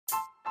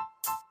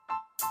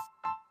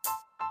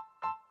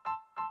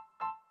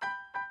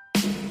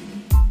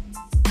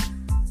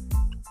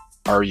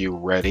Are you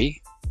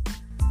ready?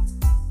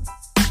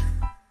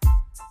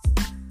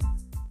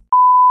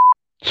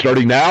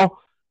 Starting now?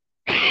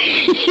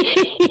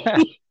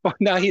 Oh,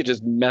 now you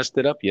just messed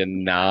it up, you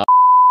knob.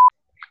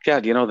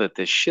 God, you know that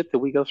the shit that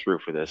we go through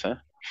for this, huh?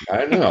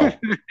 I know.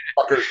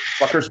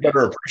 Fuckers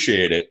better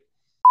appreciate it.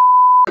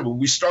 When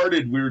we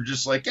started, we were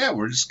just like, yeah,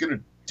 we're just going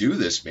to do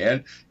this,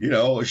 man. You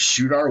know,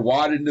 shoot our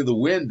wad into the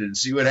wind and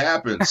see what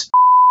happens.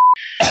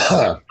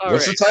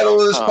 What's the title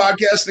of this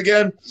podcast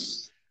again?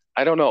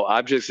 I don't know.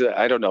 I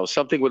don't know.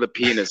 Something with a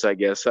penis, I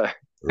guess.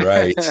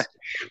 Right.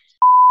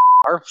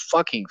 Our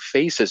fucking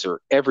faces are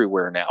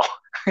everywhere now.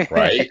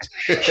 Right.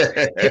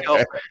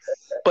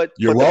 But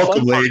you're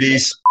welcome,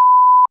 ladies.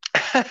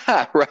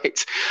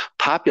 Right.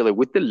 Popular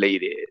with the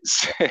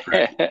ladies.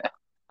 Right.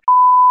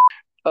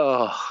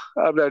 Oh,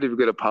 I'm not even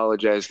going to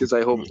apologize because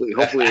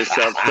hopefully it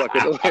sounds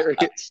fucking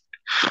hilarious.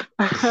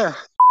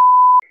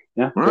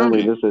 Yeah,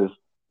 totally.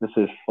 This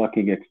is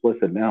fucking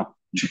explicit now.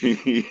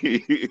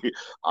 The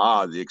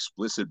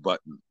explicit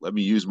button. Let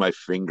me use my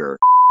finger.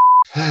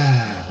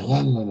 La, la,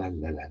 la,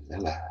 la, la,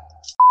 la.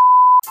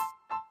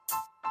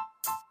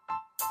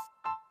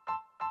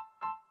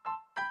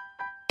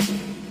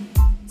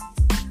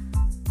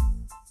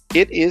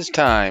 It is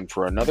time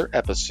for another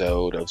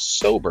episode of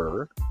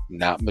Sober,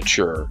 Not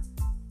Mature.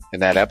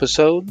 And that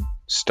episode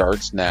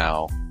starts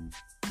now.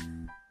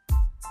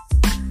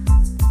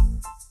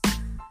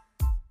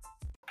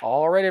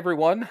 All right,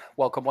 everyone.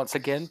 Welcome once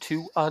again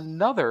to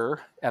another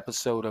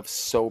episode of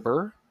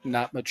Sober,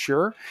 Not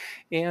Mature.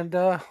 And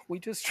we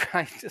just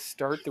tried to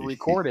start the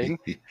recording,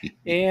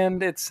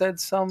 and it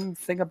said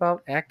something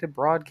about active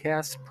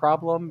broadcast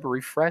problem,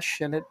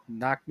 refresh, and it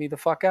knocked me the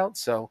fuck out.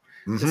 So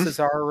this is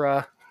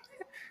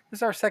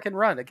our second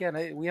run.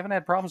 Again, we haven't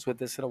had problems with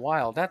this in a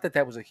while. Not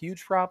that was a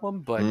huge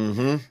problem, but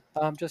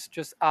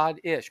just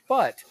odd-ish.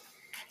 But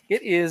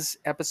it is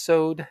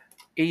episode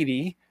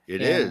 80.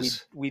 It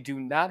is. We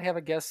do not have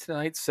a guest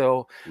tonight,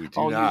 so we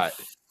do not.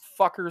 You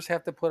fuckers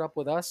have to put up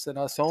with us and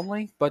us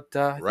only. But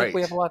I think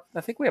we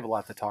have a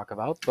lot to talk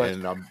about. But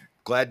and I'm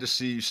glad to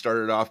see you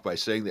started off by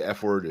saying the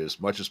F word as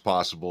much as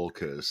possible,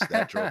 because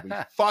that drove me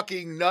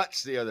fucking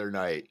nuts the other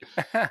night.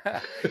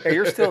 Hey,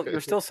 you're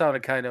still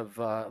sounding kind of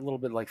a little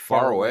bit like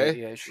far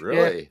away-ish.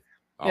 Really?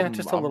 Yeah,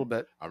 just a little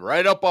bit. I'm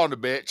right up on the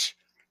bitch.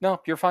 No,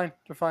 you're fine.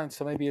 You're fine.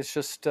 So maybe it's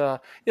just it'll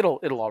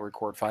all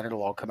record fine.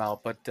 It'll all come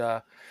out.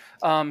 But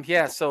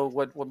yeah. So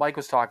what Mike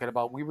was talking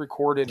about, we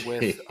recorded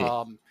with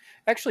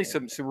actually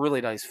some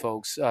really nice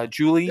folks,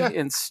 Julie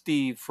and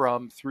Steve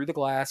from Through the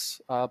Glass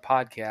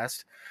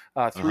podcast,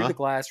 Through the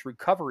Glass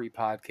Recovery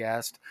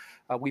podcast.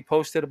 We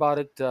posted about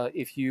it.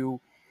 If you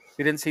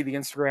didn't see the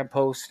Instagram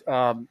post,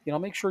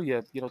 make sure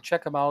you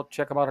check them out.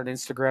 Check them out on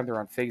Instagram. They're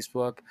on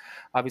Facebook,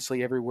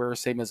 obviously everywhere.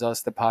 Same as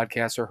us. The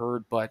podcasts are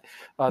heard, but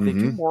they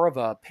do more of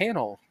a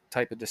panel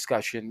type of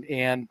discussion.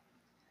 And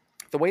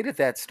the way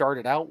that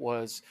started out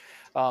was,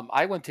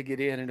 I went to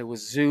get in, and it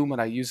was Zoom,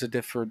 and I use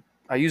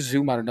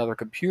Zoom on another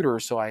computer,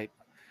 so I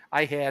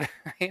had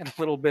a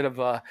little bit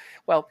of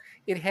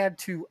it had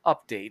to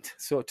update,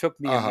 so it took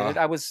me a minute.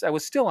 I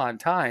was still on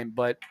time,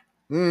 but.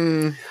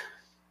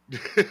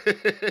 I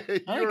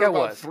think I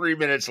was 3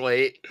 minutes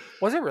late.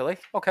 Was it really?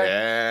 Okay.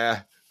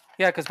 Yeah.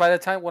 Yeah, because by the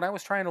time when I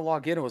was trying to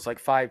log in, it was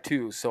like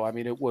 5:02. So I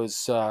mean, it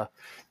was I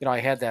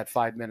had that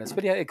 5 minutes,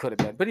 but yeah, it could have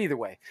been. But either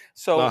way,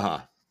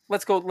 so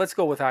let's go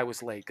with I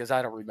was late, because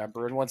I don't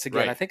remember. And once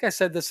again, I think I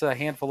said this a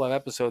handful of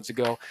episodes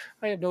ago.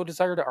 I have no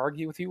desire to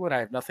argue with you, and I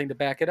have nothing to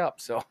back it up.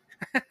 So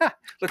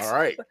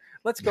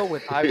let's go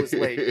with I was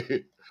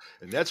late.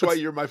 And that's why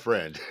you're my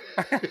friend.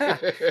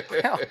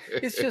 Well,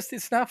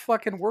 it's not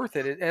fucking worth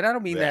it. And I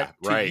don't mean that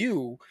to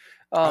you.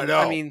 I know.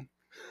 I mean,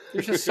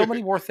 there's just so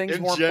many more things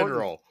in more general.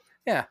 Important.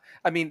 Yeah.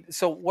 I mean,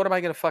 so what am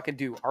I going to fucking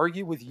do?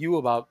 Argue with you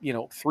about,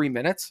 3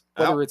 minutes,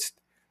 whether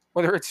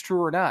it's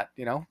true or not,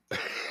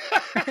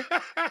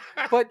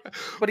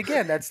 But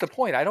again, that's the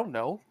point. I don't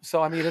know.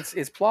 So, I mean,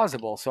 it's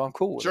plausible. So I'm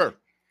cool with it.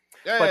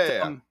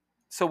 Yeah.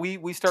 So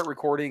we start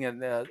recording,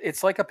 and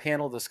it's like a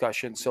panel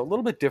discussion, so a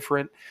little bit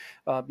different,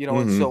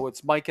 And so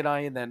it's Mike and I,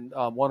 and then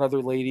one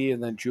other lady,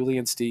 and then Julie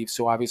and Steve.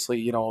 So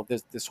obviously,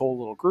 this whole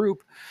little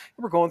group,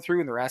 and we're going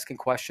through, and they're asking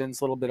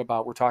questions a little bit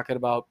about. We're talking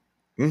about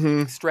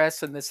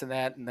stress and this and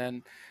that, and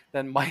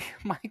then Mike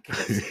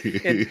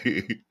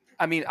and,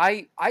 I mean,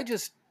 I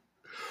just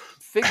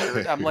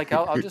figured, I'm like,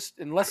 I'll just,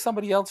 unless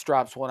somebody else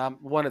drops one, I'm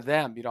one of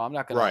them, I'm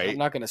not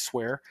gonna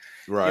swear,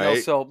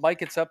 right? So Mike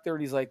gets up there,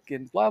 and he's like,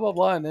 and blah blah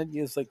blah, and then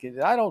he's like,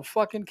 I don't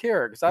fucking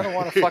care, because I don't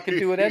want to fucking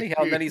do it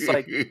anyhow. And then he's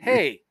like,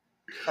 hey,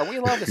 are we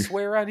allowed to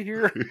swear out of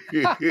here?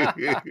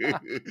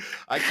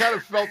 I kind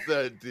of felt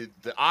the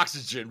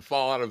oxygen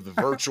fall out of the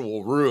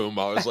virtual room.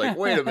 I was like,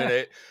 wait a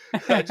minute.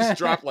 I just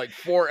dropped like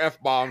 4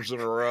 F-bombs in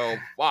a row.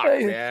 Fuck,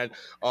 man.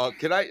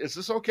 Is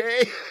this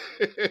okay?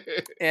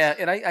 Yeah,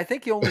 and I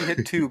think you only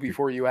hit 2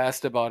 before you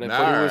asked about it.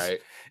 But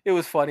it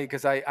was funny,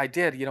 because I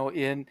did,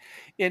 in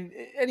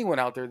anyone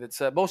out there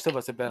that's, most of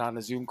us have been on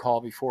a Zoom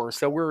call before.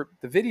 So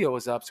the video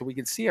is up so we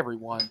can see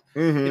everyone,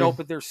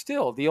 but there's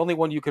still, the only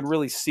one you can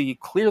really see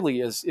clearly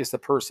is the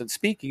person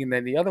speaking, and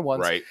then the other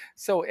ones. Right.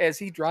 So as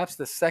he drops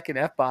the second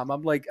F-bomb,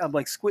 I'm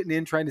like squinting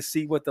in trying to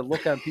see what the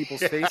look on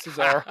people's faces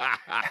are.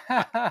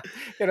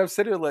 And I'm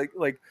sitting there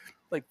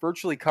like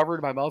virtually covered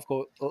in my mouth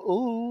go,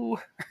 oh.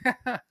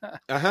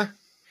 Uh-huh.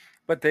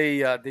 But they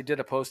did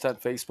a post on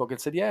Facebook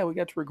and said, yeah, we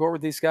got to record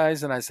with these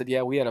guys. And I said,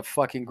 yeah, we had a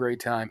fucking great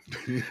time.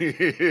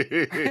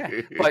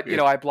 But,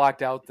 I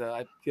blocked out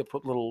I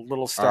put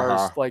little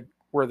stars like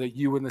where the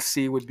U and the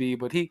C would be,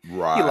 but he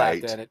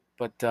laughed at it.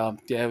 But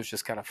yeah, it was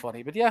just kind of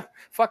funny. But yeah,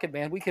 fuck it,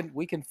 man. We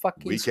can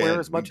fucking swear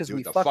as much as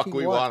we fucking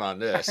want on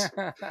this.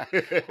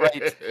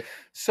 Right.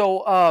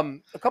 So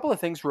a couple of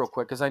things real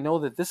quick, because I know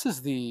that this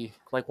is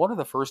one of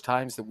the first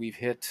times that we've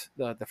hit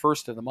the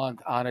first of the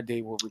month on a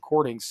day we're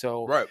recording.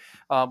 So right.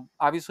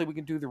 Obviously we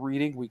can do the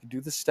reading, we can do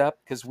the step,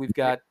 because we've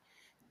got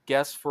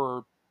guests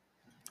for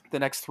the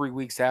next 3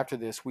 weeks after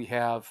this. We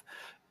have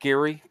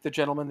Gary, the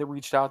gentleman that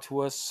reached out to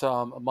us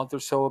a month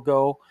or so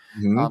ago.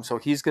 Mm-hmm. So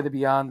he's going to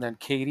be on. Then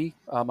Katie,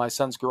 my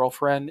son's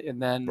girlfriend.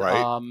 And then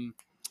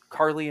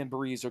Carly and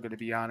Breeze are going to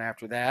be on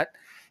after that.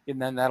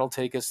 And then that'll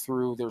take us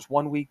through. There's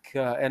 1 week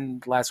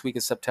and last week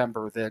of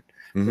September that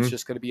it's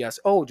just going to be us.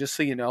 Oh, just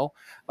so you know,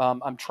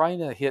 I'm trying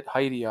to hit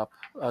Heidi up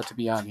to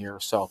be on here.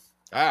 So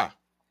yeah,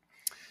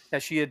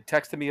 she had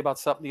texted me about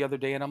something the other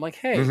day, and I'm like,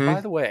 hey,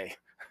 by the way.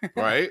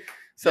 Right.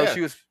 So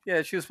she was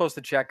supposed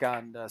to check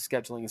on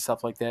scheduling and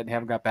stuff like that, and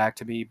haven't got back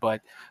to me.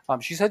 But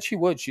she said she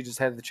would. She just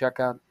had to check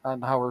on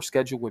how her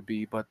schedule would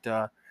be. But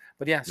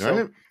yeah,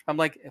 so I'm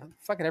like,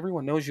 fucking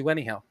everyone knows you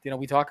anyhow.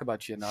 We talk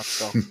about you enough,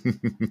 so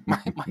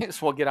might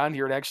as well get on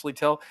here and actually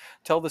tell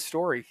the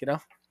story.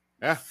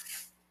 Yeah.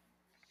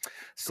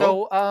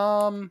 So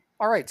all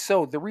right.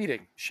 So the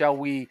reading. Shall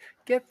we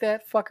get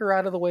that fucker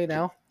out of the way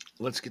now?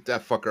 Let's get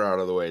that fucker out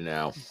of the way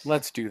now.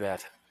 Let's do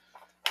that.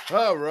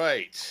 All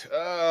right.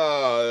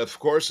 Of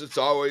course, it's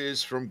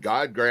always from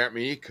God Grant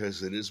Me,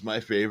 because it is my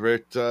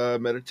favorite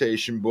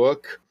meditation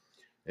book.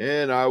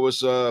 And I was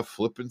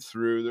flipping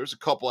through. There's a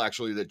couple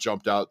actually that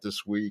jumped out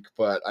this week,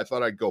 but I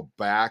thought I'd go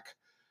back.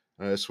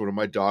 It's one of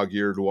my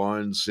dog-eared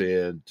ones.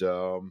 And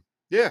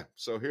yeah,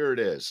 so here it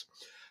is.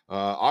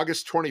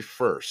 August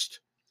 21st.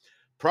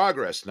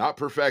 Progress, not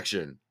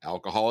perfection.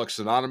 Alcoholics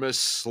Anonymous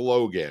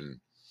slogan.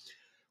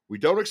 We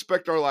don't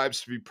expect our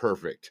lives to be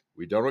perfect.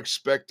 We don't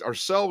expect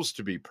ourselves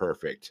to be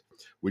perfect.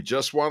 We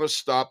just want to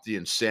stop the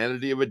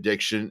insanity of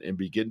addiction and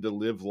begin to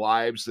live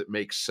lives that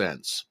make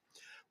sense.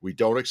 We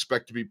don't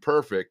expect to be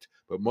perfect,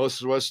 but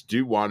most of us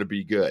do want to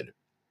be good.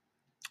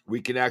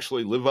 We can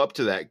actually live up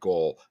to that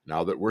goal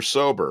now that we're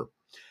sober.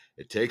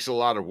 It takes a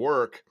lot of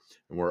work,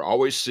 and we're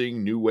always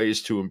seeing new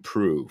ways to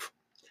improve.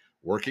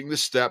 Working the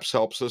steps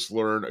helps us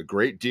learn a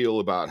great deal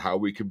about how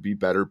we can be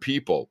better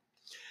people.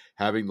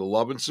 Having the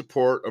love and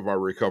support of our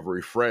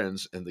recovery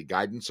friends and the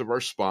guidance of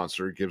our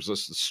sponsor gives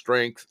us the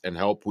strength and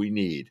help we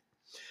need.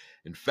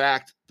 In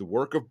fact, the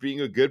work of being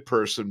a good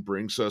person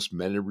brings us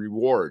many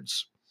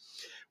rewards.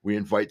 We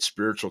invite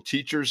spiritual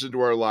teachers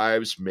into our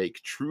lives,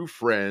 make true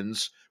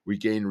friends, we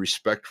gain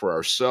respect for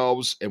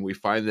ourselves, and we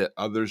find that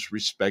others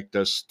respect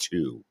us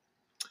too.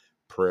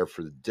 Prayer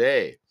for the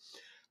day.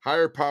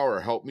 Higher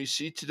power, help me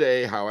see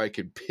today how I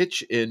can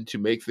pitch in to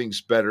make things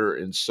better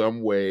in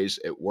some ways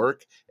at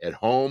work, at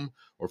home,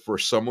 or for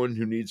someone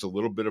who needs a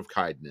little bit of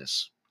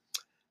kindness.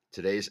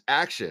 Today's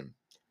action,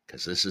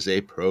 because this is a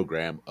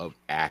program of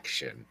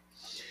action.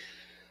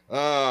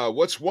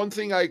 What's one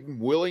thing I'm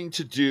willing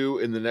to do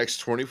in the next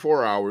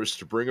 24 hours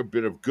to bring a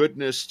bit of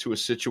goodness to a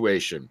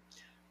situation?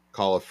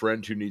 Call a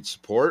friend who needs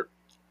support,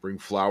 bring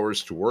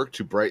flowers to work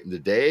to brighten the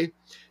day,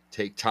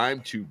 take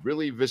time to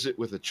really visit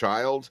with a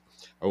child.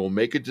 I will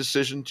make a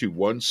decision to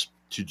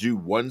do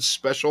one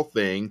special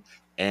thing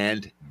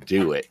and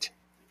do it.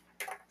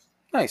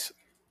 Nice.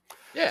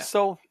 Yeah.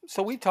 So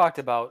we talked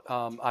about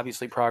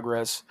obviously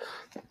progress.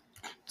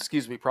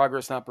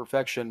 Progress, not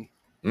perfection.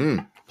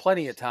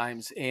 Plenty of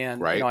times,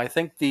 and right. I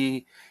think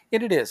it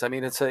is. I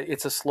mean, it's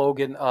a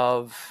slogan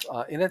of,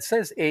 and it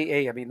says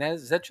AA. I mean,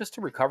 is that just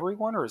a recovery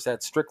one, or is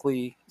that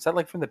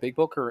like from the Big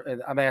Book? Or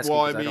I'm asking.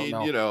 Well, I mean,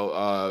 don't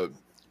know.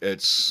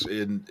 It's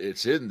in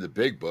the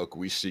Big Book.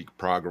 We seek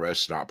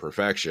progress, not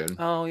perfection.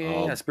 Oh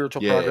yeah,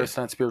 spiritual progress,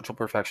 not spiritual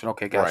perfection.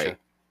 Okay, gotcha.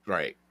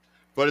 Right.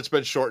 But it's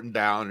been shortened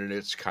down, and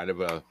it's kind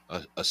of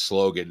a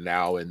slogan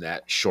now in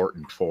that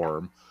shortened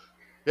form.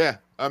 Yeah,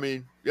 I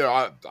mean,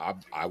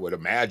 I would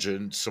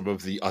imagine some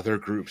of the other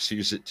groups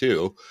use it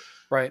too.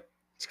 Right.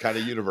 It's kind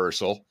of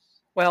universal.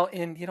 Well,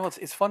 and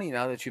it's funny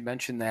now that you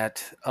mentioned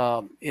that.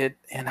 And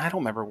I don't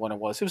remember when it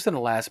was. It was in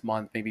the last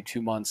month, maybe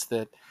 2 months,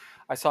 that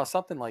I saw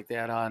something like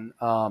that on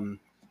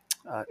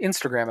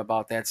Instagram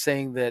about that,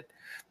 saying that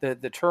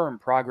the term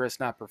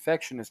progress, not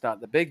perfection, is not in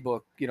the Big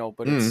Book,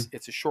 but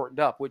it's a shortened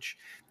up. Which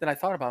then I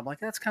thought about. I'm like,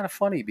 that's kind of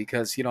funny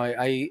because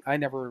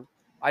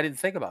I didn't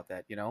think about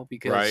that,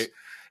 because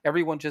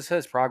everyone just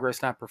says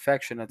progress, not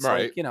perfection. It's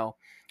like,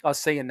 us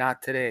saying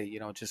not today,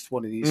 just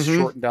one of these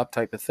shortened up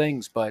type of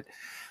things. But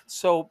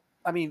so,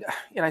 I mean,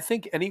 and I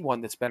think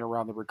anyone that's been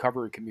around the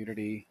recovery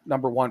community,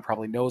 number one,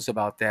 probably knows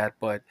about that.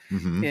 But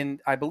and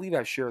I believe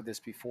I've shared this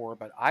before,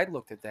 but I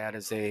looked at that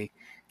as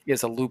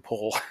is a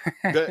loophole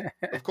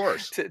Of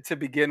course. to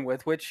begin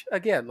with, which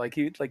again, like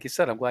you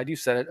said, I'm glad you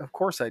said it. Of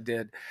course I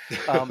did.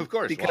 Of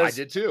course. Well, I Because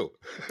did too.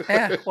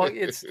 well,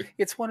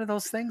 it's one of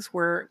those things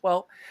where,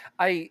 well,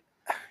 I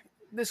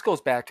this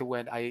goes back to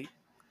when I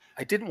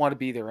didn't want to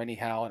be there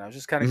anyhow, and I was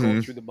just kind of going Hmm.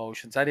 through the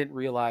motions. I didn't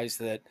realize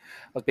that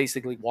I was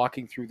basically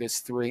walking through this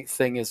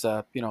thing as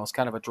a, it's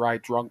kind of a dry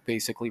drunk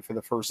basically for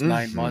the first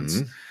 9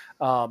 months.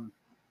 Hmm. Um,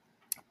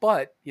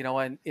 but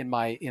and in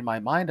my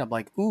mind, I'm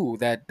like, ooh,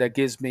 that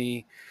gives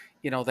me,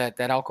 that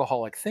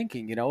alcoholic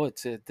thinking.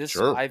 It's this.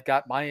 Sure. I've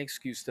got my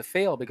excuse to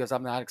fail because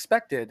I'm not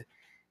expected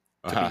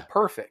to be Uh-huh.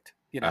 perfect.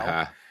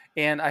 Uh-huh.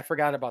 And I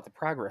forgot about the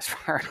progress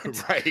part.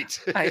 Right.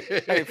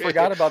 I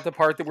forgot about the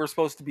part that we're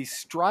supposed to be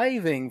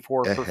striving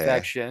for Uh-huh.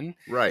 perfection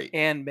Right.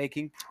 and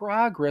making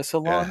progress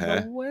along the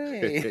Uh-huh.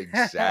 way.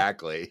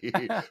 Exactly.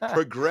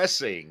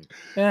 Progressing.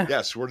 Yeah,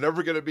 Yes, we're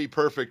never going to be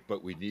perfect,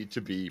 but we need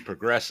to be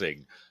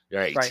progressing.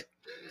 Right. right.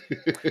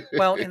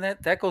 Well, and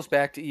that goes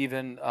back to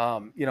even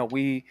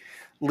we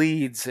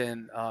leads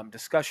and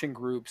discussion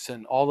groups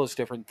and all those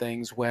different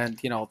things. When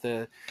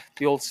the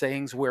old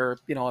sayings where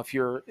if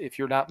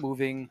you're not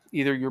moving,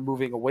 either you're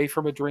moving away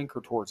from a drink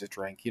or towards a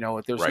drink.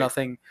 There's Right.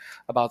 nothing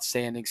about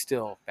standing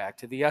still. Back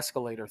to the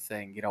escalator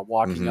thing.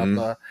 Walking up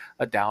Hmm.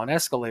 a down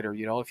escalator.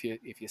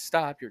 If you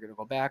stop, you're going to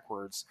go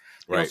backwards.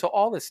 Right. So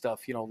all this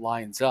stuff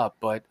lines up,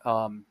 but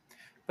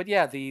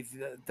yeah,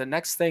 the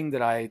next thing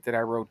that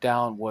I wrote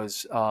down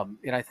was,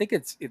 and I think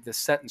the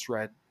sentence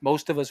read,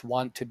 "Most of us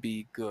want to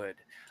be good."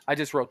 I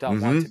just wrote down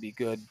 "want Hmm. to be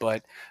good,"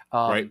 but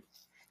Right.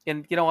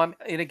 and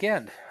and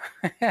again,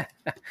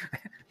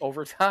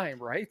 over time,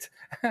 right?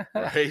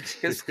 Right.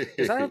 Because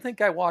I don't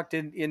think I walked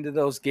into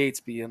those gates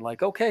being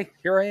like, "Okay,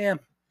 here I am.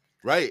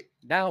 Right.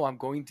 Now I'm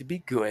going to be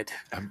good."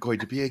 I'm going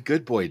to be a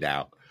good boy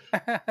now.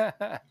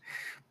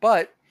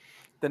 But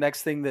the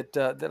next thing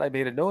that I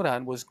made a note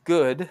on was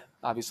good.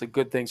 Obviously,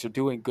 good things are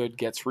doing good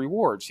gets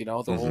rewards. The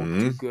whole Hmm.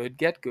 do good,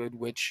 get good,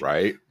 which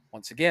Right.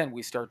 once again,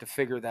 we start to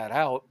figure that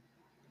out.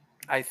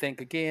 I think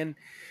again,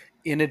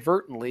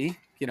 inadvertently,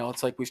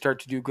 it's like we start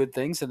to do good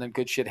things and then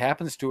good shit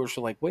happens to us.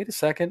 We're like, wait a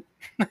second,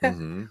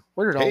 Hmm.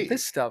 where did all Hey.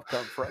 this stuff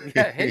come from?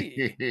 Yeah,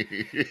 hey.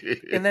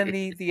 And then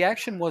the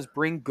action was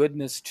bring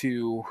goodness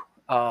to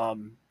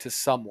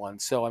someone.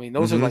 So I mean,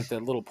 those are Hmm. like the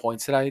little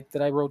points that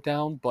I wrote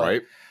down. But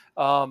Right.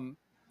 um,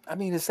 I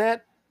mean, is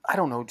that, I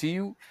don't know. Do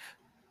you?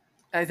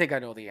 I think I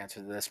know the answer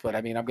to this, but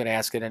I mean, I'm going to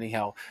ask it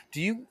anyhow. Do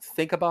you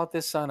think about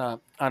this on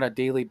a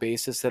daily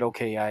basis? That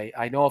okay,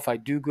 I know if I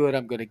do good,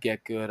 I'm going to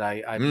get good.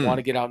 I want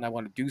to Mm. get out and I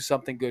want to do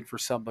something good for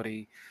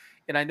somebody,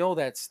 and I know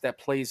that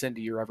plays into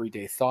your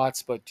everyday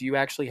thoughts. But do you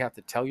actually have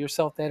to tell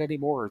yourself that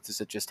anymore, or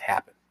does it just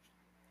happen?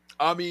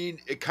 I mean,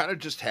 it kind of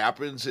just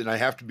happens, and I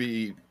have to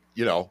be,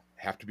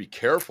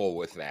 careful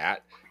with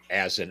that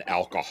as an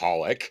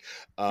alcoholic,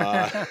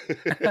 uh,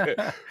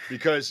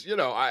 because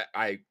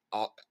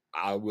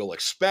I will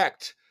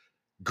expect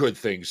good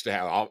things to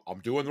happen. I'm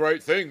doing the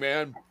right thing,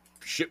 man.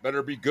 Shit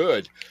better be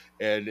good.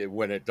 And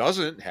when it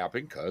doesn't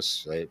happen,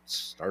 because it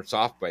starts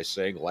off by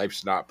saying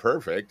life's not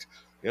perfect,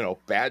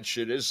 bad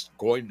shit is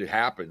going to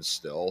happen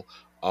still.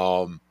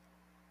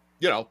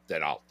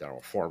 Then I'll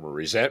form a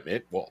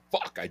resentment. Well,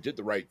 fuck, I did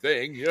the right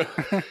thing,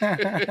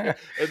 and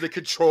the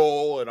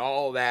control and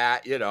all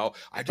that. I did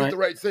Right. the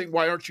right thing.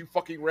 Why aren't you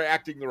fucking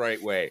reacting the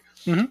right way?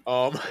 Hmm.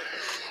 Um,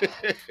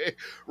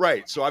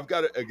 right. So I've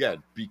got to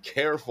again be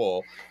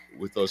careful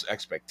with those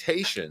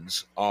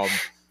expectations.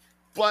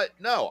 But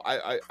no,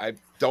 I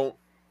don't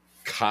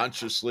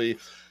consciously.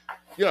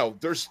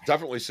 There's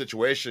definitely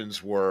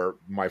situations where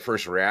my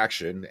first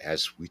reaction,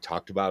 as we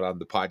talked about on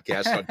the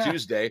podcast on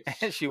Tuesday,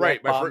 She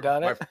right? went bombed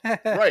on My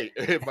it.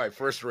 right, my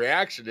first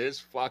reaction is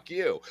 "fuck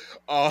you."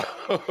 Um,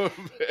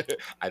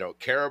 I don't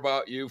care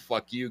about you.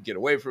 Fuck you. Get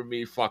away from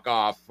me. Fuck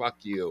off.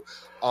 Fuck you.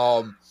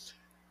 Um,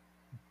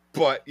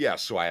 but yeah,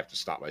 so I have to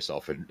stop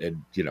myself and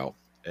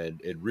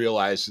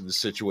realize in the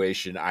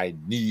situation I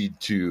need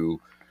to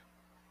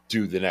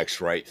do the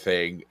next right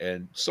thing.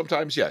 And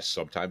sometimes, yes,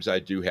 sometimes I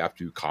do have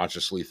to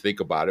consciously think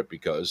about it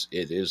because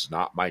it is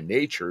not my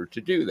nature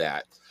to do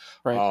that.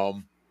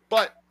 Right.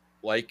 But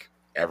like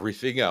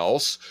everything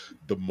else,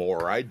 the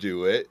more I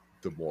do it,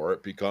 the more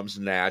it becomes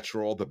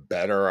natural, the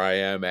better I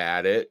am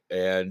at it.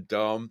 And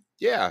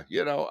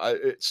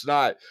it's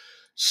not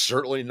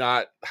certainly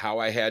not how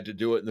I had to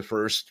do it in the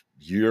first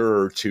year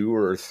or two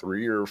or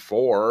three or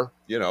four.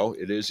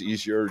 It is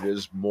easier. It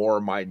is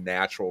more my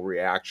natural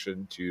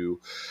reaction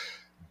to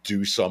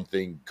do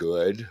something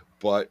good.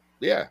 But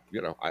yeah,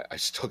 I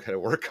still got to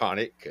work on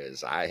it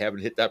because I haven't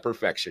hit that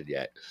perfection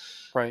yet.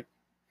 Right.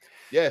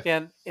 Yeah.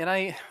 And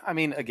I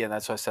mean, again,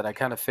 that's what I said. I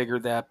kind of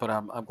figured that, but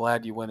I'm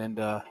glad you went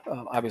into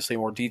obviously a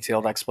more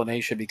detailed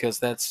explanation, because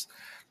that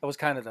was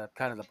kind of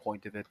the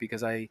point of it.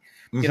 Because I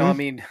Mm-hmm.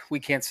 mean, we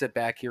can't sit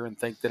back here and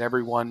think that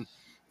everyone,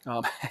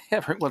 um,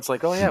 everyone's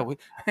like, oh yeah,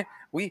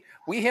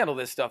 we handle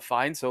this stuff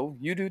fine, so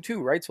you do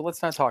too, right? So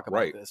let's not talk about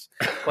Right. this.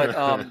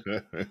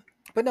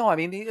 But no, I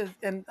mean,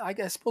 and I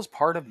suppose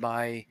part of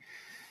my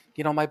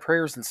my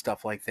prayers and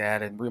stuff like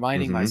that, and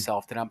reminding Mm-hmm.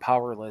 myself that I'm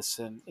powerless.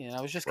 And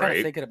I was just kind of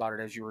Right. thinking about it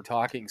as you were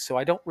talking. So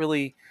I don't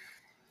really,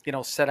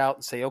 set out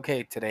and say,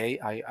 okay, today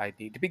I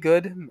need to be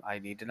good. I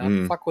need to not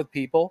Mm. fuck with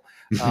people.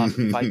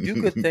 If I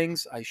do good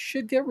things, I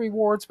should get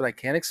rewards, but I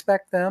can't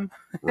expect them.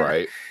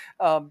 Right.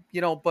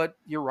 But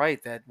you're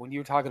right that when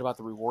you're talking about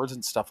the rewards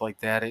and stuff like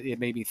that, it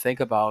made me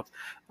think about,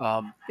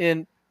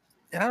 and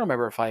I don't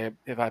remember well,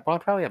 I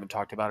probably haven't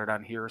talked about it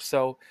on here.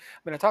 So, I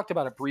mean, I talked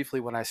about it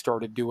briefly when I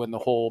started doing the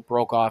whole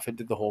broke off and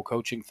did the whole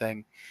coaching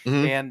thing.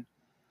 Mm-hmm. And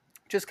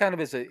just kind of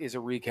as a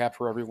recap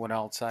for everyone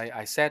else,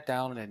 I sat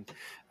down and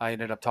I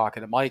ended up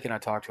talking to Mike, and I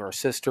talked to our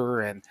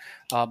sister, and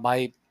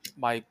my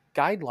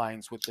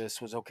guidelines with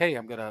this was, okay,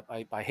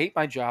 I hate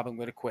my job, I'm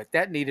gonna quit.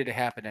 That needed to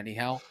happen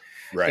anyhow.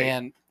 Right.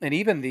 And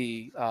even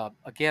the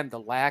again, the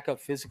lack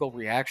of physical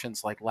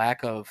reactions, like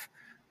lack of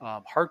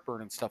heartburn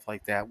and stuff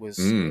like that,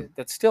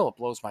 that still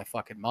blows my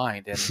fucking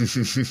mind. And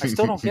I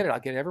still don't get it. I'll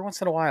get it every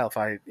once in a while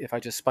if I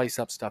just spice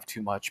up stuff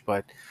too much,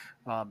 but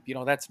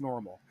that's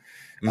normal.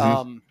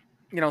 Mm-hmm.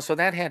 So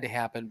that had to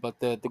happen, but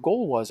the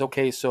goal was,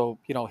 okay, so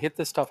hit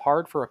this stuff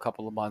hard for a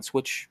couple of months,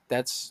 which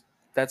that's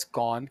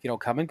gone,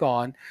 come and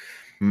gone.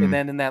 And Mm.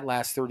 then in that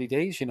last 30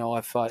 days,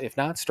 if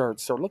not, start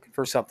looking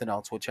for something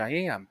else, which I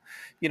am.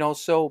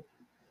 So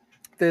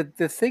the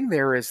thing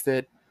there is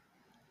that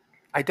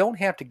I don't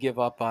have to give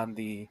up on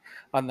the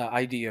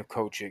idea of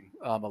coaching.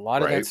 A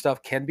lot of that Right.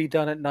 stuff can be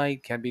done at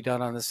night, can be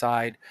done on the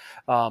side.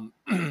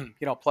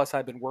 Plus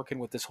I've been working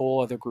with this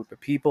whole other group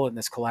of people in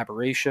this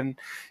collaboration.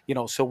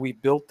 So we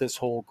built this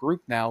whole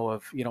group now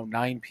of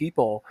 9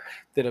 people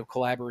that have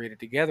collaborated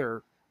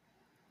together,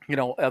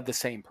 of the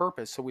same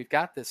purpose. So we've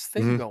got this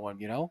thing Mm-hmm. going.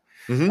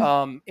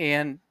 Mm-hmm.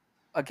 And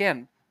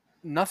again,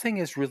 nothing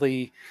is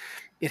really,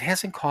 it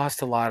hasn't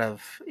cost a lot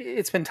of,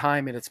 it's been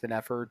time and it's been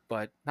effort,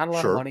 but not a lot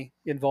of Sure. money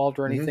involved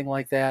or Mm-hmm. anything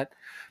like that.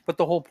 But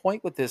the whole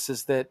point with this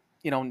is that,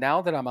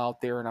 now that I'm out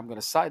there, and I'm going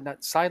to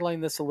not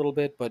sideline this a little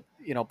bit, but,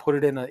 put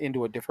it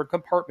into a different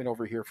compartment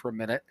over here for a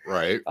minute.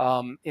 Right.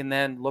 And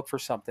then look for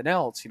something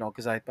else,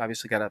 cause I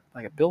obviously I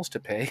got bills to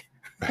pay.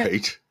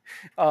 Right.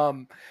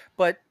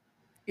 But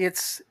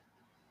it's,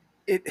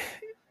 it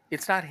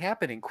it's not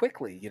happening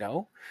quickly. I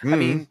Mm-hmm.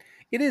 mean,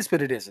 it is,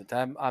 but it isn't.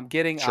 I'm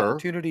getting Sure.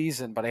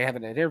 opportunities, but I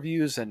haven't had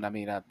interviews, and I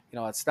mean,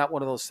 it's not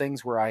one of those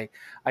things where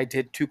I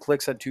did 2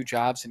 clicks on 2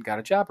 jobs and got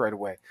a job right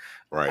away.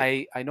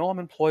 Right. I know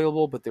I'm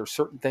employable, but there's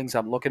certain things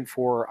I'm looking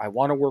for. I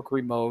want to work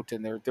remote,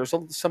 and there's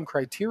some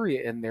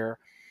criteria in there,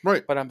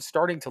 Right. but I'm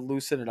starting to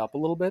loosen it up a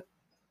little bit.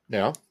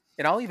 Yeah.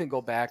 And I'll even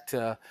go back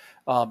to,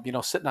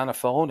 sitting on a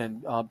phone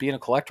and being a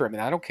collector. I mean,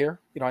 I don't care.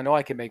 I know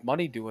I can make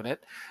money doing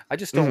it. I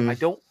just don't. Mm-hmm.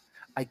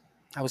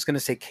 I was going to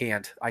say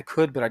can't. I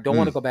could, but I don't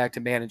want to go back to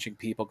managing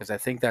people, because I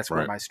think that's where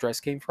Right. my stress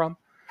came from.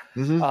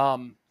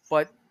 Mm-hmm.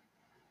 But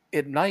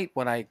at night,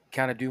 when I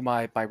kind of do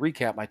my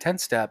recap, my 10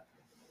 step,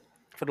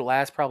 for the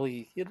last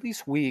probably at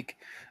least week,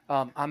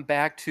 I'm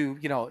back to,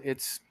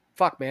 it's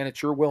fuck, man,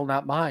 it's your will,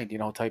 not mine,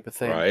 type of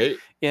thing. Right.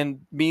 And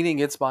meaning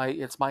it's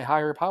my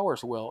higher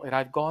power's will. And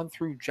I've gone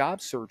through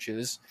job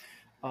searches,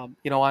 on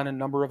a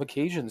number of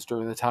occasions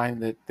during the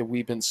time that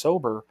we've been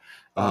sober.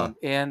 Uh-huh.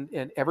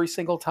 And every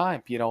single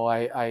time,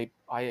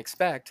 I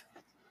expect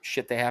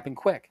shit to happen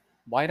quick.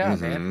 Why not,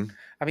 man? Mm-hmm.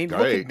 I mean, look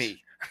at Right.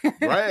 me.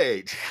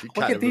 Right. Look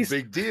Kind at of these- a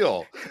big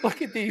deal.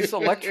 Look at these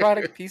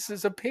electronic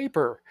pieces of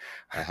paper.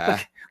 Uh-huh.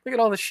 Look at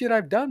all the shit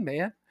I've done,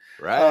 man.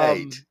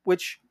 Right.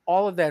 Which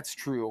all of that's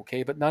true,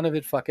 okay, but none of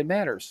it fucking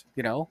matters,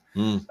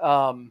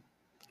 Mm.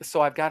 So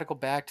I've got to go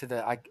back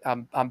to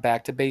I'm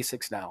back to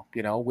basics now,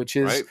 which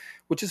is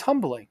Right.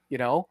 humbling,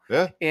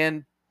 Yeah.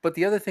 But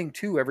the other thing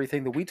too,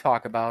 everything that we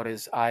talk about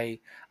is I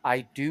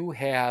do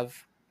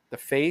have the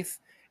faith.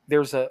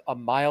 There's a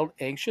mild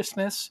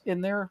anxiousness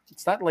in there.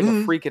 It's not like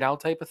a freaking out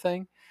type of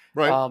thing.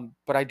 Right.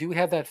 But I do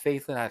have that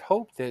faith and that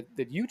hope that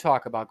you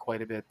talk about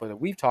quite a bit, but that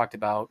we've talked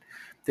about,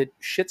 that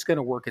shit's going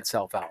to work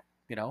itself out,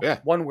 Yeah.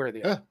 one way or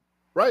the other. Yeah.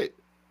 Right.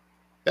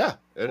 Yeah.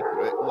 And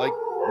like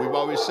we've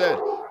always said,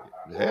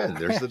 man,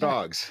 there's the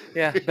dogs.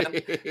 Yeah.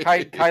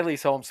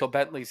 Kylie's home, so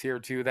Bentley's here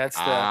too. That's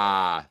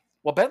the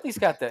well, Bentley's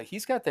got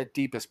he's got that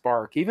deepest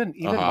bark. Even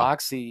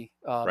Moxie,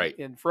 Right.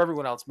 And for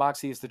everyone else,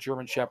 Moxie is the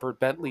German Shepherd.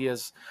 Bentley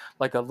is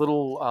like a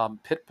little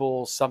pit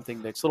bull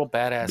something mix, little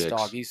badass Mix.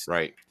 dog.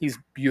 Right. He's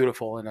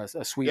beautiful and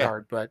a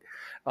sweetheart, but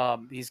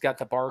he's got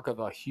the bark of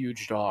a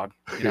huge dog.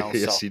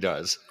 Yes, he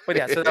does. But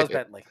yeah, so that was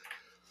Bentley.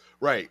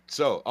 Right.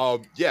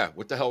 So, yeah.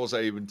 What the hell was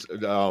I even?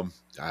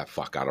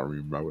 Fuck. I don't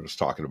remember what I was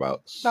talking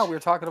about. No, we were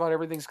talking about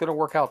everything's going to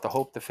work out. The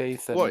hope, the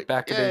faith, and Boy,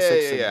 back to yeah,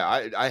 basics.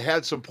 Yeah. I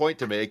had some point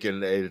to make,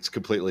 and it's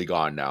completely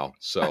gone now.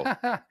 So,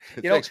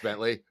 thanks,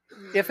 Bentley.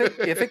 if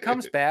it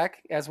comes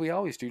back, as we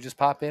always do, just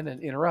pop in and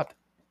interrupt.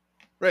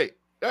 Right.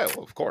 Yeah.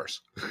 Well, of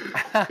course.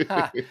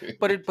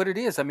 But it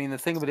is. I mean, the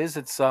thing of it is,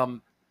 it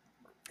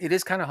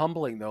is kind of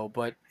humbling though.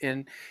 But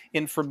in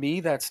for me,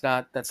 that's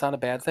not a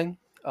bad thing.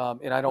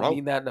 And I don't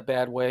mean that in a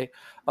bad way.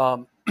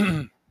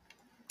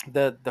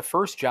 The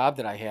first job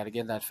that I had,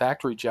 again, that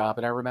factory job,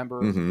 and I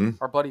remember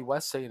our buddy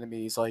Wes saying to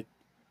me, he's like,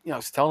 I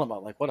was telling him,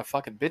 I'm like, what a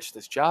fucking bitch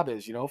this job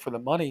is, for the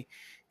money.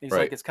 And he's like,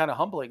 Right. it's kind of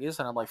humbling,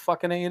 isn't it? I'm like,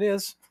 fucking A, it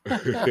is.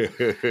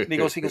 And he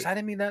goes, I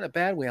didn't mean that in a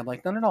bad way. I'm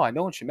like, no, I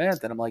know what you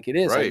meant. And I'm like, it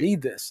is. I Right.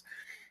 need this.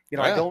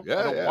 I Yeah, don't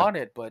yeah. want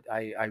it, but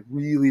I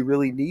really,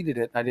 really needed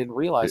it. And I didn't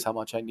realize how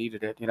much I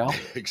needed it,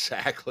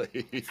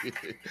 Exactly.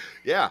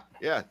 Yeah.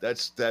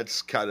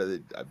 That's kind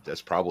of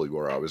that's probably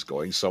where I was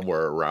going,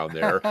 somewhere around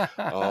there.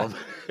 Um,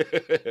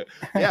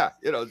 yeah,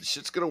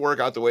 shit's gonna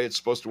work out the way it's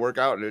supposed to work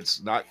out, and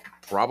it's not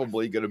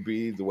probably gonna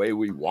be the way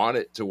we want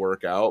it to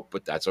work out,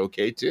 but that's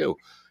okay too.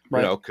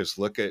 Right. Because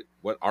look at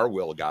what our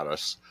will got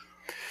us.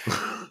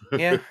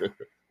 Yeah.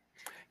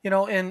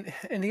 And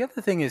the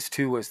other thing is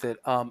too is that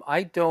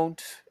I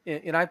don't,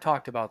 and I've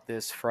talked about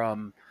this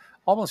from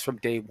almost from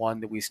day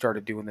one that we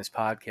started doing this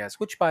podcast.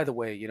 Which, by the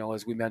way,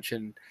 as we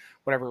mentioned,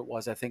 whatever it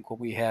was, I think when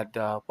we had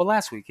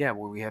last week, yeah,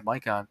 when we had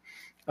Mike on,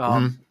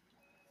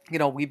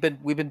 we've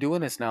been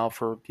doing this now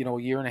for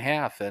a year and a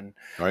half, and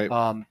Right.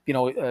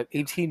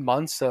 18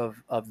 months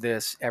of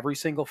this every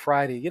single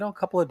Friday. A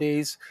couple of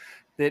days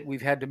that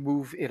we've had to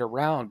move it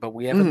around, but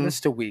we haven't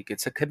missed a week.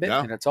 It's a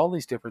commitment. Yeah. It's all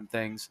these different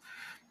things.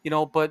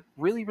 But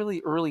really,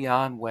 really early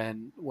on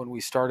when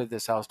we started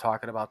this, I was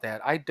talking about that.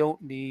 I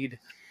don't need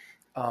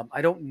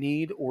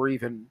or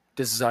even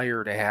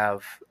desire to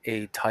have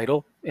a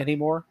title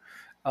anymore.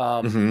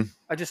 I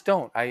just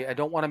don't. I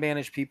don't want to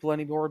manage people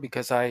anymore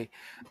because my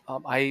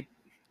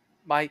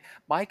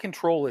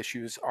control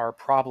issues are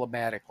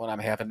problematic when I'm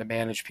having to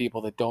manage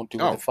people that don't do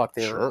what the fuck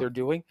they're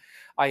doing.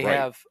 I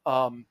have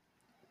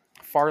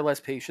far less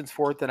patience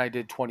for it than I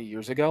did 20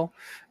 years ago.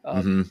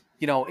 And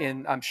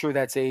I'm sure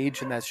that's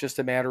age, and that's just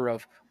a matter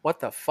of what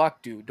the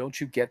fuck, dude, don't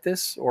you get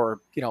this?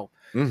 Or,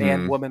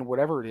 man, woman,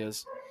 whatever it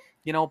is,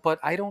 but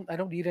I don't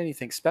need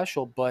anything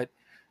special, but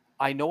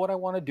I know what I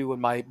want to do.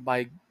 And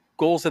my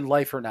goals in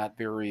life are not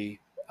very,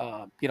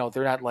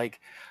 they're not like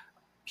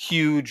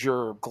huge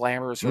or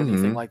glamorous or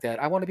anything like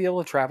that. I want to be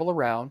able to travel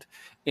around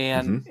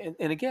and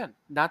again,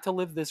 not to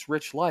live this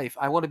rich life.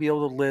 I want to be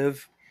able to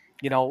live,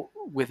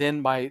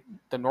 within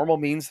the normal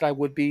means that I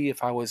would be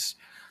if I was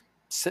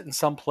sitting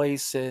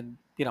someplace in,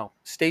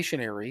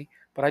 stationary,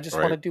 but I just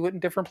want to do it in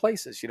different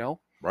places,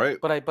 Right.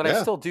 But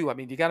I still do. I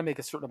mean, you got to make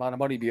a certain amount of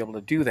money to be able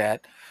to do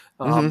that.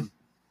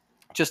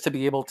 Just to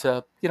be able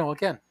to,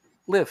 again,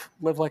 live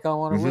like I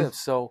want to live.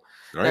 So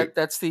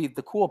that's the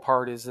cool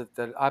part is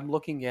that I'm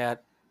looking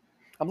at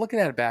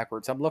it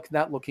backwards. I'm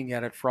not looking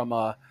at it from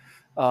a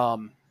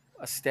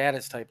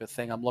status type of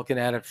thing. I'm looking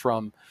at it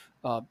from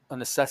a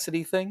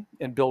necessity thing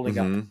and building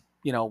up,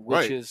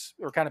 which is,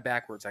 or kind of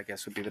backwards, I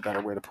guess would be the better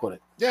way to put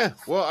it. Yeah.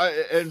 Well, I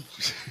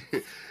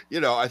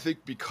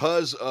think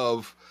because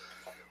of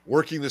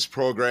working this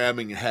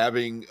programming and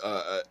having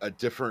a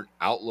different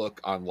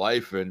outlook on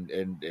life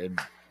and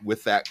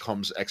with that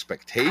comes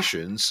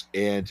expectations,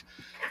 and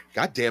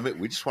God damn it,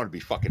 we just want to be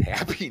fucking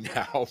happy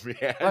now,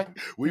 man. Right.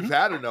 We've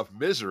had enough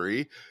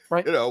misery.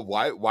 Right.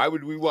 Why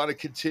would we want to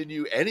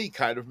continue any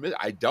kind of misery?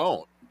 I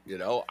don't.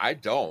 I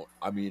don't.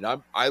 I mean, I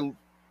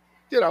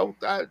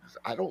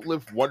don't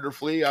live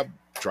wonderfully. I'm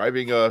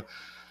driving an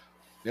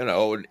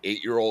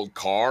 8-year-old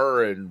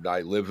car, and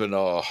I live in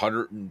a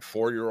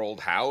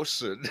 104-year-old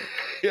house, and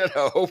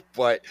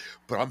but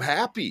I'm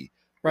happy.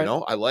 Right.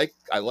 I like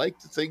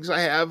the things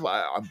I have.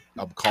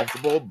 I'm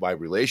comfortable. My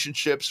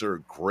relationships are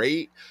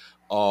great.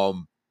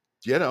 I've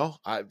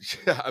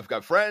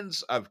got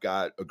friends. I've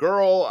got a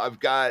girl.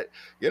 I've got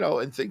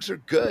and things are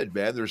good,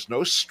 man. There's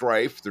no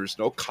strife. There's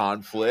no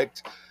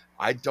conflict.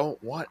 I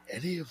don't want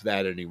any of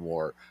that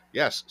anymore.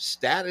 Yes,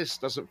 status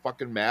doesn't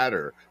fucking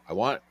matter. I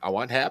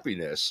want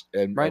happiness.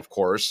 And of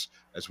course,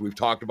 as we've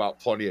talked about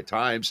plenty of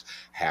times,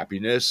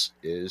 happiness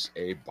is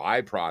a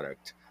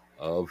byproduct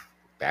of,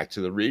 back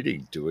to the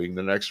reading, doing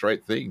the next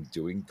right thing,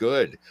 doing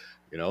good.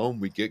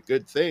 We get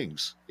good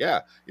things. Yeah.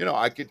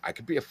 I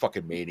could be a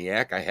fucking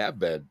maniac. I have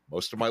been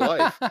most of my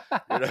life.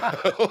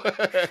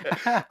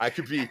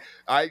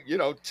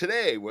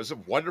 Today was a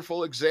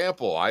wonderful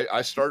example.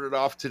 I started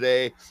off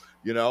today,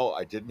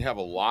 I didn't have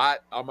a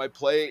lot on my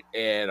plate,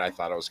 and I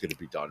thought I was going to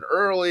be done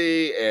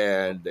early,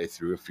 and they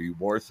threw a few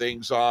more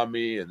things on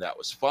me, and that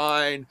was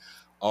fine.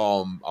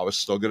 I was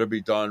still going to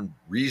be done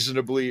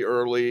reasonably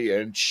early,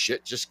 and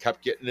shit just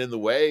kept getting in the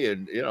way,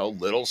 and,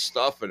 little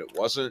stuff. And it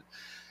wasn't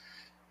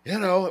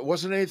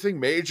anything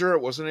major.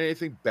 It wasn't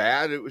anything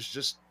bad. It was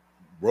just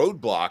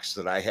roadblocks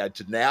that I had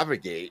to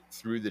navigate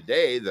through the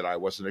day that I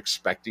wasn't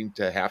expecting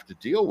to have to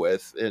deal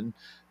with. And,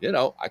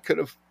 I could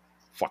have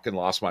fucking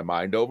lost my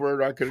mind over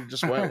it. I could have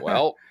just went,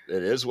 well,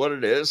 it is what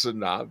it is,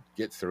 and I'll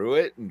get through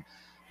it. And,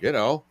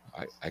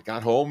 I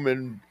got home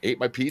and ate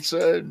my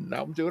pizza, and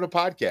now I'm doing a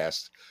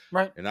podcast.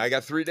 Right. And I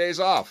got 3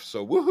 days off.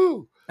 So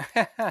woohoo.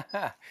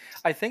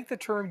 I think the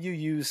term you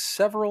used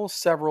several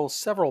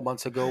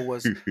months ago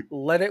was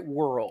let it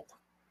whirl.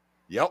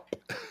 Yep.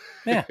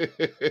 Yeah.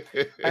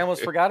 I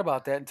almost forgot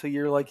about that until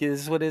you're like,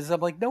 is what is?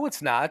 I'm like, no,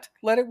 it's not.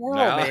 Let it whirl,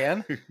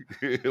 man.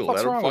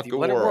 What's wrong with you?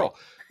 Let it whirl.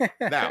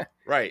 Now,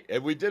 right.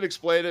 And we did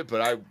explain it,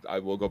 but I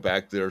will go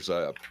back. There's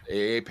a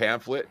AA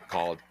pamphlet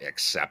called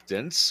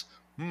Acceptance,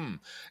 And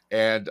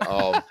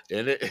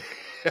in it,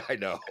 I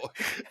know,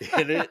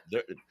 in it,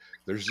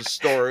 there's a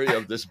story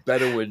of this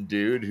Bedouin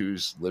dude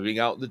who's living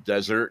out in the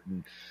desert,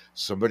 and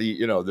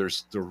somebody,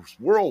 there's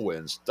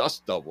whirlwinds,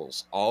 dust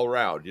devils all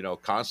around,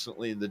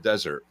 constantly in the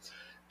desert.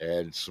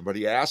 And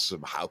somebody asks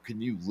him, how can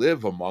you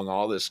live among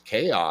all this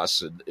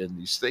chaos and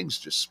these things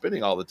just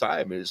spinning all the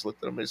time? And he's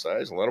looked at him in his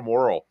eyes and let him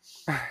whirl.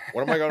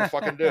 What am I going to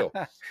fucking do?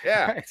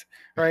 Yeah.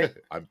 Right.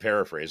 I'm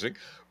paraphrasing,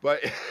 but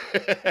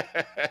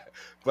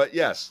but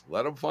yes,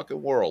 let them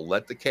fucking whirl.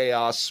 Let the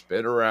chaos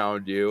spin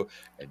around you,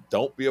 and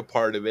don't be a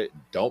part of it.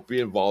 Don't be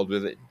involved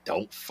with it.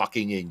 Don't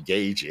fucking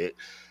engage it.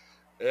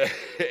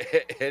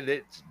 And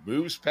it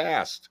moves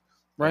past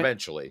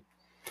eventually.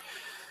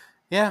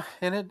 Yeah,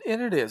 and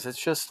it is. It's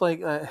just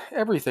like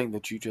everything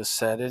that you just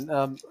said.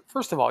 And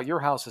first of all, your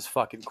house is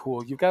fucking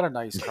cool. You've got a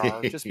nice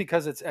car. Just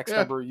because it's X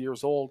number of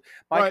years old,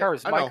 my car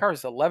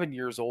is 11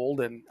 years old,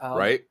 and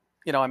I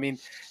mean,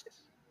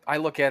 I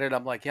look at it,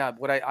 I'm like, yeah,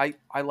 what I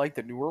like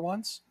the newer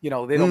ones. They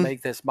don't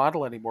make this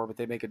model anymore, but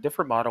they make a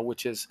different model,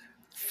 which is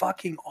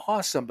fucking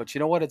awesome. But you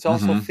know what? It's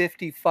also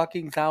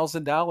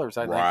 $50,000.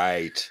 I think.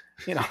 Right.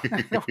 I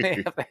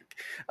don't have that.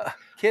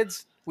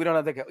 Kids, we don't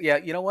have that. Yeah,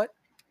 you know what?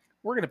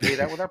 We're going to pay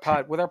that with our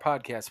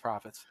podcast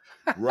profits.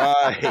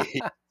 Right.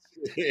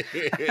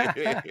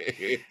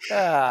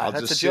 I'll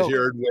just sit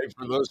here and wait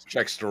for those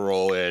checks to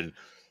roll in.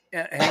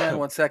 Hang on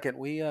one second.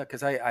 We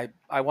because I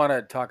want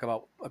to talk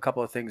about a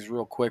couple of things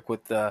real quick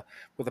with the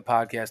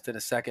podcast in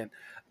a second.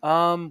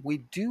 We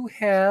do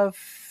have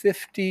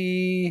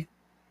 50.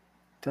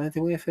 Do I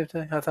think we have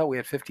 50? I thought we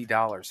had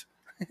 $50.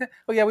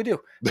 Oh yeah, we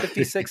do.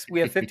 56. We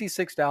have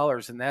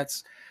 $56, and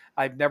that's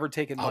I've never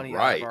taken money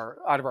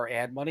out of our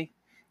ad money.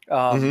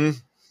 And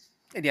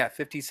yeah,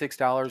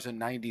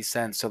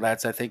 $56.90. So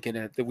that's I think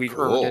that we've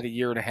earned it a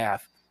year and a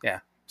half. Yeah.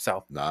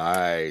 So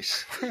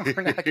nice.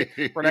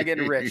 we're not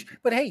getting rich,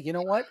 but hey, you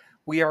know what?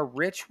 We are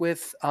rich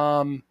with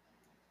the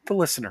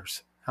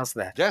listeners. How's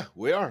that? Yeah,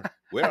 we are,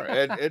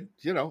 and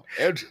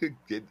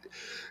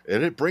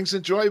it brings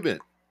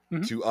enjoyment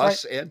to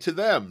us and to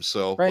them.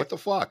 So what the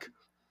fuck?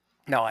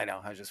 No, I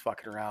know. I was just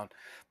fucking around,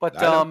 but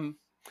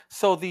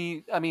so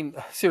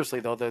seriously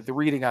though, the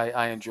reading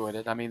I enjoyed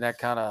it. I mean, that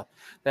kind of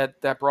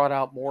that brought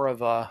out more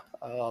of a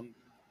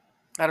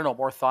I don't know,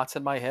 more thoughts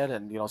in my head,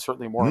 and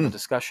certainly more of a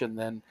discussion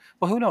than.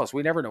 Well, who knows?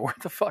 We never know where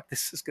the fuck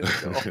this is going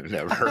to go.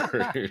 Never.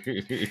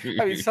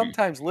 I mean,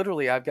 sometimes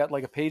literally, I've got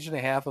like a page and a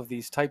half of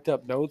these typed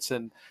up notes,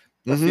 and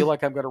I feel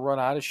like I'm going to run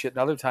out of shit. And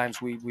other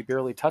times, we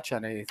barely touch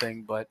on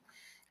anything. But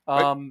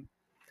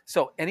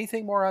so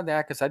anything more on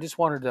that? Because I just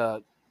wanted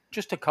to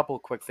just a couple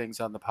of quick things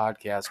on the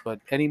podcast.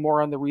 But any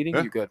more on the reading?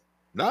 You good?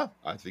 No,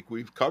 I think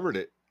we've covered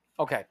it.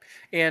 Okay.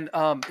 And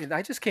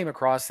I just came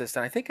across this,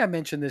 and I think I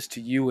mentioned this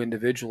to you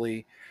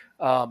individually,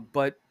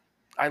 but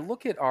I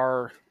look at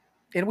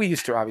and we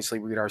used to obviously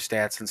read our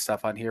stats and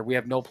stuff on here. We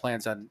have no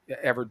plans on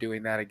ever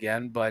doing that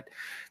again, but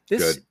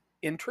this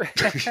to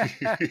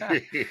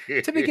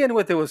begin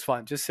with, it was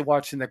fun just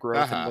watching the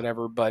growth and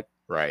whatever, but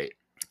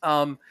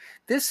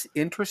this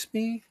interests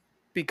me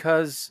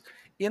because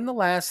in the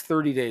last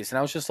 30 days, and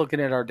I was just looking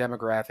at our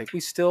demographic,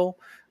 we still,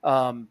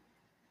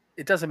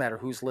 it doesn't matter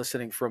who's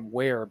listening from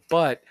where,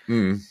 but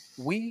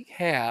we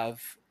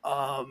have,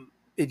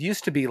 it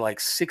used to be like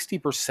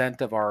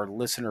 60% of our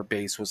listener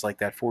base was like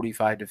that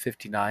 45 to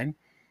 59.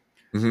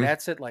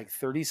 That's at like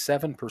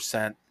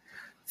 37%.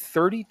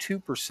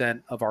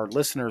 32% of our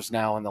listeners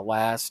now in the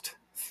last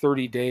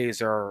 30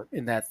 days are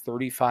in that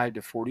 35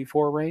 to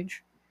 44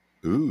 range.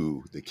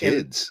 Ooh, the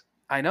kids.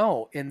 And I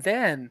know. And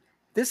then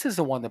this is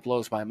the one that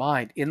blows my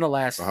mind. In the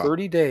last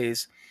 30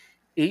 days,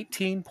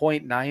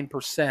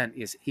 18.9%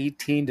 is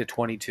 18 to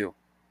 22.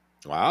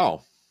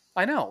 Wow.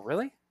 I know,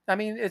 really? I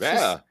mean, it's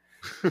just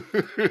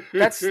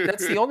that's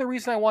the only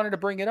reason I wanted to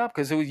bring it up,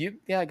 because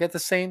I get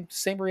the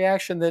same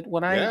reaction that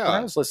when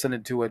I was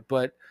listening to it,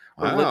 but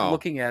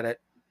looking at it.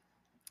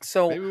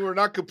 So maybe we're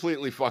not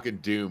completely fucking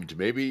doomed.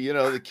 Maybe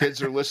the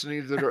kids are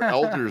listening to their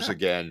elders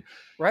again.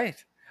 Right.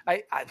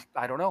 I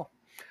don't know.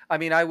 I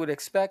mean, I would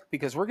expect,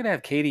 because we're gonna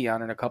have Katie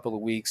on in a couple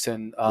of weeks,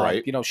 and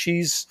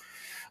she's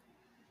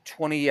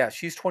 20. Yeah,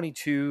 she's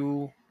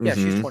 22. Yeah,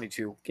 she's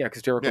 22. Yeah,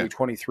 because Derek will be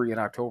 23 in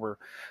October.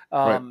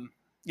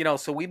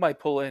 So we might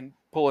pull in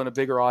a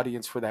bigger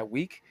audience for that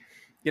week.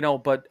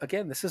 But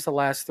again, this is the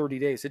last 30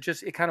 days.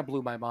 It kind of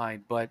blew my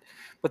mind. But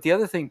the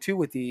other thing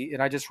too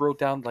and I just wrote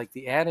down like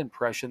the ad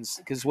impressions,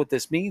 because what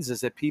this means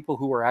is that people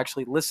who are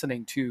actually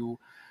listening to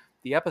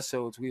the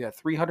episodes, we had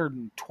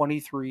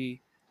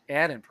 323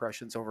 ad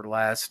impressions over the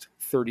last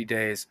 30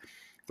 days.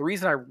 The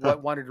reason I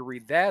wanted to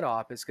read that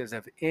off is because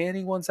if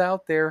anyone's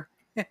out there,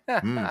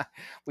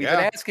 we've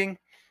been asking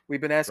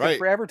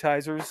for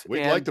advertisers.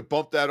 We'd like to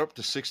bump that up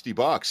to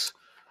 $60.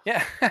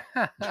 Yeah.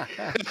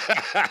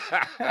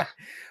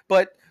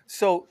 But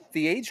so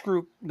the age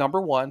group,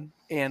 number one,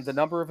 and the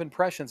number of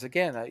impressions,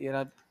 again,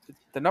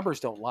 the numbers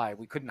don't lie.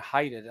 We couldn't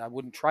hide it. I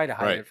wouldn't try to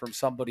hide it from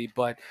somebody.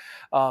 But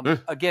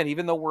again,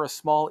 even though we're a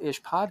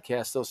small-ish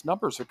podcast, those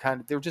numbers are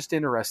they're just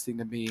interesting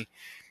to me,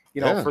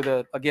 for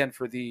the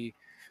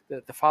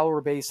the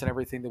follower base and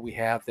everything that we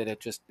have, that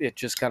it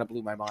just kind of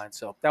blew my mind.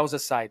 So that was a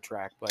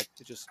sidetrack, but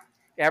it just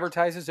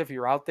advertisers, if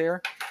you're out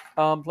there,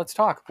 let's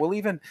talk. We'll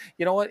even,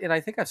 you know what, and I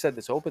think I've said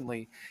this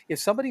openly, if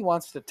somebody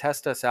wants to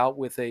test us out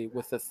with a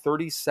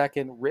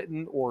 30-second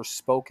written or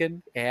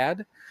spoken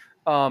ad,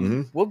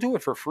 we'll do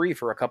it for free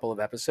for a couple of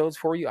episodes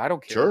for you. I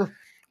don't care. Sure.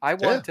 I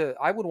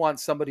Yeah. would want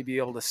somebody to be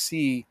able to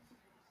see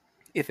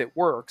if it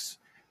works,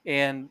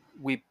 and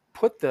we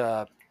put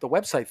the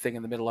website thing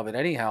in the middle of it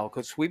anyhow,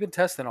 because we've been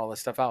testing all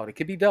this stuff out. It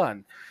can be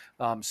done.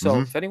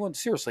 So if anyone,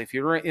 seriously, if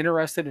you're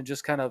interested in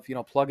just kind of,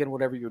 plug in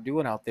whatever you're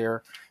doing out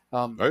there,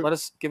 Right. let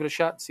us give it a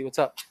shot and see what's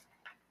up.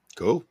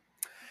 Cool.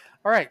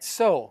 All right,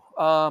 so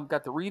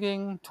got the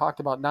reading, talked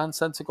about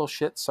nonsensical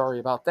shit. Sorry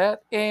about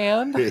that.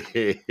 And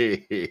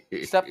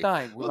step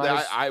 9.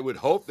 Well, I would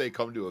hope they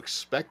come to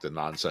expect the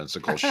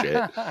nonsensical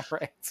shit.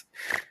 Right.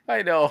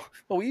 I know.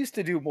 Well, we used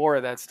to do more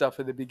of that stuff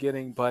in the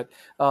beginning, but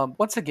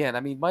once again, I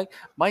mean,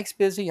 Mike's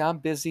busy. I'm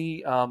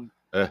busy.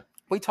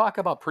 We talk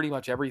about pretty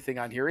much everything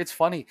on here. It's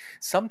funny.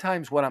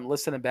 Sometimes when I'm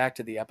listening back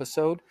to the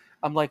episode,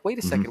 I'm like, wait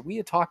a second, we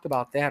had talked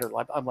about that. Or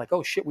I'm like,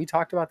 oh shit, we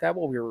talked about that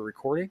while we were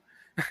recording.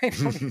 Right.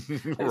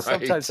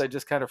 Sometimes I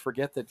just kind of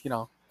forget that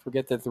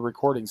the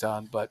recording's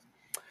on. But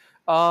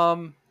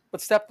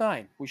step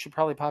 9, we should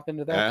probably pop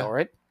into that though,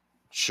 right?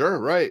 Sure,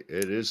 right.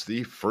 It is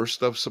the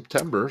 1st of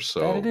September, so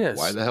that it is.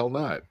 Why the hell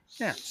not?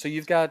 Yeah. So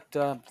you've got,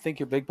 I think,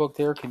 your big book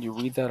there. Can you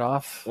read that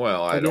off?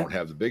 Well, I don't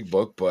have the big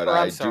book, but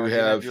I do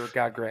have your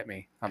God grant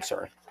me. I'm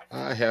sorry.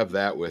 I have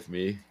that with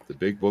me. The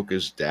big book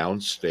is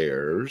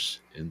downstairs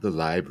in the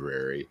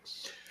library.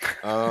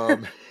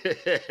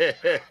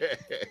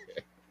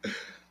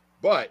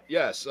 But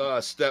yes,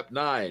 step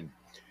 9.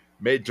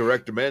 Made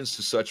direct amends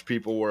to such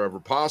people wherever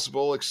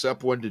possible,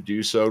 except when to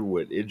do so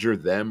would injure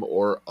them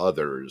or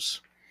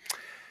others.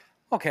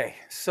 Okay,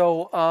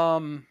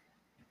 so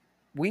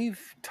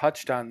we've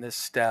touched on this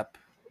step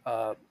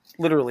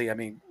literally, I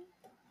mean,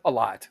 a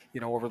lot,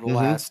 over the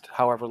last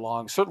however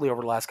long, certainly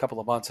over the last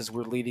couple of months as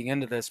we're leading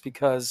into this,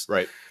 because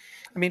right.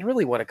 I mean,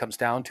 really what it comes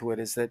down to it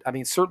is that, I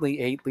mean, certainly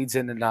 8 leads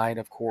into 9,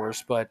 of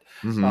course, but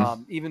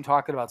even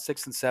talking about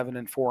 6 and 7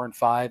 and 4 and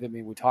 5, I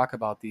mean, we talk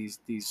about these,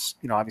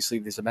 obviously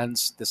this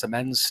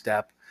amends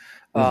step.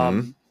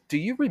 Do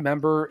you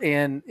remember,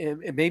 and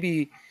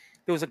maybe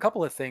there was a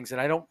couple of things,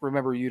 and I don't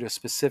remember you to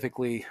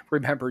specifically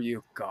remember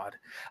you, God.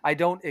 I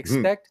don't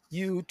expect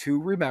you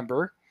to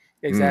remember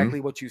exactly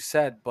what you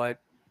said, but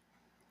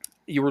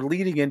you were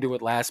leading into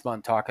it last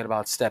month talking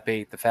about step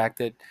 8, the fact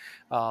that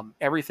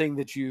everything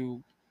that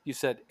you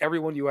said,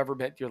 everyone you ever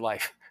met in your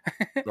life.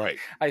 Right.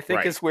 I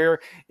think is where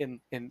in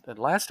the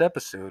last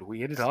episode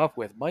we ended off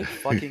with Mike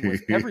fucking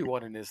with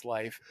everyone in his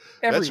life.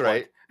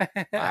 Everyone. That's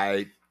right.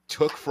 I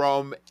took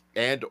from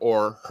and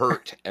or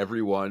hurt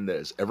everyone that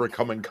has ever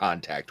come in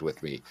contact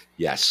with me.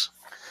 Yes.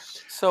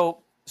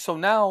 So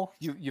now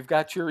you've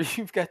got your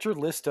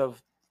list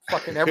of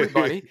fucking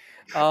everybody.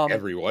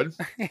 Everyone.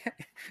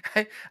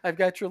 I've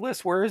got your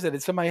list. Where is it?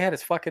 It's in my head.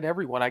 It's fucking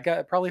everyone. I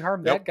probably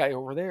harmed that guy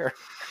over there.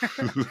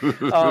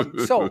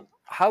 So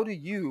how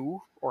did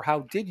you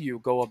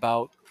go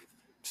about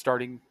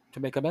starting to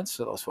make amends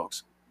to those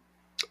folks?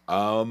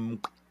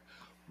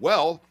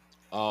 Well,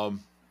 the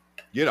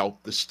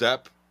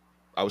step,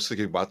 I was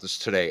thinking about this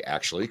today,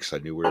 actually, because I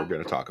knew we were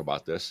going to talk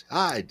about this.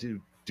 I do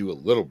a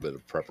little bit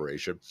of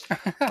preparation.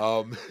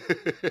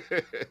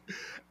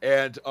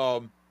 And,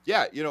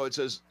 yeah, it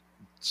says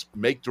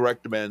make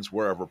direct amends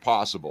wherever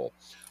possible.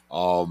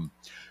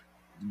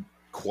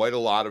 Quite a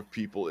lot of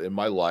people in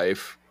my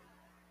life,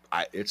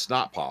 it's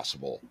not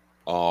possible.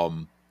 I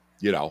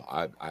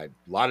a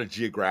lot of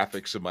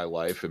geographics in my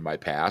life, in my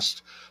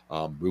past,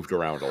 moved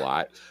around a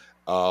lot.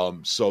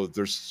 So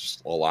there's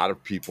just a lot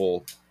of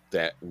people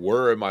that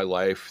were in my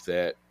life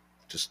that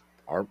just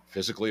aren't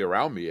physically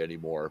around me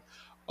anymore.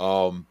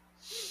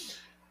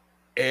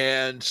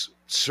 And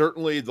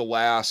certainly the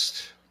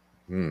last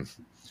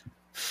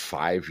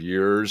 5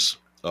 years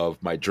of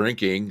my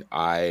drinking,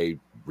 I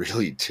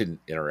really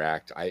didn't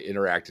interact. I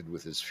interacted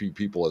with as few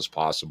people as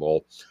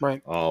possible.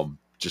 Right.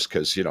 Just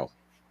because,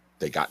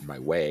 they got in my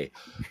way.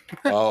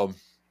 And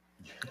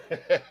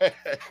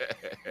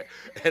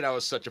I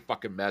was such a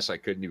fucking mess. I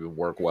couldn't even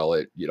work well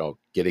at,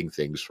 getting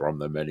things from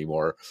them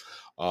anymore.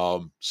 Yeah,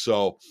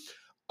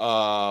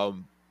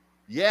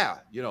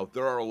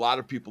 there are a lot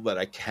of people that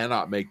I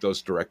cannot make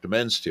those direct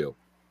amends to.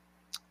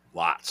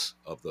 Lots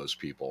of those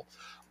people.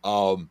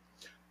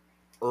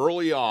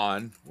 Early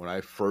on, when I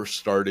first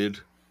started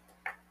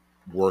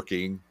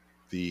working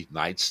the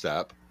 9th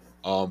step,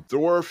 there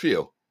were a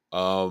few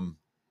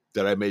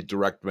that I made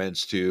direct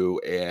amends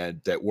to and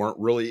that weren't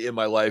really in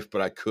my life,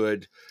 but I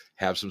could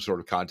have some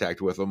sort of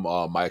contact with them.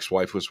 My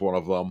ex-wife was one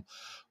of them.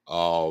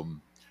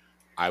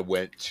 I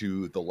went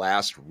to the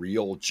last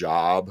real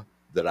job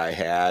that I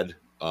had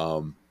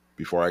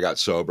before I got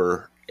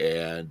sober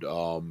and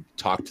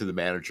talked to the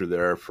manager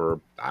there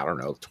for,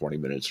 20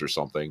 minutes or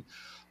something.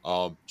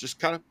 Just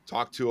kind of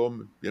talked to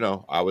him.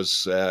 I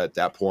was at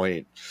that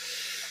point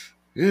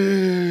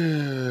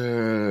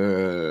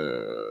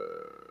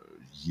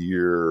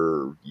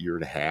year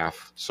and a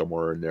half,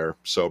 somewhere in there,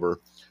 sober.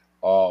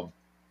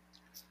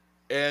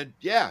 And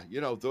yeah,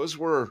 those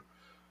were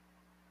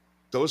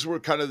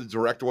kind of the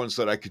direct ones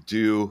that I could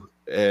do,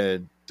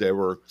 and they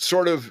were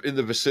sort of in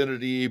the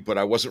vicinity, but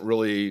I wasn't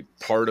really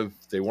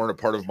they weren't a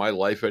part of my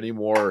life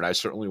anymore, and I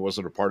certainly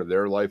wasn't a part of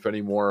their life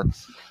anymore.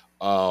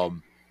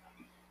 And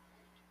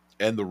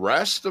the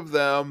rest of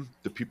them,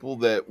 the people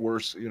that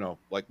were,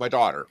 like my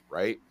daughter,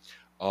 right?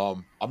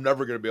 I'm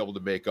never going to be able to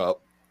make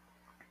up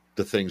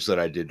the things that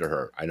I did to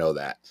her. I know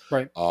that.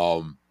 Right.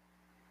 All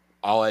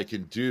I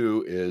can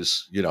do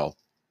is,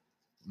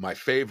 my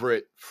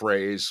favorite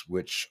phrase,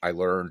 which I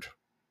learned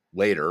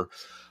later,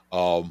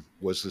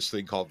 was this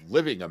thing called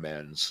living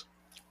amends,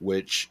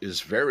 which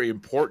is very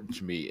important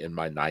to me in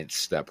my 9th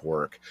step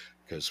work.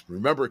 Because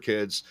remember,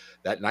 kids,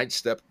 that 9th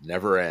step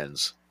never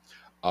ends.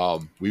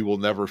 We will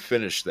never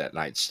finish that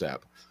 9th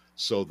step.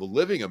 So the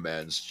living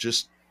amends,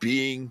 just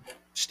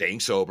staying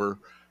sober,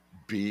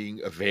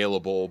 being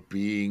available,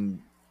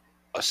 being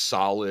a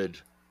solid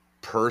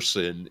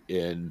person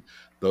in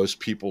those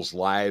people's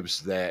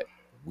lives that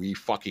we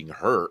fucking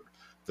hurt,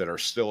 that are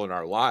still in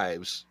our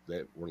lives,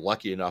 that we're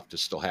lucky enough to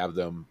still have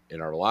them in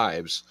our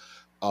lives.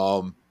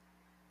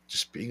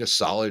 Just being a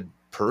solid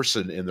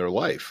person in their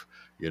life,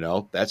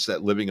 that's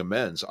that living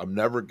amends. I'm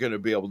never going to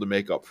be able to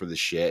make up for the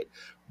shit,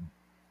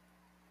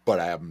 but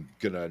I'm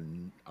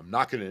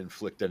not going to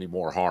inflict any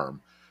more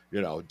harm.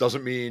 It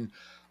doesn't mean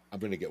I'm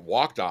going to get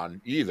walked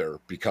on either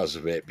because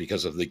of it,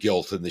 because of the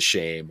guilt and the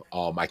shame.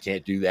 I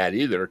can't do that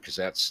either, because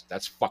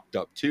that's fucked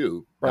up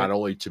too. Right. Not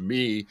only to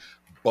me,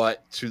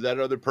 but to that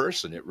other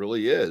person. It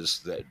really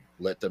is. That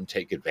let them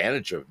take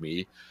advantage of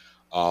me.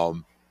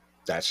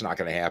 That's not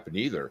going to happen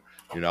either.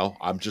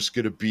 I'm just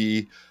going to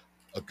be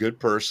a good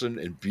person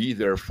and be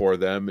there for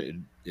them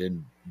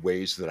in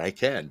ways that I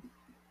can.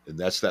 And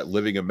that's that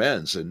living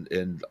amends. And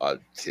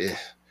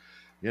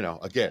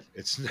again,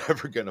 it's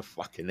never going to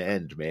fucking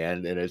end,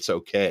 man. And it's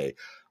okay.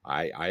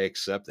 I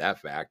accept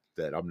that fact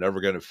that I'm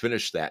never going to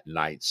finish that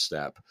 9th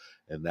step,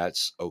 and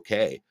that's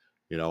okay.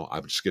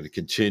 I'm just going to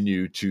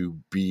continue to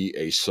be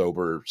a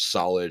sober,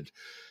 solid,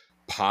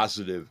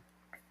 positive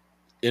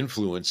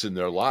influence in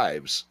their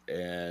lives,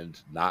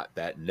 and not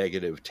that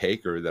negative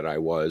taker that I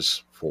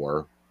was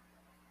for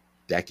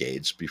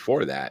decades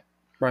before that.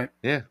 Right.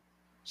 Yeah.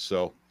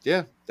 So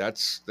yeah,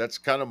 that's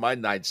kind of my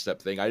 9th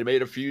step thing. I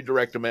made a few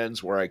direct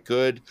amends where I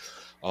could.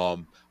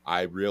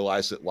 I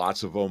realized that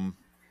lots of them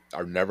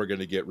are never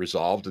going to get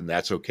resolved, and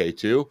that's okay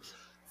too.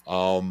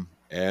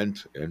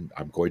 And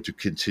I'm going to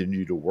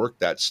continue to work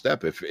that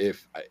step.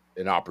 If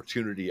an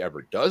opportunity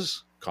ever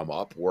does come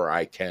up where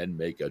I can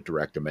make a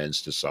direct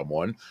amends to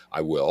someone, I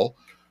will.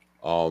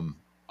 I'm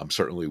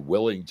certainly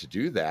willing to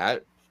do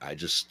that. I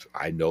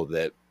know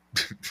that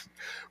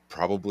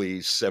probably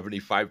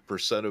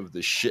 75% of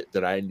the shit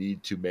that I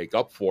need to make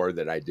up for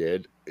that I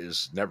did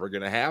is never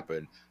going to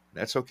happen.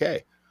 That's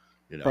okay.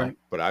 Right.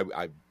 But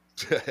I'm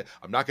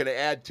not going to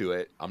add to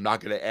it. I'm not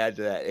going to add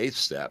to that 8th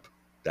step.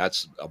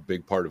 That's a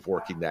big part of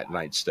working that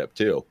 9th step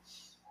too.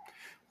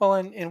 Well,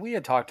 and we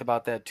had talked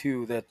about that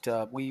too,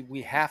 that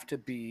we have to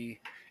be,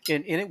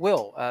 and it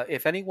will,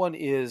 if anyone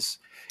is,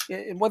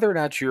 and whether or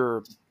not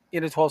you're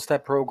in a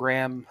 12-step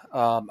program,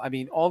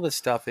 all this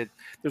stuff,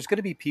 there's going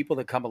to be people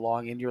that come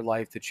along in your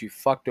life that you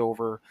fucked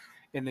over,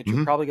 and that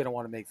you're probably going to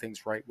want to make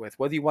things right with.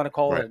 Whether you want to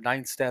call it a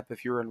 9th step,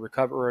 if you're in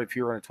recovery, or if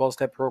you're in a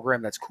 12-step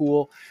program, that's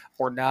cool,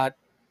 or not,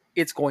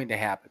 it's going to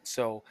happen.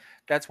 So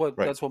that's what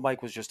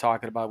Mike was just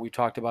talking about. We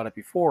talked about it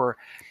before,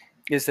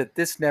 is that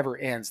this never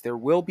ends. There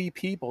will be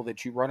people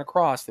that you run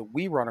across, that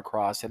we run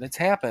across, and it's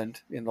happened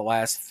in the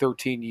last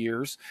 13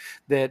 years,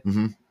 that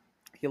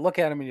you look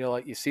at them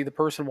and you see the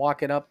person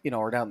walking up,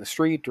 or down the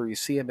street, or you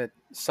see them at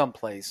some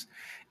place.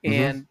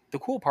 And the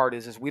cool part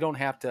is we don't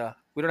have to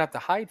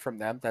hide from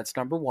them. That's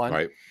number one.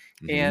 Right.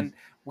 And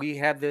we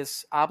have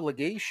this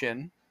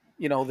obligation,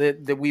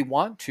 that we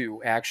want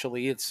to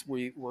actually,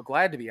 we're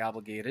glad to be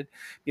obligated,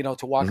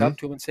 to walk up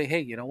to them and say,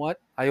 hey, you know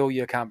what? I owe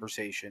you a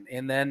conversation.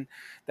 And then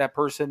that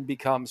person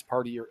becomes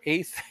part of your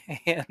 8th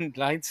and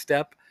 9th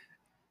step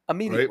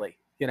immediately,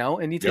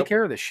 and you take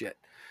care of this shit.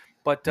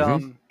 But,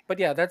 but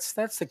yeah, that's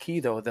the key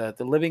though, the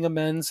living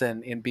amends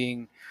and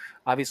being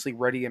obviously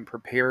ready and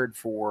prepared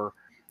for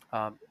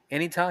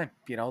any time,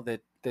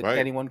 that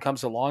anyone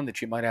comes along that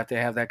you might have to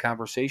have that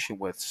conversation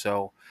with.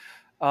 So,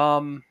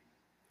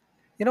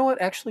 you know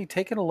what? Actually,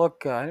 taking a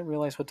look, I didn't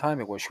realize what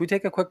time it was. Should we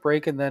take a quick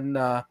break, and then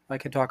I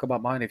can talk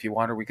about mine if you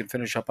want, or we can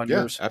finish up on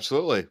yours? Yeah,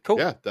 absolutely. Cool.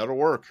 Yeah, that'll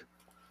work.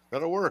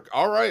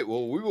 All right.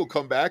 Well, we will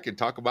come back and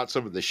talk about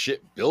some of the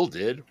shit Bill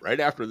did right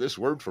after this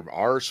word from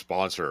our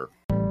sponsor.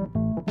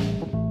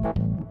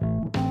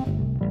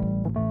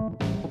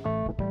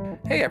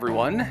 Hey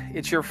everyone,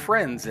 it's your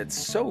friends at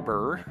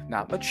Sober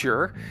Not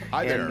Mature.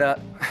 Hi there.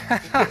 And,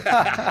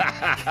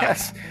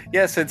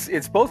 yes,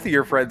 it's both of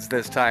your friends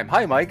this time.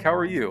 Hi Mike, how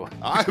are you?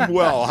 I'm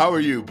well. How are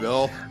you,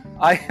 Bill?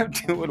 I am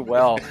doing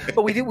well,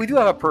 but we do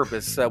have a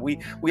purpose. We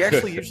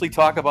actually usually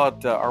talk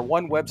about our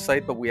one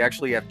website, but we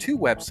actually have 2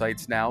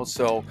 websites now.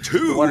 So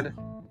two.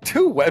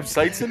 2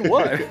 websites in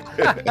one.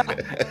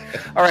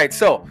 All right,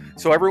 so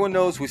everyone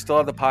knows we still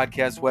have the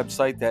podcast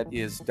website that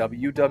is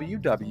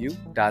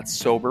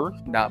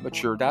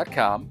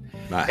www.SoberNotMature.com.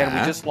 And we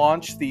just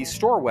launched the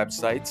store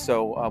website,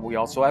 so we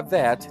also have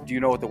that. Do you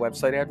know what the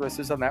website address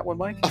is on that one,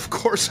 Mike? Of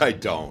course I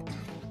don't.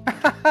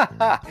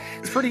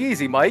 It's pretty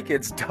easy, Mike.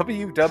 It's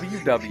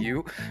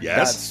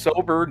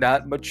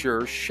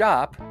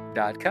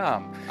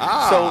www.SoberNotMatureShop.com.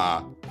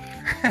 So,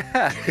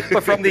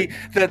 but from the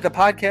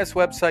podcast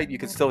website, you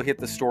can still hit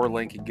the store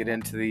link and get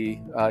into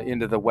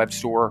the web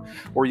store,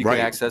 or you can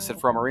access it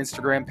from our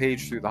Instagram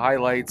page through the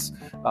highlights.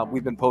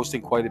 We've been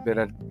posting quite a bit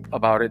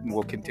about it, and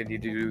we'll continue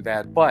to do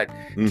that. But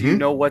do you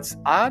know what's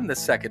on the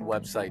second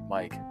website,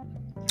 Mike?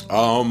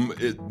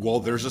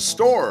 Well, there's a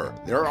store.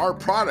 There are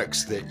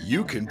products that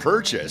you can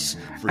purchase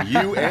for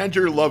you and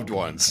your loved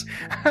ones.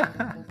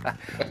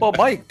 Well,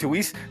 Mike, do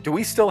we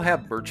still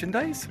have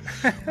merchandise?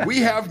 We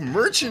have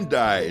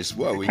merchandise.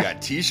 Well, we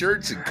got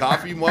T-shirts and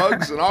coffee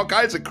mugs and all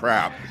kinds of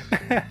crap.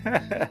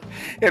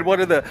 And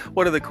one of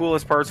the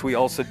coolest parts, we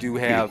also do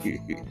have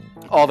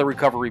all the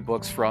recovery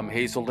books from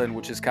Hazelden,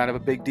 which is kind of a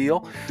big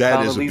deal.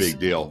 That is a big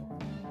deal.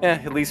 Yeah,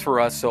 at least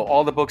for us. So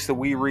all the books that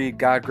we read,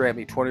 God Grant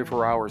Me,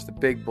 24 Hours, the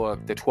Big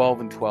Book, the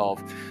 12 and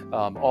 12,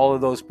 all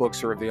of those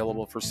books are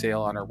available for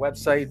sale on our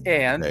website.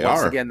 And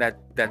once again,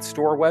 that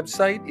store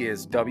website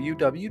is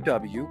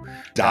www.sober.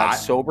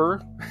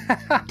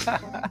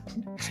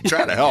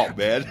 Trying to help,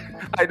 man.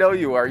 I know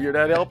you are. You're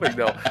not helping,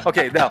 though.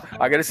 Okay, now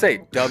I got to say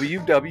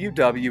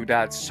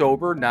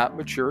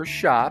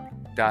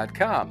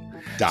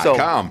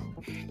www.SoberNotMatureShop.com.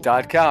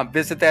 .com.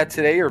 Visit that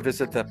today, or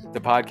visit the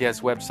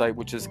podcast website,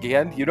 which is,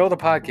 again, the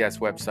podcast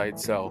website.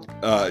 So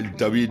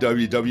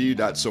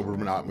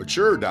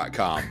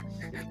www.SoberNotMature.com.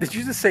 Did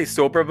you just say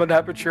sober but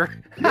not mature?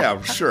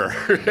 Yeah, sure.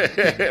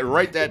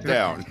 Write that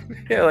down.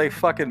 Yeah, like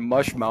fucking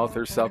mush mouth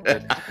or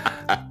something.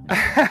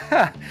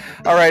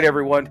 All right,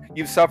 everyone.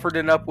 You've suffered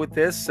enough with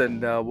this,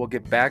 and we'll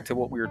get back to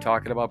what we were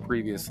talking about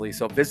previously.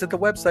 So visit the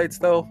websites,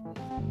 though.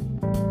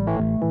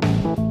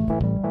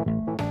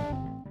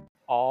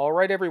 All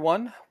right,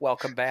 everyone.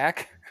 Welcome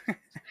back.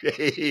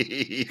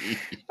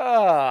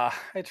 I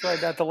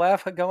tried not to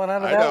laugh going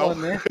out of that one,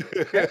 man.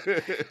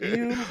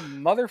 You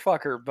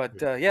motherfucker. But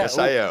yeah. Yes,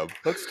 I am.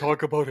 Let's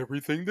talk about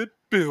everything that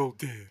Bill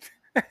did.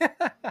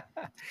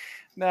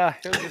 Nah,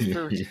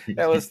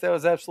 that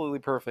was absolutely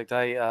perfect.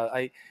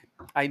 I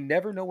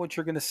never know what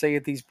you're going to say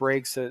at these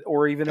breaks,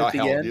 or even at the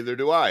end. Neither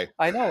do I.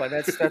 I know, and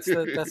that's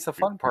the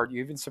fun part.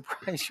 You even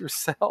surprise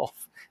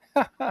yourself.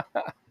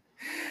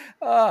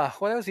 What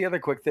was the other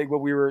quick thing?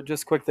 When we were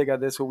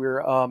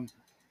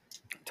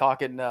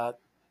talking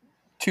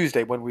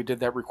Tuesday when we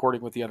did that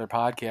recording with the other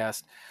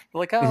podcast, we're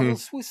like,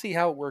 we'll see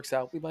how it works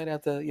out. We might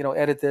have to,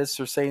 edit this,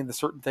 or saying the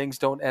certain things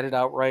don't edit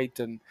out right.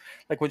 And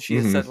like when she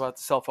had said about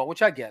the cell phone,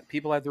 which I get,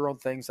 people have their own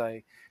things.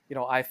 I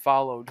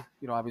followed,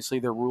 obviously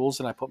their rules,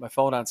 and I put my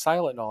phone on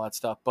silent and all that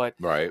stuff. But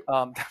so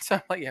I'm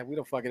like, yeah, we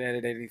don't fucking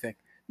edit anything.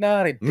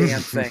 Not a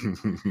damn thing.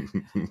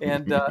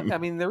 And I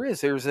mean,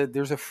 there's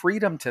a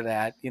freedom to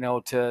that,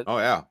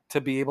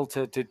 to be able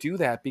to do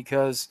that,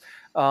 because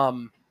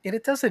and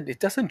it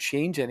doesn't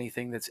change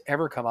anything that's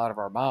ever come out of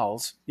our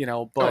mouths,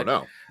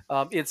 but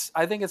I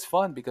think it's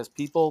fun because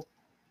people,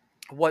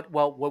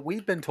 what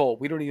we've been told,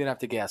 we don't even have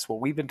to guess.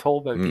 What we've been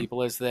told by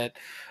people is that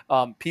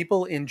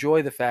people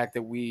enjoy the fact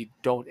that we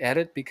don't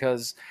edit,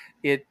 because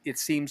it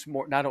seems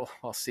more,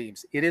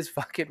 it is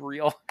fucking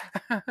real.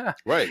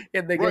 Right.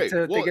 And they get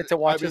to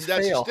watch us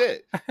fail. That's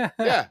just it.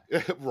 Yeah.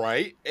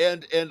 Right.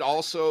 And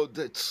also,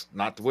 that's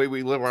not the way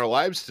we live our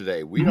lives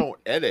today. We don't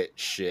edit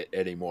shit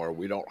anymore.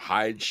 We don't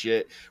hide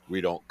shit.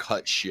 We don't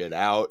cut shit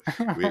out.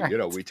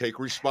 We take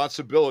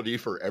responsibility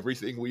for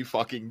everything we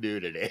fucking do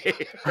today.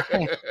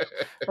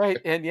 Right.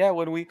 And yeah,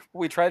 when we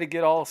try to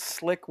get all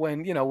slick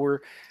when,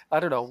 we're,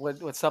 I don't know,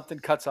 when something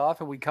cuts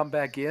off and we come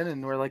back in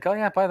and we're like, oh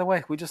yeah, by the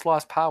way, we just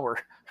lost power.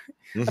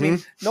 I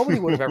mean, nobody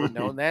would have ever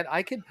known that.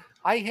 I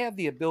have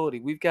the ability.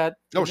 We've got,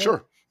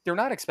 sure. They're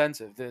not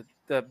expensive. The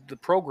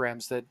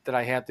programs that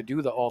I have to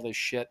do all this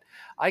shit,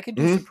 I can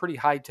do some pretty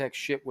high tech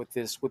shit with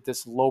this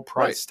low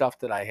price stuff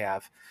that I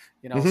have,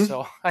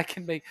 so I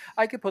can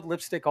put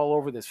lipstick all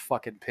over this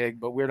fucking pig,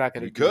 but we're not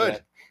going to do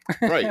that.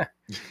 Right.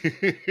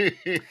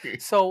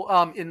 So,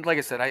 and like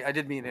I said, I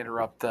didn't mean to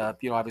interrupt,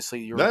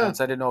 obviously your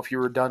events. I didn't know if you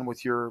were done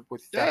with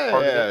that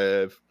part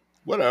of it.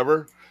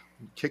 Whatever.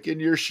 Kick in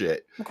your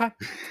shit. Okay.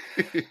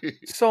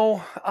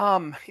 So,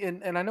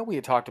 and I know we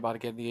had talked about,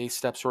 again, the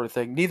 8-step sort of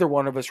thing. Neither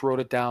one of us wrote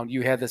it down.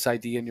 You had this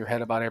idea in your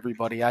head about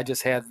everybody. I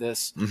just had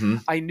this.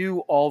 I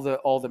knew all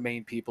the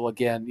main people.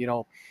 Again,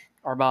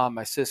 our mom,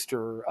 my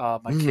sister,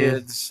 my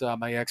kids,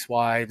 my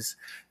ex-wives.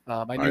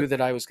 I knew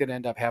that I was going to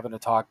end up having to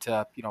talk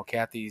to,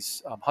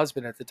 Kathy's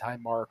husband at the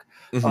time, Mark.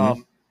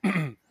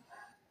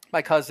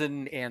 My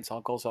cousin, aunts,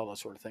 uncles, all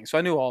those sort of things. So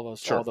I knew all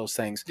those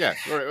things. Yeah.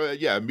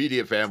 Yeah.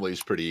 Immediate family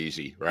is pretty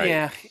easy. Right.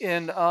 Yeah.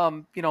 And,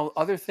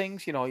 other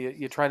things,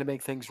 you try to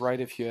make things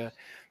right. If you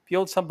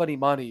owed somebody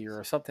money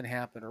or something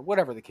happened or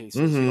whatever the case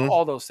is,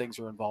 all those things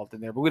are involved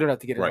in there, but we don't have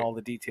to get into all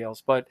the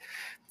details. But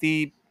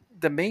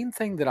the main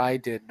thing that I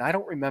did, and I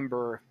don't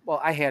remember, well,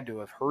 I had to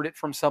have heard it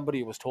from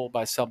somebody, was told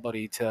by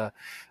somebody to,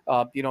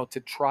 to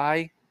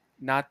try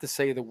not to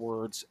say the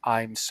words,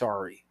 I'm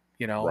sorry,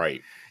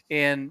 Right.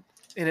 and,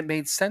 and it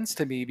made sense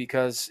to me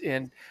because,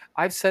 and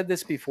I've said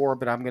this before,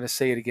 but I'm going to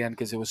say it again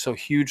because it was so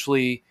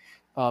hugely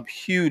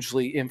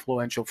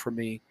influential for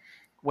me.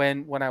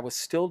 When I was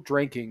still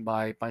drinking,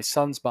 my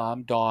son's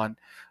mom, Dawn,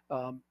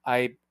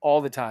 I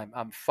all the time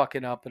I'm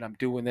fucking up and I'm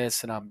doing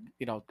this and I'm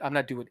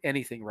not doing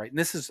anything right. And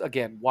this is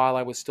again while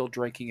I was still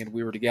drinking and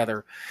we were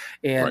together,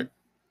 Right. and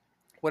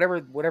whatever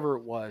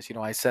it was,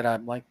 I said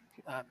I'm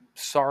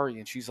sorry,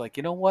 and she's like,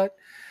 you know what?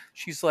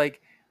 She's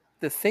like,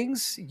 the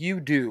things you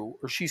do,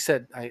 or she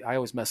said, I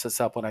always mess this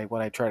up when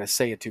I try to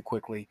say it too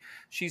quickly.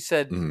 She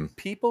said, Mm-hmm.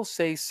 people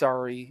say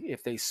sorry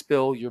if they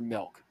spill your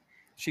milk.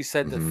 She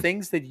said the Mm-hmm.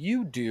 things that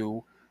you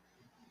do,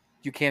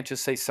 you can't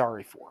just say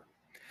sorry for. Right.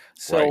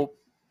 So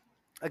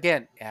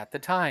again, at the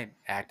time,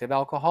 active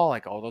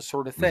alcoholic, all those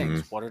sort of Mm-hmm.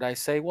 things. What did I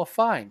say? Well,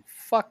 fine,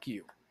 fuck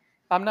you.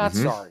 I'm not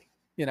Mm-hmm. sorry,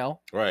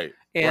 Right.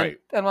 and Right.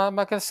 I'm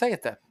not going to say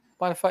it then.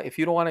 But if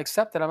you don't want to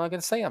accept it, I'm not going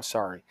to say I'm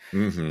sorry.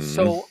 Mm-hmm.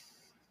 So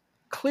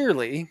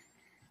clearly,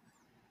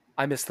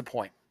 I missed the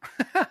point.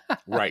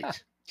 Right.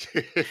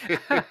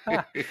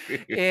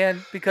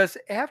 And because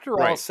after all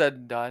Right. said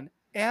and done,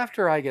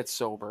 after I get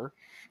sober,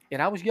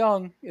 and I was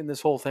young in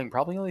this whole thing,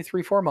 probably only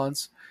 3-4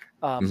 months,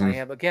 I Mm-hmm.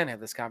 have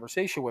this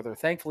conversation with her.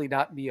 Thankfully,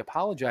 not me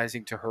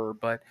apologizing to her,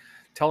 but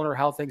telling her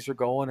how things are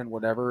going and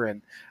whatever.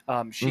 And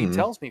she Mm-hmm.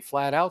 tells me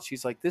flat out,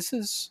 she's like, this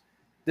is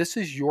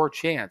your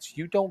chance.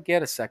 You don't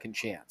get a second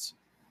chance.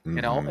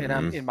 And I'm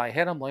Mm-hmm. in my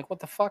head, I'm like, what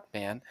the fuck,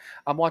 man?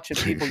 I'm watching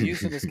people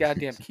using this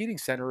goddamn Keating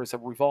Center as a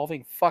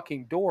revolving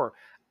fucking door.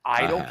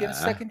 I don't get a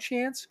Uh-huh. second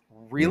chance?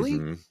 Really?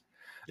 Mm-hmm.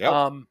 Yep.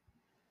 Um,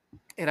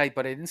 but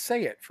I didn't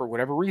say it for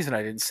whatever reason.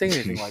 I didn't say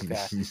anything like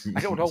that.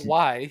 I don't know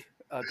why,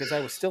 because I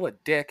was still a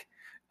dick.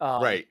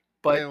 Right.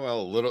 But Yeah,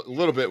 well, a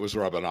little bit was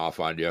rubbing off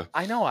on you.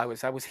 I know I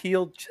was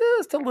healed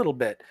just a little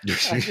bit.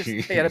 I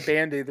had a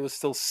Band-Aid that was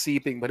still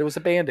seeping, but it was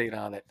a Band-Aid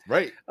on it.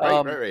 Right.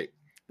 Right. Right. Right.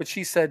 But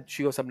she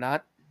goes, I'm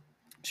not.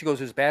 She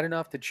goes, it's bad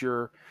enough that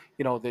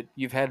that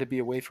you've had to be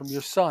away from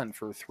your son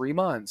for 3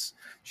 months.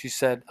 She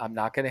said, I'm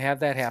not going to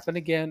have that happen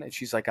again. And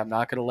she's like, I'm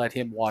not going to let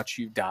him watch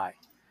you die.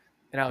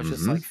 And I was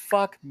just Mm-hmm. like,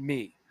 fuck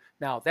me.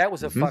 Now that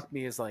was a Mm-hmm. fuck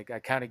me is like, I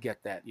kind of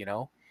get that,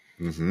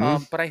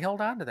 Mm-hmm. but I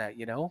held on to that,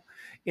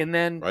 and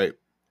then Right.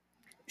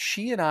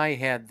 she and I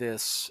had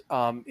this,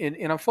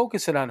 and I'm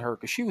focusing on her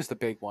because she was the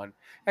big one.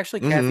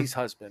 Actually, Mm-hmm. Kathy's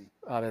husband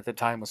at the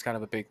time was kind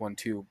of a big one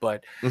too.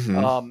 But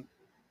Mm-hmm.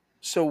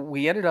 so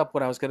we ended up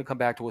when I was going to come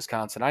back to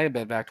Wisconsin. I had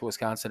been back to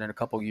Wisconsin in a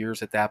couple of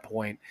years at that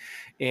point,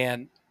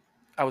 and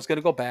I was going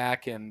to go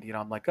back, and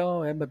I'm like,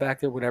 oh, I'm back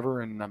there,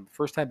 whatever. And I'm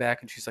first time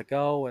back, and she's like,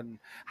 oh, and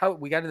how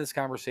we got into this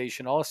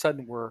conversation. All of a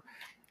sudden, we're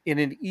in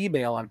an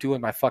email. I'm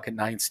doing my fucking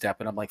 9-step,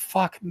 and I'm like,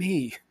 fuck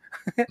me,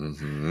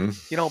 Mm-hmm.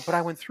 But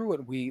I went through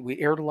it. We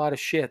aired a lot of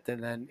shit,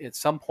 and then at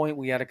some point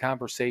we had a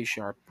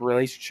conversation. Our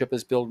relationship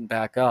is building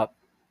back up,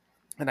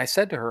 and I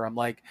said to her, I'm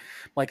like,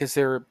 is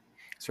there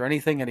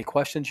anything, any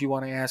questions you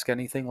want to ask,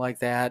 anything like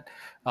that?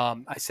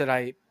 I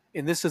said,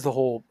 and this is the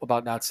whole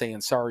about not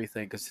saying sorry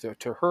thing, because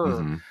to her,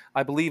 Mm-hmm.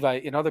 I believe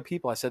in other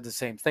people, I said the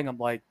same thing. I'm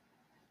like,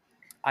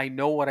 I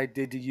know what I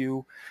did to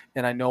you,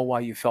 and I know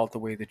why you felt the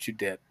way that you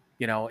did,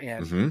 and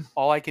Mm-hmm.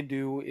 all I can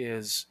do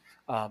is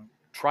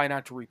try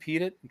not to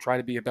repeat it and try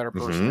to be a better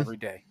person Mm-hmm. every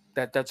day.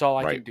 That's all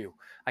I Right. can do.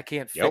 I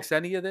can't Yep. fix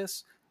any of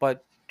this,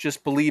 but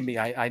just believe me,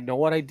 I know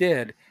what I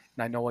did,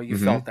 and I know why you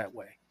Mm-hmm. felt that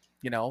way,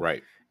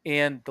 Right.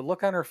 and the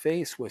look on her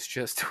face was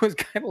just, it was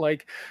kind of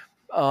like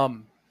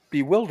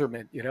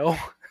bewilderment,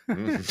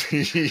 Mm-hmm.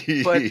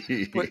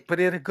 but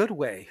in a good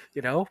way,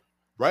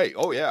 Right.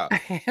 Oh yeah.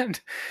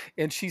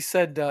 and she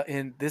said,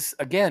 and this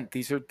again,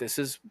 this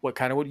is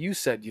what you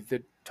said. You've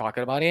been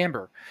talking about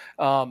Amber.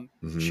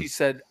 Mm-hmm. She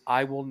said,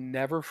 I will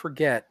never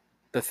forget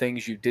the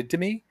things you did to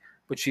me,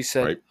 but she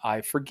said, Right.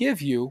 I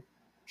forgive you.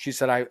 She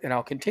said,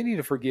 I'll continue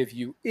to forgive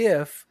you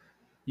if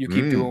you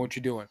keep doing Mm. what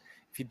you're doing.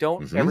 If you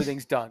don't, Mm-hmm.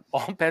 everything's done.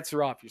 All bets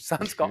are off. Your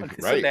son's gone.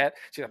 This and Right. that.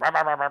 She's like, rah,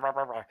 rah, rah, rah,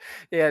 rah, rah.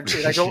 And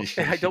I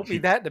don't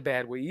mean that in a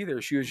bad way either.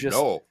 She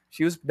No.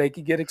 was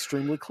making it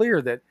extremely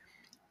clear that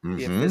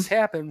if Mm-hmm. this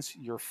happens,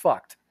 you're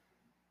fucked.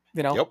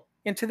 Yep.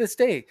 And to this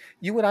day,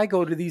 you and I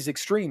go to these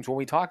extremes when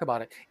we talk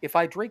about it. If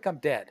I drink, I'm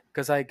dead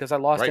because I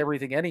lost Right.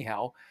 everything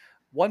anyhow.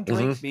 One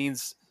drink Mm-hmm.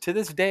 means to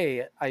this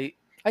day I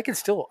can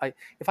still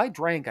if I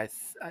drank I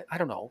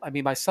don't know. I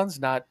mean, my son's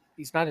not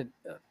he's not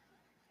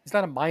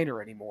a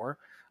minor anymore.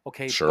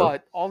 Okay, Sure.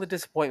 but all the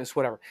disappointments,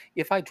 whatever.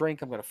 If I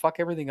drink, I'm going to fuck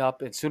everything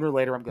up, and sooner or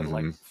later, I'm going to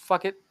Mm-hmm.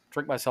 fuck it,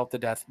 drink myself to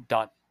death,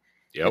 done.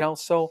 Yep.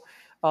 So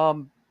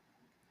um,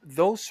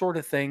 those sort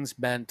of things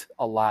meant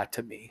a lot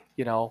to me,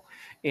 and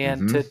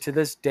Mm-hmm. to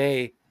this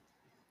day,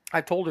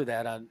 I've told her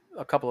that on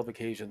a couple of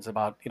occasions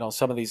about,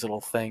 some of these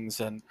little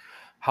things and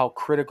how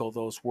critical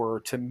those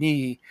were to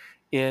me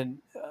in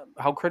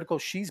how critical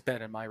she's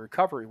been in my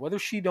recovery, whether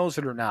she knows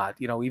it or not,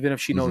 even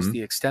if she knows Mm-hmm.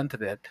 the extent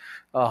of it.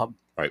 Um,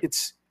 Right.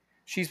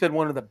 she's been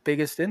one of the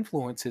biggest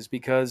influences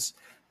because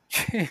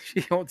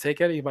she don't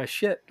take any of my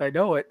shit. I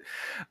know it,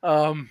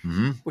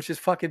 Mm-hmm. which is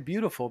fucking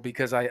beautiful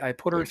because I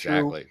put her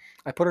through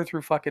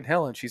Exactly. fucking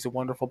hell, and she's a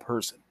wonderful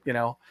person, you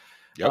know.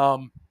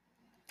 Yep.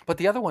 But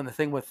the other one, the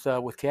thing with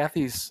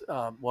Kathy's,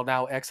 well,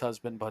 now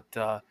ex-husband, but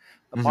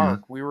Mm-hmm.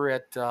 Mark, we were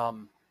at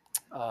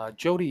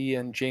Jody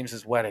and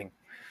James's wedding,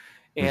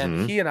 and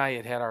Mm-hmm. he and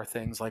I had our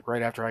things like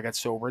right after I got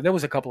sober. And there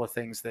was a couple of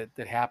things that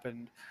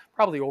happened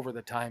probably over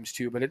the times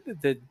too, but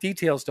the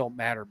details don't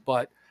matter.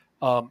 But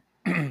um,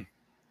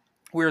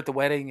 we were at the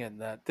wedding,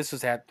 and this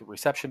was at the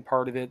reception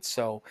part of it.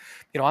 So,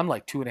 I'm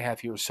like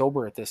 2.5 years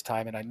sober at this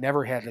time, and I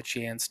never had the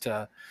chance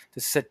to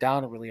sit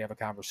down and really have a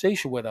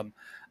conversation with him.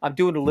 I'm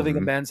doing the living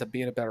Mm-hmm. amends, I'm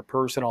being a better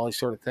person, all these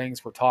sort of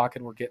things. We're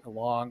talking, we're getting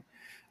along,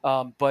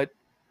 but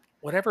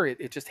whatever,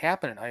 it just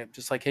happened, and I'm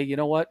just like, hey, you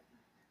know what?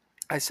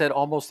 I said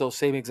almost those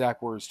same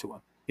exact words to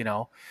him.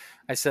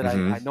 I said,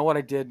 Mm-hmm. I know what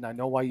I did, and I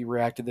know why you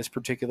reacted this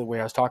particular way.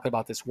 I was talking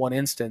about this one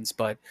instance,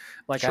 but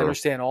like, I Sure.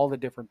 understand all the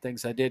different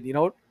things I did.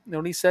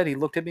 What he said? He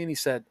looked at me and he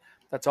said,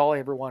 that's all I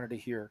ever wanted to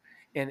hear.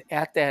 And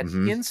at that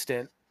Mm-hmm.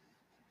 instant,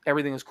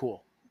 everything was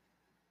cool.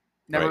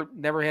 Right.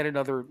 Never had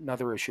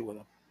another issue with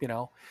him.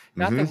 Not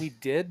Mm-hmm. that we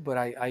did, but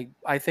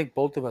I think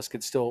both of us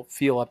could still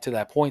feel up to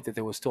that point that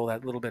there was still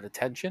that little bit of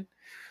tension.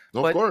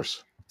 Of But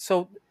course.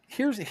 so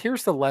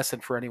here's the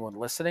lesson for anyone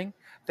listening.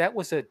 That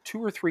was a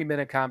 2 or 3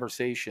 minute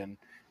conversation.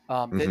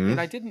 And Mm-hmm.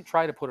 I didn't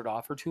try to put it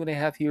off for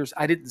 2.5 years.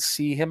 I didn't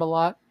see him a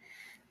lot,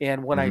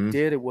 and when I Mm-hmm.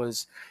 did, it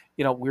was,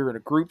 we were in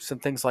groups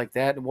and things like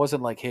that. It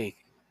wasn't like, hey,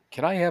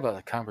 can I have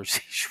a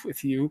conversation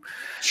with you?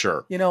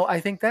 Sure. I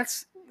think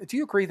that's. Do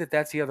you agree that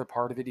that's the other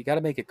part of it? You got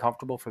to make it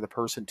comfortable for the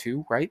person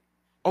too, right?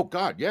 Oh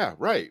God, yeah,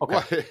 right. Okay.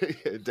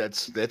 Well,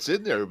 that's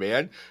in there,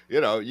 man.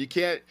 You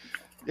can't.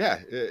 Yeah,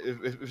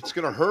 if it's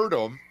gonna hurt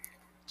them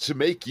to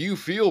make you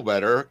feel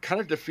better, kind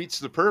of defeats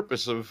the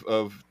purpose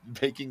of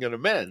making an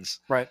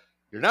amends. Right.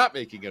 You're not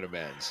making an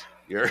amends.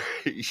 You're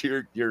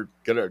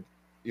gonna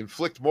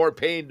inflict more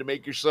pain to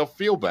make yourself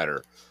feel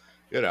better.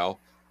 you know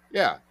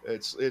yeah,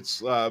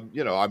 it's I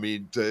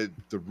mean,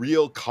 the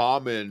real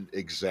common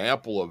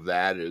example of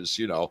that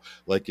is,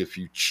 like if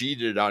you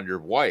cheated on your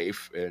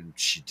wife and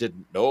she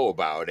didn't know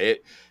about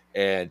it,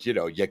 and you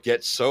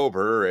get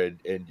sober, and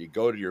you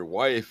go to your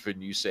wife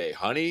and you say,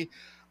 honey,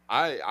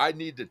 I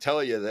need to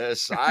tell you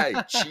this.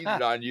 I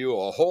cheated on you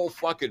a whole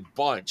fucking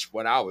bunch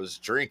when I was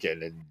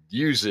drinking and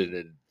using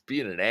and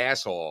being an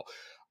asshole.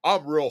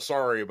 I'm real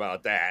sorry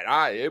about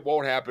that. It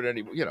won't happen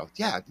anymore.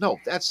 Yeah, no,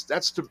 that's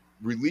to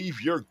relieve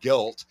your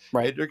guilt,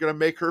 Right. and you're going to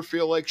make her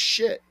feel like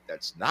shit.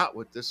 That's not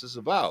what this is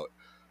about.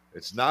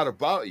 It's not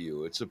about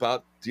you. It's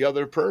about the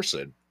other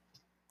person.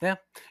 Yeah.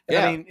 And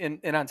I Yeah. mean,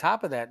 and on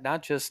top of that,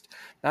 not just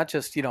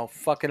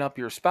fucking up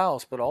your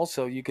spouse, but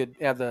also you could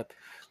have the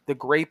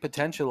great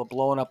potential of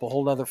blowing up a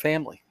whole other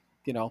family,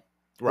 with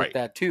Right.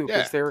 that too.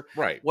 Yeah. Because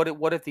Right.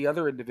 what if the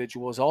other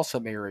individual is also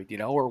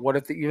married, or what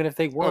if even if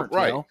they Oh, weren't,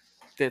 right.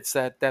 it's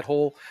that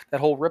whole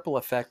ripple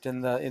effect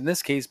in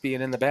this case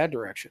being in the bad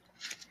direction.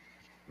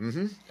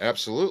 Mm-hmm.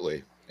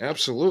 Absolutely.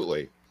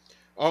 Absolutely.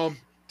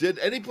 Did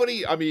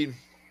anybody, I mean,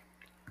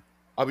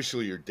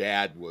 obviously your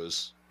dad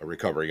was a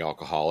recovering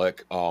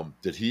alcoholic.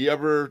 Did he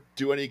ever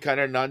do any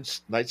kind of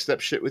night step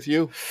shit with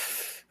you?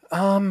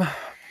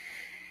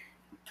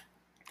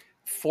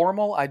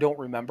 Formal, I don't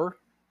remember.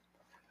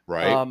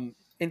 Right.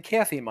 And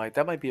Kathy might.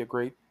 That might be a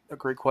great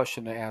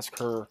question to ask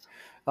her.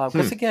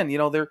 Because again,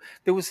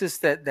 there was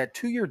that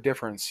 2 year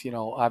difference.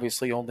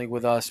 Obviously only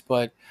with us,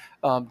 but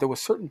there was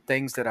certain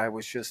things that I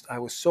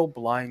was so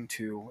blind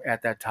to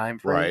at that time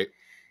frame. Right.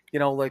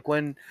 Like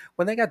when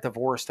they got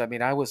divorced. I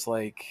mean, I was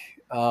like,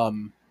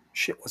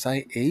 shit. Was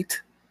I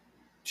 8?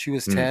 She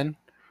was 10,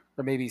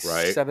 or maybe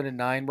Right. 7 and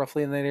 9,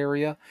 roughly in that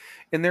area.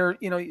 And there,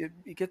 you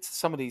get to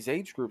some of these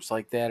age groups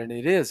like that, and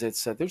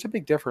it's there's a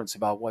big difference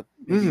about what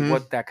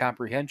that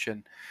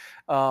comprehension.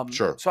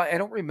 Sure. So I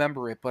don't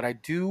remember it, but I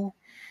do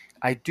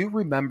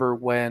remember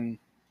when,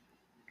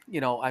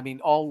 I mean,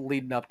 all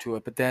leading up to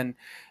it. But then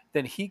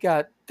they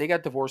got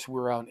divorced. We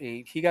were around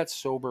 8. He got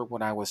sober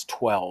when I was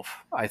 12,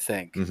 I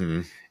think.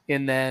 Mm-hmm.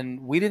 And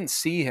then we didn't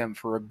see him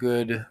for a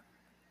good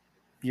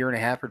year and a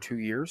half or 2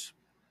 years,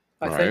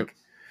 I Right. think.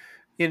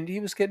 And he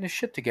was getting his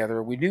shit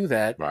together. We knew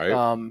that. Right.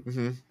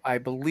 Mm-hmm.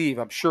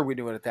 I'm sure we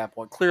knew it at that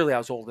point. Clearly, I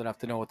was old enough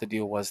to know what the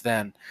deal was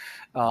then.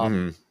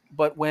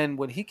 But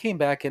when he came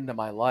back into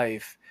my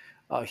life,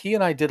 he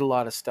and I did a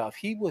lot of stuff.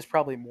 He was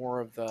probably more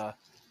of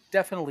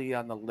definitely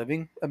on the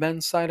living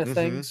amends side of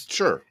things.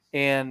 Sure.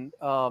 And,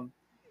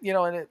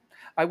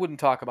 I wouldn't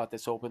talk about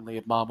this openly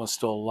if Mom was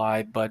still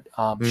alive, but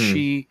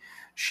she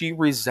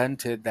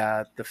resented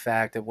the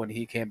fact that when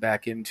he came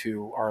back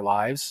into our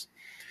lives,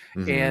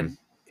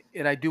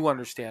 and I do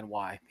understand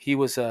why. He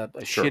was a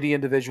Sure. shitty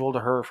individual to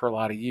her for a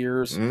lot of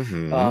years.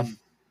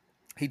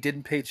 He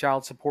didn't pay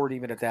child support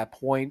even at that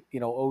point,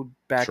 owed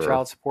back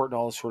child support and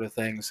all those sort of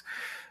things.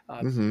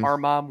 Our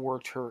mom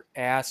worked her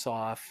ass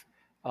off,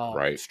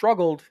 Right.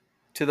 struggled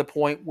to the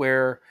point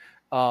where,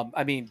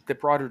 that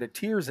brought her to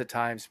tears at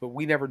times, but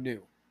we never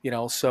knew,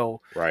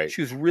 so Right.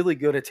 she was really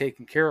good at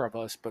taking care of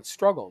us, but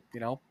struggled,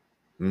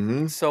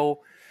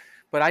 So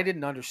but I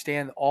didn't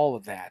understand all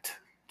of that,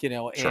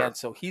 Sure. and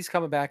so he's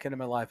coming back into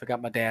my life. I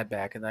got my dad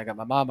back, and I got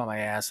my mom on my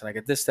ass, and I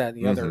got this, that,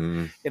 and the other.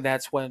 Mm-hmm. And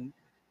that's when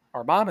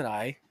our mom and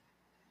I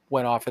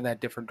went off in that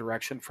different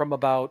direction from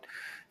about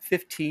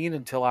 15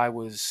 until I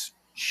was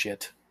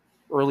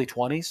early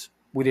 20s.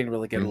 We didn't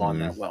really get along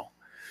Mm-hmm. that well.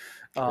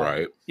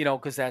 Right.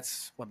 Because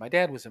that's when my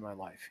dad was in my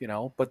life,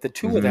 but the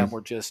two of Mm-hmm. them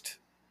were just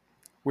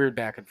weird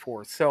back and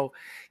forth. So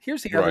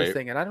here's the other Right.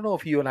 thing, and I don't know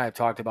if you and I have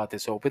talked about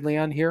this openly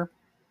on here.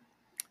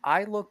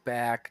 I look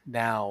back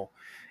now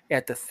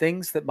at the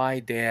things that my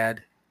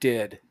dad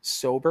did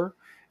sober,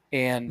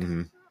 and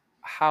Mm-hmm.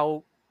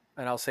 how,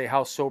 and I'll say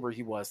how sober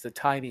he was, the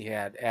time he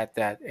had at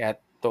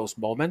those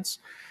moments,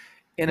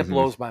 and it Mm-hmm.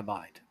 blows my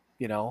mind,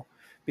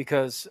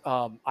 because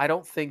I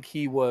don't think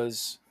he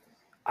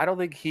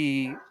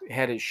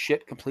had his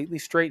shit completely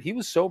straight. He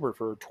was sober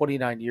for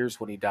 29 years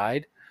when he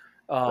died.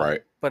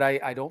 Right. But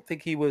I don't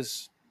think he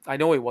was, I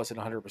know he wasn't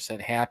 100%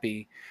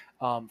 happy.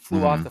 Flew off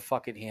Mm-hmm. the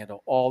fucking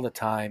handle all the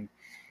time.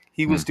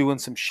 He Mm-hmm. was doing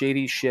some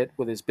shady shit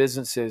with his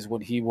businesses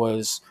when he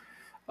was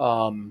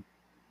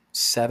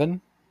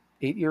 7,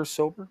 8 years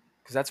sober.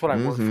 Because that's what I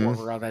worked for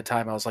Mm-hmm. around that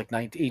time. I was like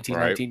 19, 18,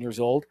 Right. 19 years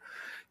old,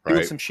 doing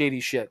Right. some shady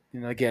shit.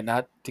 Again,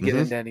 not to get Mm-hmm.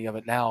 into any of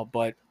it now,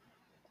 but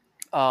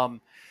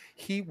um,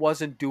 he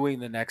wasn't doing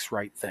the next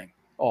right thing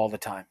all the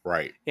time,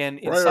 Right. and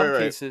in Right. Right. some Right.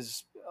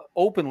 cases,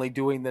 openly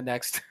doing the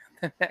next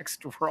the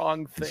next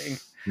wrong thing.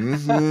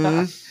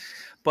 Mm-hmm.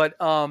 But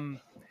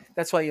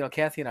that's why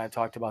Kathy and I have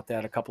talked about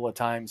that a couple of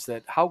times.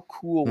 That how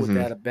cool would Mm-hmm.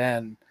 that have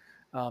been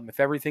if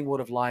everything would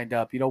have lined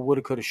up?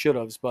 Woulda, coulda, shoulda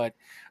haves. But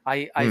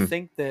I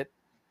think that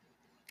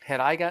had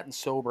I gotten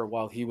sober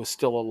while he was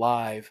still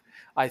alive,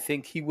 I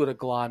think he would have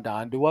glommed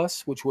onto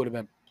us, which would have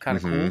been kind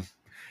of Mm-hmm. cool.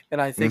 And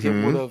I think it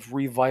would Mm-hmm. have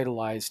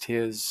revitalized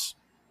his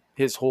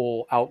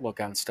whole outlook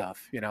on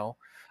stuff. I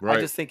Right.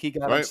 just think he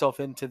got Right. himself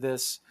into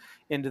this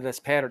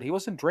pattern. He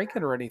wasn't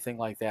drinking or anything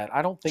like that.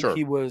 I don't think Sure.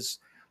 he was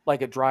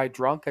like a dry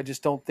drunk. I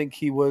just don't think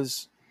he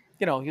was.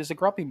 He was a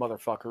grumpy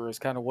motherfucker. Is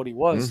kind of what he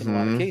was in a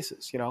lot of Mm-hmm.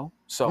 cases.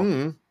 So,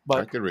 Mm-hmm. I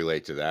but can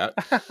relate to that.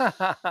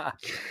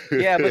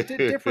 yeah, but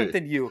different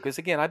than you, because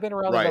again, I've been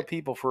around Right. enough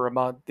people for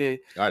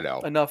I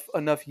know.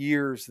 enough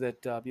years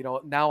that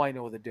now I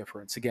know the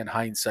difference. Again,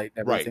 hindsight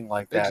and Right. everything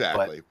like that.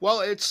 But Exactly. Well,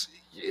 it's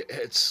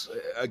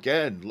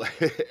again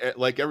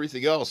like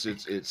everything else.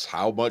 It's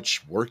how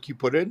much work you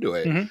put into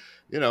it. Mhm.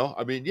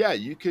 I mean, yeah,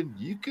 you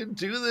can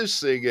do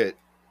this thing at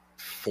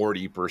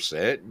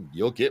 40%, and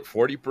you'll get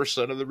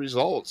 40% of the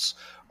results.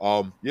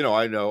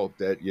 I know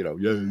that yeah,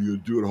 you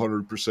do it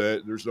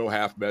 100%. There's no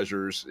half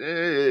measures.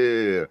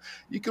 You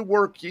can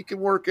work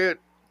it.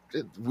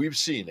 We've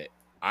seen it.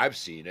 I've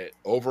seen it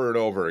over and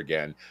over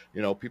again.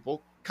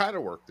 People kind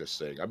of work this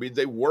thing. I mean,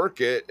 they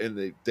work it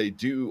and they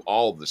do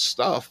all the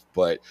stuff,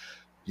 but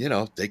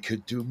they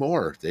could do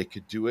more. They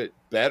could do it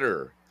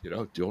better.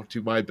 Don't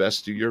do my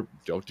best,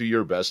 don't do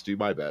your best, do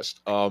my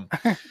best.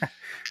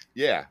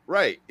 Yeah,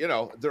 right.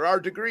 There are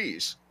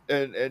degrees.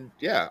 And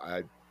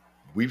yeah,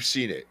 we've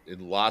seen it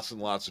in lots and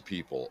lots of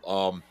people.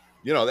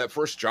 That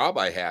first job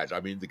I had, I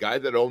mean, the guy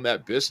that owned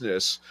that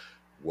business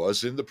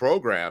was in the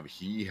program. Uh,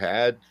 he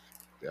had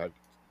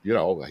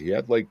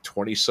like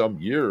 20 some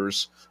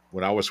years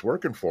when I was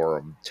working for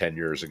him 10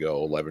 years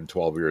ago, 11,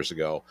 12 years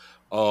ago.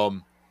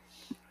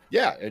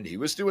 Yeah, and he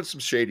was doing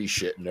some shady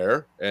shit in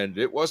there, and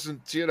it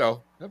wasn't,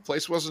 that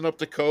place wasn't up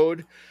to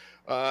code.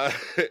 Uh,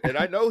 and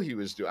I know he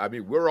was doing. I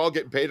mean, we're all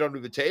getting paid under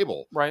the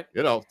table. right.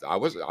 I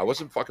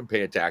wasn't fucking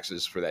paying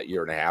taxes for that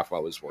year and a half I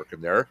was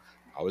working there.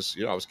 I was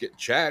getting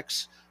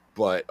checks,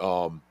 but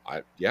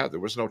there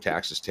was no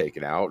taxes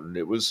taken out, and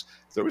there was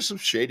some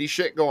shady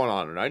shit going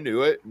on, and I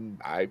knew it, and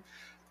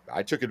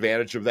I took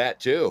advantage of that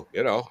too.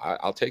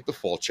 I'll take the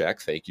full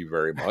check. Thank you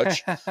very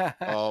much.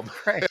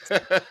 Right.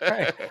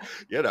 Right.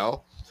 you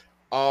know,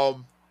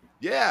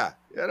 yeah,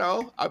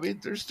 I mean,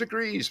 there's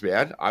degrees,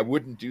 man. I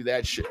wouldn't do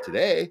that shit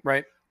today.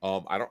 Right.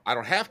 I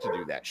don't have to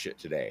do that shit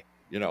today.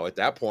 At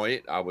that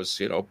point, I was,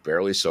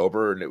 barely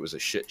sober, and it was a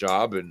shit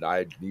job, and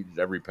I needed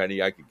every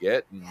penny I could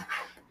get, and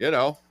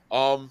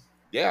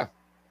yeah,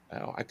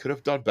 I could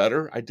have done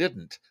better. I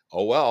didn't.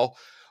 Oh well.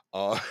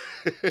 Uh,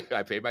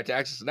 I pay my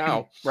taxes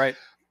now. Right.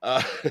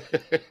 Uh,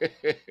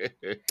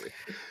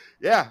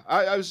 yeah,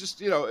 I was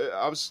just,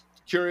 I was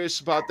curious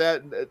about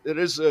that, and it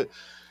is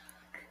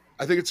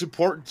I think it's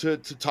important to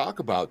talk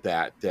about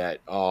that.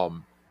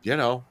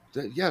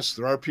 Yes,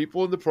 there are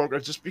people in the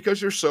program. Just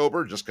because you're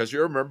sober, just because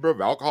you're a member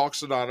of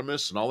Alcoholics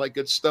Anonymous and all that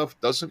good stuff,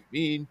 doesn't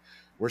mean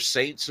we're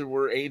saints and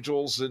we're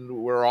angels and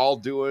we're all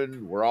doing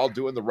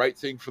the right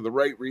thing for the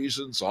right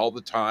reasons all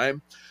the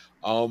time.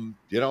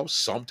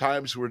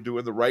 Sometimes we're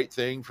doing the right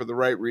thing for the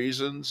right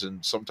reasons,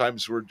 and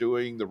sometimes we're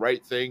doing the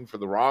right thing for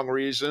the wrong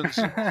reasons,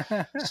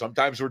 and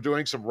sometimes we're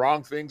doing some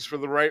wrong things for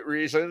the right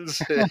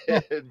reasons.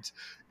 And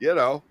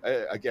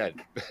again,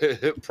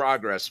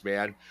 progress,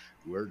 man.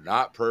 We're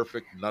not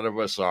perfect. None of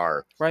us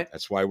are. Right.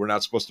 That's why we're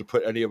not supposed to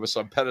put any of us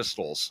on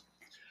pedestals.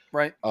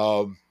 Right.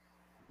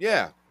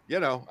 Yeah.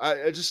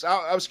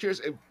 I was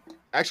curious.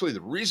 Actually,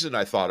 the reason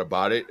I thought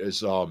about it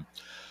is,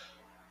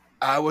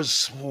 I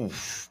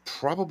was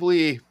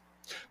probably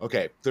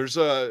okay. There's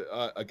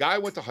a guy I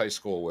went to high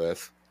school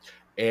with,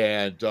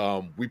 and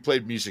we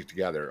played music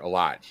together a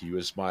lot. He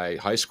was my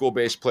high school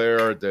bass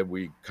player. Then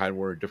we kind of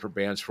were in different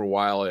bands for a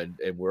while, and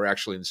we're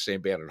actually in the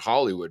same band in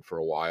Hollywood for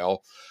a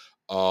while.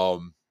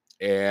 Um,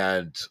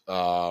 and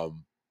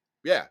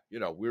yeah,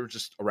 we were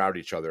just around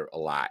each other a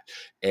lot.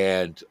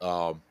 And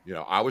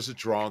I was a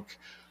drunk.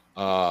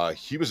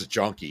 He was a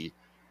junkie,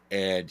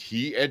 and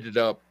he ended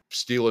up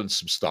stealing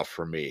some stuff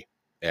from me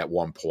at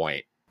one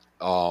point.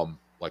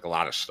 Like a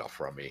lot of stuff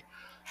from me,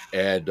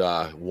 and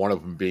one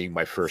of them being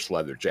my first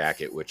leather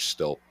jacket, which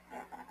still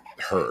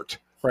hurt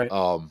Right.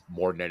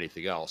 more than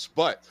anything else.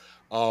 But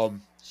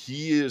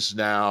he is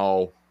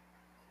now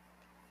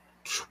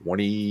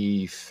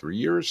 23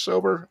 years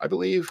sober, I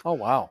believe. Oh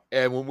wow.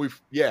 And when we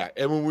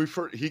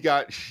first, he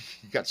got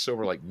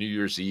sober like New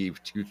Year's Eve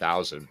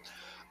 2000.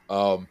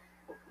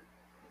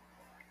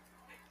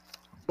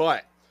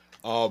 But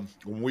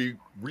when we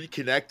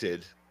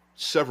reconnected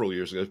several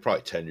years ago,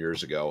 probably 10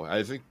 years ago,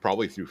 I think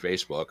probably through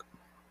Facebook.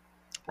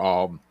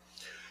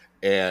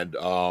 And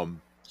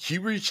he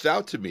reached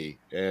out to me,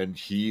 and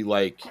he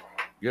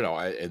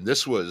and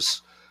this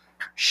was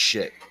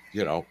shit,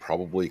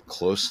 probably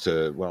close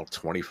to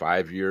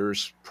 25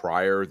 years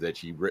prior that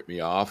he ripped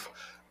me off.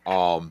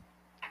 20.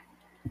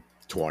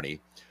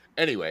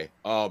 Anyway,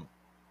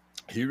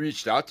 he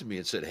reached out to me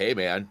and said, "Hey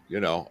man,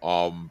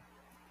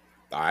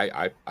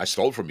 I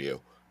stole from you.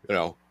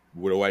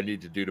 What do I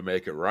need to do to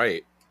make it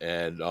right?"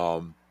 And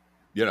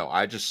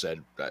I just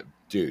said,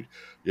 "Dude,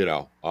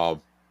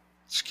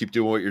 just keep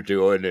doing what you're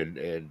doing."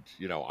 And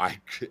I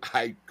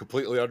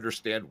completely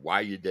understand why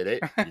you did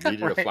it. You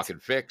needed Right. a fucking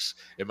fix,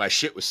 and my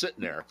shit was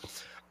sitting there.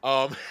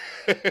 Um,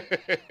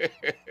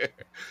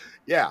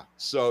 yeah.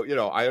 So,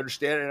 I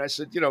understand it. And I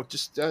said,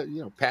 just,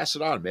 pass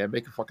it on, man.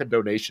 Make a fucking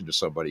donation to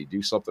somebody.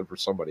 Do something for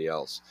somebody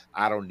else.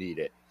 I don't need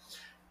it.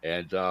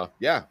 And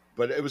yeah,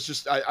 but it was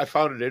just, I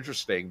found it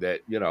interesting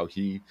that,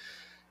 he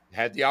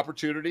had the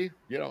opportunity.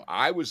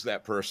 I was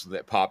that person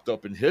that popped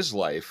up in his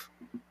life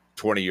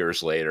 20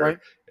 years later. Right.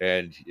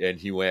 And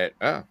he went,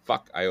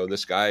 fuck, I owe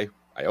this guy.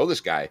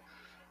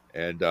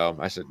 And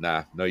I said,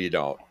 nah, no, you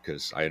don't,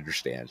 because I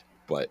understand.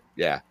 But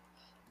yeah.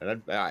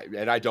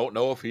 And I don't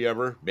know if he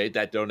ever made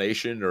that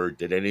donation or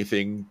did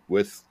anything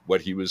with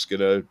what he was going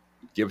to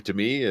give to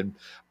me. And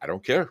I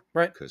don't care.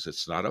 Right. Because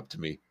it's not up to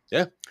me.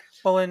 Yeah.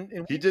 Well,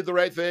 and He did the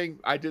right thing.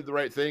 I did the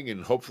right thing.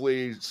 And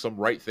hopefully some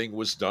right thing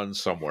was done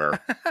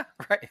somewhere.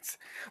 right.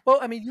 Well,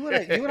 I mean, you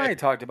and I had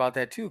talked about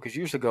that too, because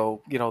years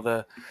ago,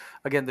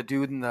 the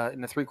dude in the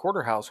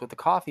 3/4 house with the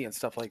coffee and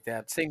stuff like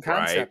that. Same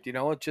concept,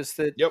 Right. It's just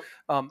that Yep.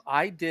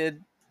 I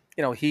did,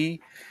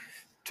 he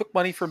took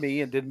money from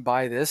me and didn't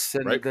buy this,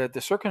 and Right.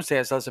 the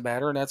circumstance doesn't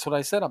matter. And that's what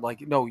I said. I'm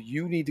like, no,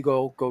 you need to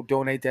go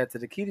donate that to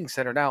the Keating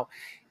Center. Now,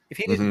 if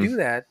he didn't do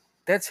that,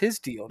 that's his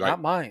deal, Right.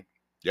 not mine.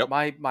 Yep.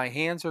 My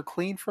hands are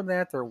clean from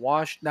that. They're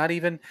washed. Not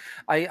even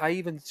I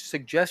even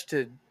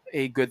suggested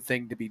a good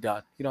thing to be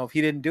done. If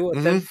he didn't do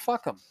it, then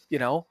fuck him.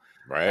 I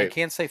Right.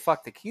 can't say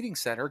fuck the Keating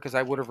Center because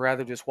I would have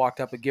rather just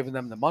walked up and given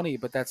them the money,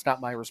 but that's not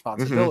my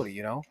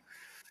responsibility.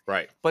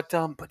 Right. But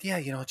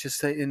yeah,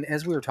 just and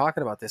as we were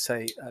talking about this,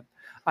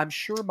 I'm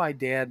sure my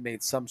dad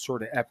made some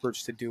sort of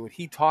efforts to do it.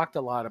 He talked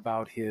a lot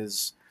about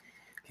his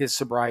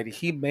sobriety.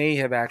 He may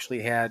have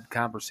actually had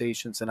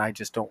conversations, and I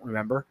just don't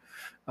remember.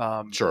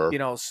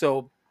 Sure.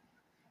 So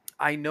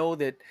I know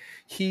that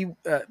he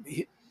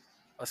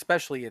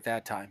especially at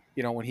that time,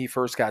 when he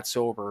first got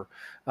sober,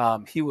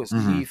 he was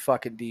knee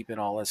fucking deep in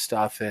all this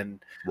stuff, and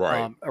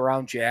Right.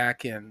 around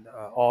Jack and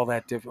all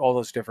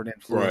those different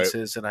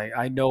influences. Right. And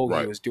I know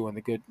Right. he was doing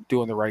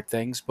the right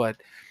things,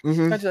 but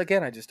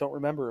I just don't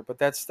remember it. But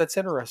that's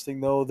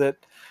interesting though, that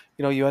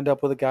you end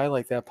up with a guy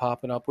like that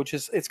popping up, which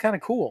it's kind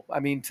of cool. I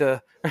mean,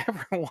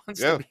 everyone wants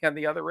to be on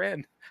the other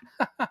end.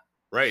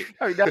 Right.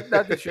 I mean,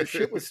 not that your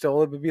shit was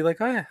stolen, but be like,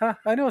 oh yeah,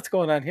 I know what's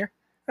going on here.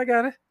 I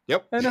got it.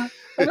 Yep. I know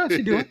what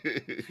you're doing.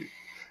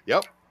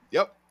 Yep.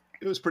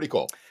 It was pretty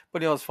cool.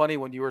 But it's funny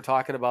when you were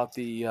talking about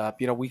the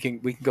we can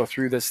go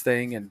through this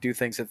thing and do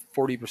things at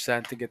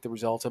 40% to get the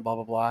results and blah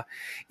blah blah.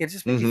 It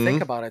just made me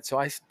think about it.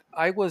 So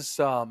I was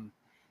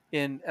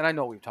and I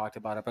know we've talked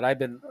about it, but I've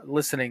been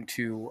listening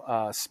to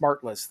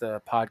Smartless,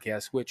 the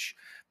podcast, which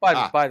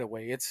by the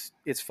way,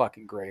 it's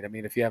fucking great. I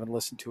mean, if you haven't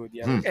listened to it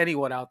yet,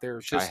 anyone out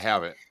there, I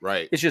haven't.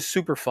 Right. It's just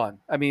super fun.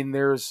 I mean,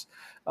 there's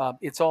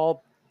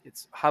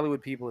it's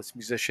Hollywood people, it's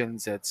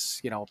musicians,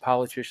 it's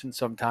politicians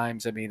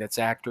sometimes. I mean, it's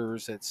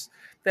actors, it's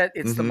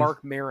the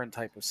Mark Maron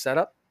type of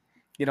setup,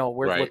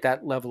 with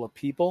that level of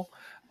people.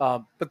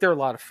 But they're a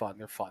lot of fun.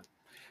 They're fun.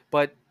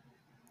 But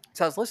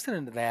so I was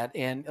listening to that,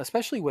 and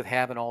especially with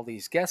having all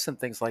these guests and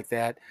things like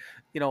that,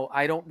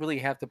 I don't really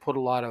have to put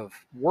a lot of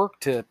work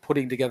to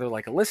putting together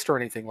like a list or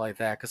anything like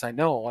that, because I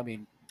know, I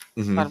mean,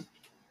 I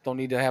don't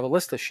need to have a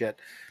list of shit.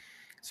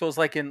 So it's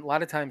like a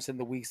lot of times in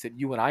the weeks that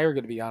you and I are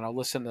going to be on, I'll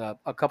listen to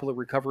a couple of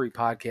recovery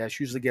podcasts,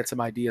 usually get some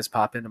ideas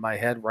pop into my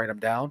head, write them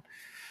down.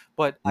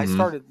 But I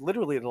started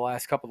literally the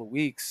last couple of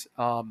weeks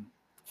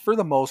for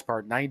the most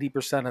part,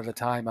 90% of the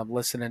time, I'm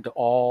listening to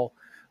all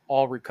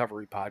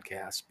recovery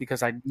podcasts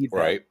because I need that,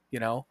 Right. you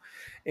know,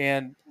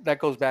 and that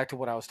goes back to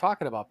what I was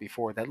talking about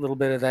before, that little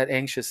bit of that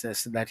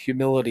anxiousness and that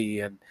humility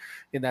and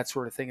that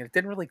sort of thing. And it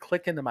didn't really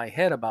click into my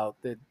head about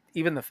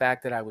even the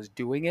fact that I was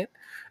doing it.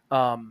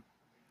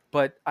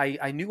 But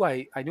I knew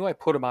I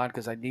put them on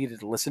because I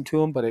needed to listen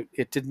to them, but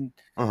it didn't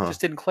Uh-huh.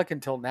 just didn't click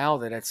until now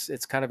that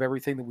it's kind of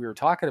everything that we were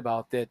talking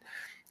about, that,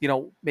 you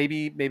know,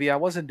 maybe I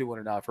wasn't doing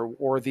enough,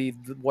 or the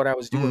what I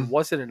was doing Mhm.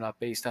 wasn't enough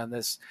based on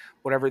this,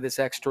 whatever, this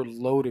extra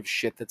load of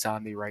shit that's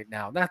on me right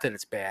now. Not that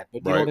it's bad,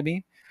 but you know what Right. I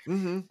mean?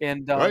 Mhm.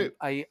 And Right.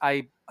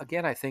 I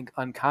again, I think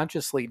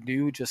unconsciously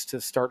knew just to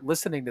start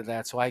listening to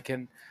that so I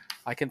can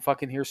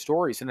fucking hear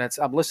stories. And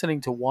I'm listening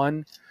to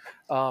one,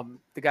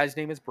 the guy's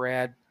name is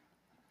Brad.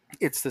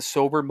 It's the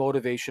Sober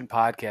Motivation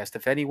Podcast.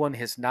 If anyone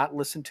has not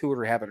listened to it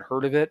or haven't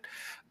heard of it,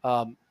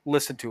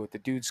 listen to it. The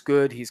dude's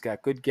good. He's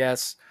got good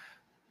guests.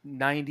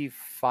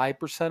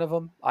 95% of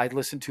them I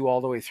listen to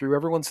all the way through.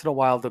 Every once in a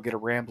while, they'll get a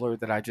rambler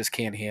that I just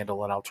can't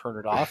handle, and I'll turn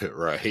it off.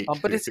 Right.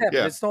 But it's him. And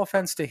Yeah. it's no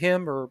offense to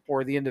him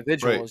or the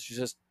individual. Right. It's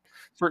just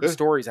certain Yeah.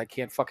 stories I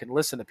can't fucking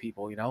listen to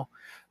people, you know?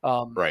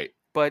 Um, Right.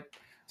 but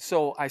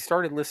so I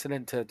started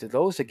listening to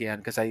those again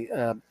because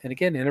and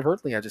again,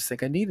 inadvertently, I just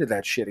think I needed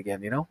that shit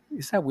again, you know?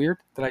 Is that weird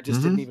that I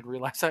just didn't Mhm. even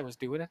realize I was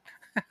doing it?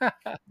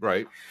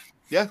 Right.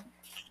 Yeah.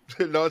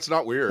 No, it's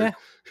not weird. Yeah,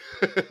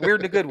 weird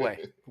in a good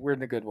way. Weird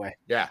in a good way.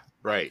 Yeah.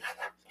 Right.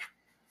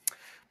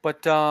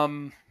 But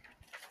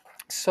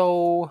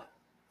so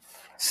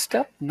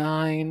step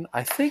 9,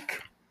 I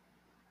think.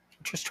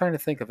 I'm just trying to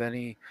think of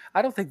any.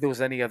 I don't think there was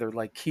any other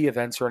like key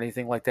events or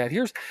anything like that.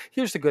 Here's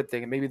the good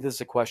thing, and maybe this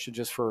is a question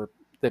just for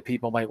that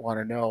people might want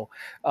to know,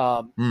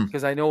 Mm.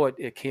 because I know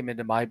it came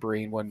into my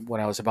brain when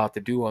I was about to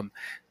do them.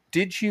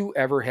 Did you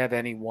ever have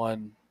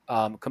anyone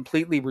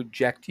completely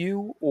reject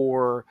you,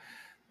 or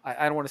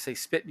I don't want to say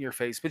spit in your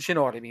face, but you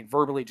know what I mean,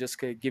 verbally just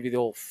give you the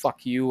old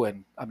 "fuck you"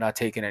 and I'm not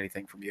taking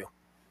anything from you?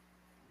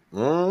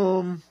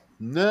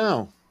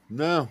 No,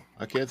 no,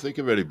 I can't think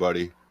of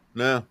anybody.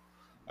 No,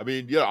 I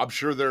mean, yeah, I'm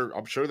sure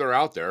they're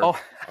out there. Oh,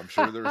 I'm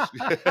sure there's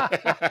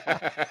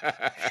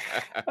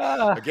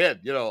Ah, again,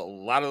 a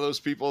lot of those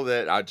people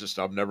that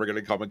I'm never going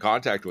to come in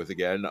contact with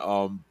again.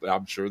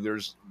 I'm sure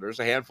there's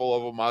a handful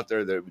of them out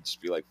there that would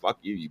just be like, "Fuck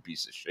you, you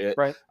piece of shit.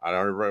 right. I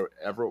don't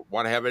ever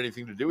want to have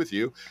anything to do with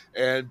you,"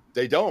 and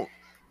they don't.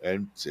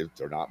 And if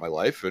they're not in my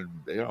life, and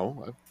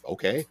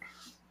okay,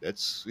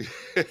 that's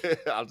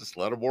I'll just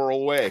let them whirl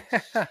away.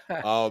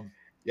 Um,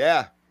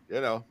 yeah,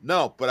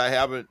 no, but I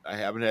haven't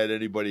had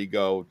anybody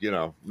go,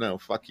 no,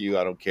 fuck you,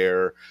 I don't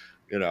care.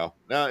 No,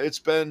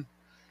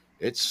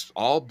 it's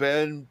all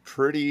been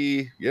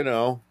pretty,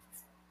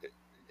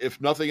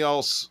 if nothing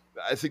else,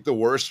 I think the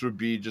worst would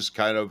be just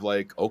kind of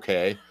like,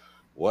 okay,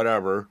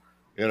 whatever,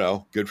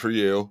 good for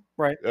you.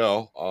 Right.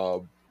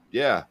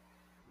 Yeah,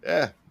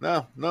 yeah,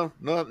 no,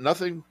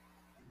 nothing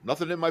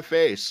in my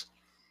face.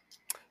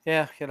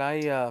 Yeah, and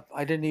I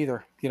didn't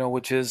either. You know,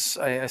 which is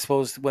I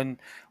suppose when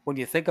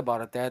you think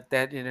about it,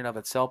 that in and of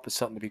itself is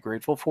something to be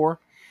grateful for.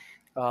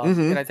 And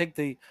Mm-hmm. I think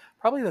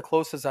probably the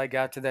closest I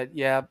got to that,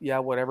 yeah,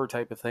 whatever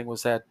type of thing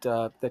was that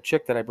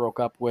chick that I broke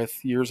up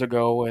with years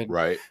ago, and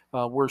Right.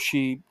 where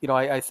she, you know,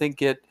 I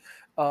think it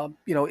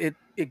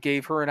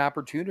gave her an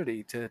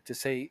opportunity to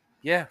say,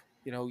 yeah,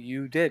 you know,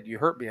 you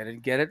hurt me, I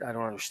didn't get it, I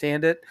don't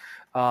understand it,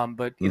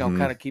 but you know, Mm-hmm.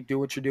 kind of keep doing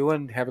what you're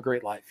doing, have a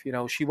great life. You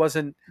know, she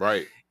wasn't.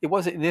 Right. It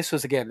wasn't. And this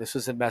was in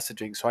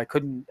messaging, so I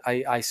couldn't.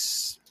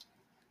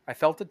 I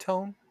felt the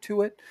tone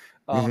to it,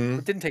 Mm-hmm.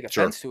 but didn't take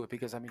Sure. offense to it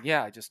because I mean,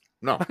 yeah, I just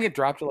No. fucking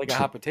dropped it like a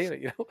hot potato,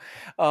 you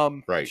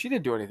know. Right. She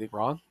didn't do anything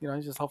wrong, you know. I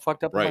just all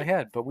fucked up in my Right.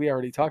 head. But we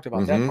already talked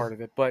about that Mm-hmm. part of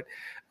it. But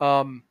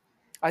um,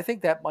 I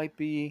think that might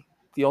be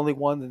the only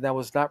one that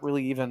was not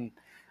really even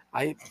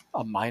I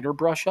a minor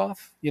brush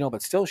off, you know.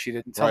 But still, she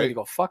didn't tell me to Right.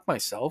 go fuck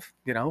myself,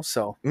 you know.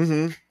 So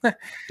Mm-hmm.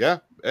 Yeah.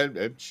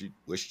 And she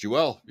wished you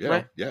well.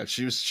 right, Yeah.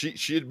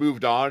 She had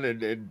moved on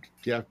and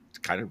yeah,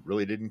 kind of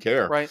really didn't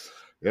care. right.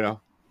 You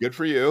know, good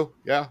for you.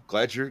 Yeah.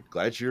 Glad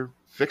you're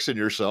fixing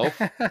yourself.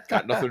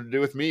 Got nothing to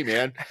do with me,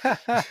 man.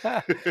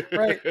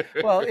 Right.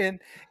 Well,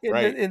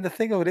 Right. and the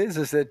thing of it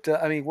is that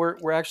I mean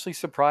we're actually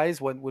surprised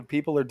when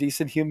people are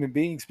decent human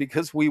beings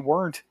because we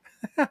weren't.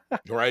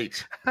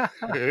 Right.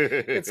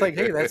 It's like,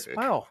 hey, that's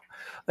wow,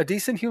 a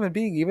decent human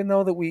being, even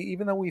though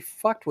we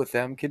fucked with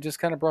them, can just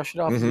kind of brush it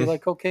off and be Mm-hmm.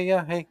 like, okay,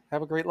 yeah, hey,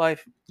 have a great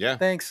life, Yeah.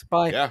 thanks,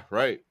 bye. Yeah.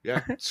 Right.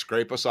 Yeah.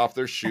 Scrape us off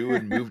their shoe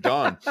and moved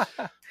on.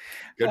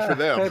 Good for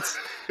them.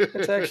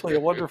 That's actually a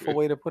wonderful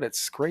way to put it.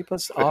 Scrape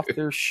us off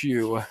their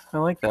shoe. I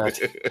like that.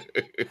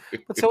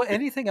 But so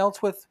anything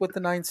else with the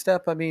 9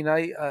 step? I mean,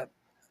 I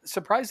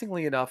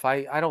surprisingly enough,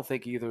 I don't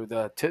think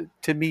either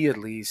to me at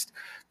least,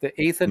 the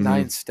 8th and Mm-hmm.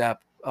 9th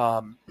step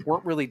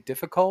weren't really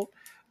difficult.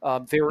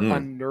 They were Mm.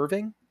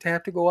 unnerving to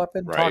have to go up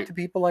and talk Right. to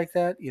people like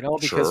that, you know,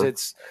 because Sure.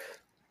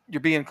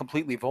 you're being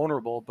completely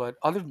vulnerable. But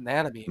other than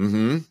that, I mean,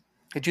 Mm-hmm.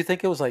 did you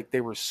think it was like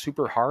they were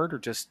super hard or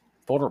just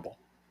vulnerable?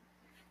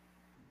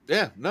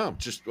 Yeah, no,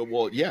 just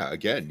well, yeah.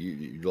 Again,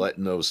 you're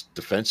letting those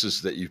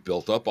defenses that you've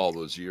built up all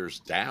those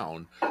years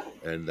down,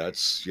 and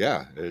that's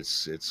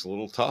it's a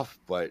little tough,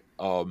 but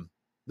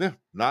yeah,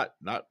 not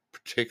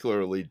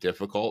particularly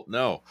difficult.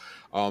 No,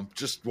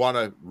 just want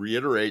to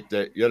reiterate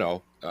that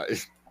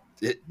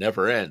it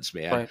never ends,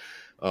 man.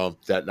 Right.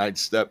 That ninth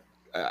step,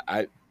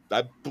 I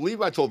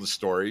believe I told the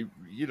story.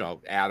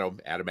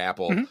 Adam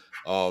Apple,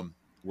 Mhm.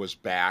 was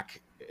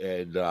back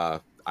and.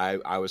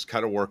 I was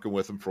kind of working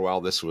with him for a while.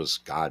 This was,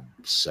 God,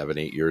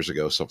 7-8 years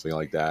ago, something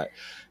like that.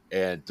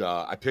 And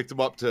I picked him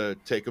up to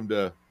take him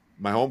to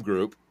my home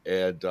group.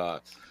 And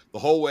the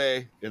whole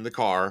way in the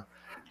car,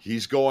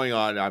 he's going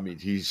on. I mean,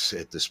 he's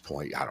at this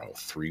point, I don't know,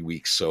 3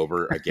 weeks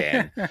sober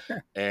again.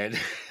 And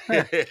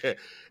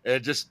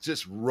and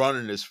just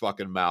running his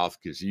fucking mouth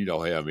because you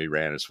know him, he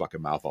ran his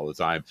fucking mouth all the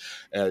time.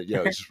 And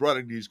he's just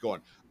running. He's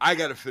going, I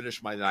got to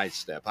finish my ninth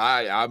step.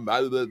 I'm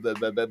going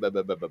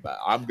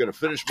to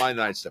finish my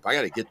ninth step. I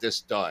got to get this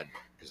done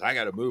because I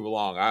got to move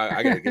along.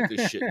 I got to get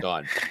this shit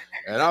done.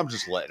 And I'm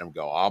just letting him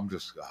go. I'm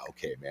just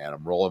okay, man.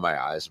 I'm rolling my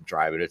eyes. I'm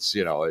driving. It's a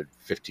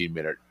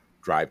 15-minute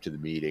drive to the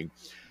meeting.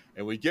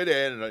 And we get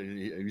in, and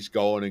he's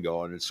going and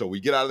going. And so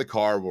we get out of the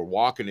car. We're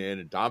walking in,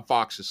 and Don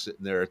Fox is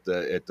sitting there at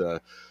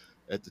the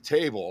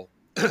table.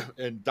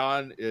 And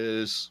Don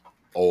is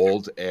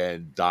old,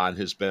 and Don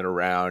has been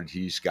around.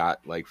 He's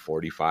got like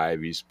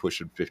 45. He's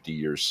pushing 50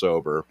 years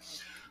sober.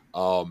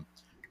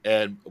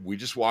 And we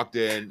just walked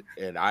in,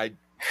 and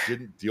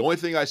the only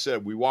thing I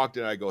said, we walked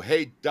in, I go,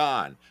 hey,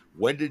 Don,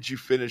 when did you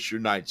finish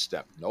your ninth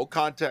step? No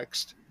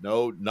context,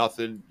 no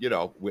nothing.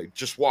 We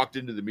just walked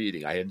into the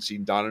meeting. I hadn't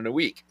seen Don in a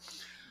week.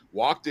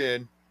 Walked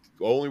in,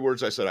 the only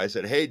words I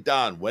said, hey,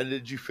 Don, when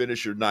did you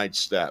finish your ninth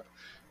step?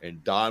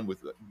 And Don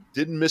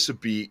didn't miss a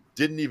beat,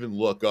 didn't even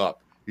look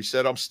up. He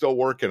said, I'm still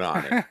working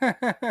on it.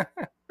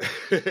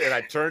 And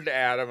I turned to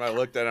Adam, I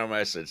looked at him,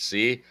 I said,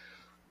 see?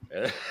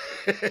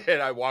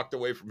 And I walked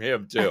away from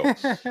him too.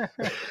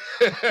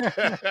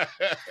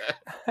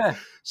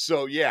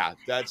 So yeah,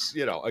 that's,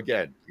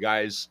 again,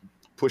 guys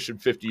pushing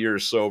 50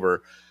 years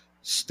sober,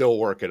 still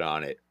working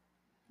on it.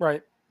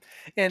 Right.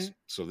 And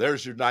so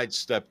there's your ninth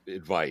step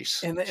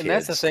advice. And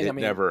that's the thing. It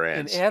never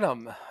ends.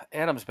 And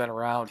Adam's been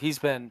around. He's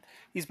been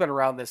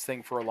around this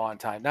thing for a long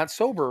time. Not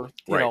sober,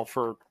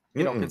 for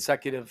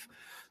consecutive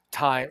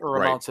time or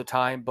amounts of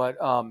time, but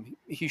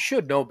he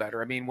should know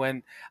better. I mean,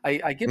 when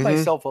I give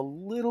myself a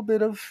little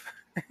bit of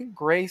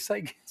grace, I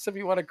guess, if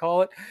you want to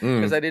call it,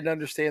 because I didn't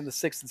understand the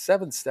 6th and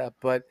 7th step,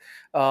 but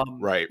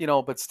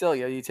but still,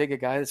 you take a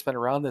guy that's been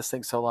around this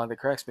thing so long that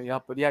cracks me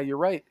up. But yeah, you're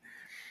right.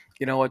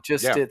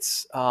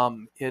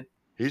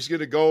 He's going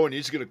to go and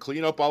he's going to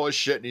clean up all his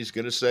shit and he's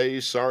going to say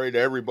he's sorry to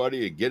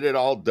everybody and get it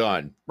all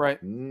done. Right.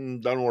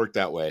 Doesn't work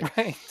that way.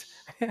 Right.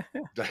 Yeah.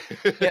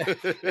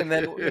 And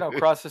then,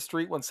 across the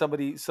street when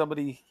somebody,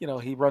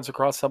 he runs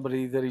across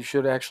somebody that he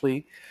should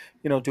actually,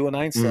 do a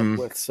 9 step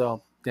with.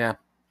 So, yeah.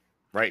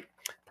 Right.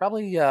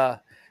 Probably. So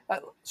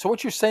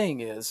what you're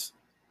saying is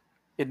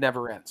it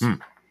never ends.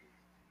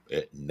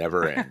 It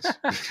never ends.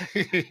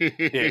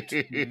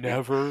 It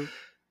never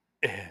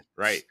ends.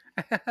 Right.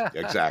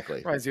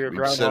 Exactly. We've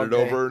said it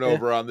over and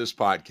over on this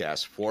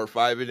podcast. 4,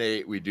 5, and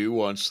 8 we do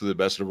once to the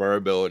best of our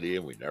ability,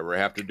 and we never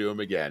have to do them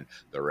again.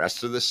 The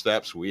rest of the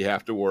steps we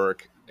have to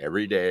work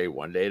every day,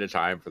 one day at a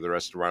time for the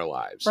rest of our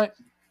lives. Right.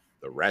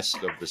 The rest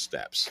of the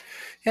steps.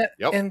 Yeah.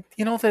 Yep. And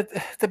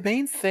the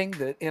main thing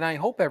that, and I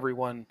hope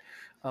everyone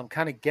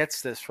kind of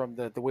gets this from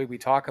the way we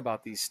talk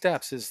about these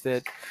steps, is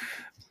that,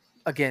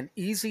 again,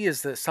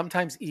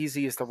 sometimes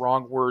easy is the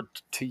wrong word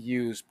to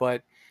use,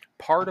 but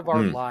part of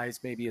our lives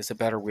maybe is a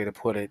better way to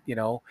put it.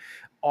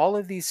 All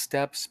of these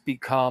steps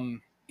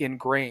become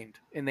ingrained,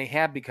 and they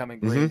have become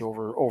ingrained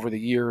over the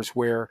years,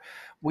 where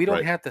we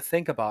don't have to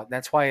think about it. And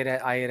that's why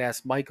I had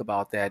asked Mike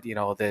about that, do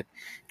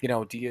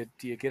you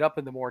get up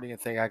in the morning and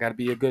think, I got to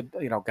be a good,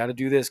 got to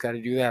do this, got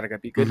to do that, I got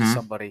to be good to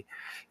somebody,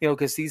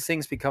 because these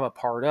things become a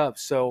part of.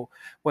 So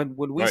when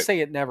we say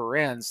it never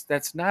ends,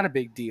 that's not a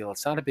big deal.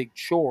 It's not a big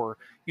chore.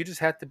 You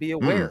just have to be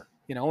aware,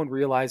 and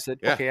realize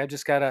that, okay, I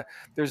just got to,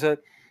 there's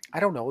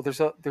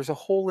a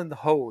hole in the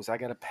hose. I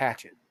got to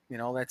patch it.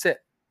 That's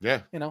it.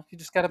 Yeah. You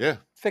just got to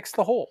fix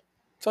the hole.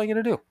 That's all you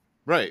got to do.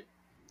 Right.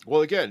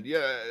 Well, again,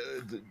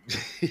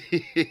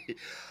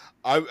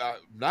 I'm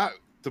not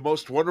the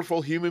most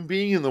wonderful human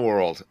being in the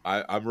world.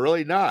 I'm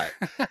really not.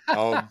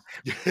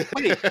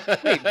 Wait,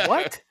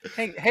 what?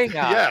 Hang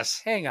on.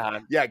 Yes. Hang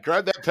on. Yeah,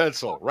 grab that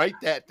pencil. Write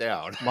that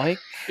down. Mike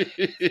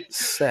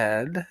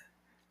said.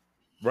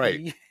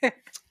 Right.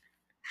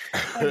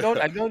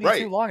 I've known you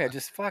too long. I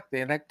just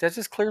man. That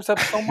just clears up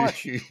so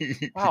much.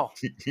 Wow,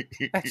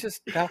 that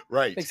just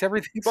makes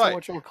everything so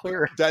much more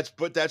clear. That's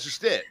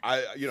just it.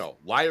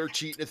 Liar,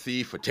 cheat, and a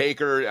thief, a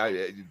taker.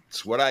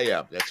 It's what I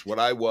am. That's what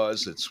I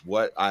was. It's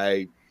what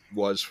I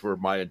was for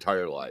my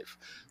entire life.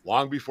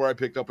 Long before I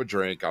picked up a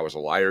drink, I was a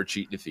liar,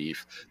 cheat, and a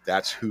thief.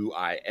 That's who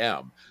I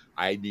am.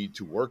 I need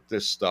to work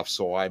this stuff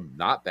so I'm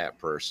not that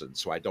person,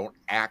 so I don't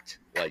act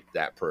like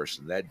that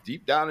person. That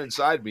deep down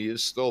inside me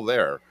is still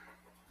there.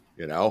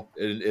 and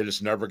it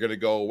is never going to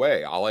go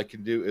away. All I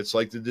can do, it's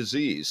like the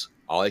disease.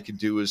 All I can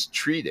do is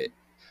treat it.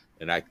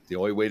 And the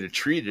only way to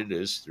treat it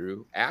is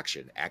through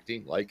action,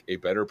 acting like a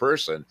better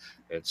person.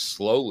 And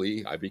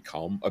slowly I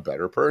become a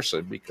better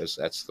person because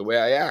that's the way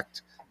I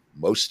act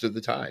most of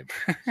the time.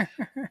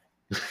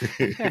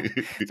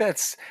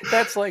 that's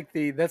like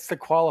that's the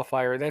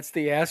qualifier. That's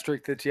the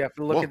asterisk that you have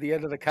to look at the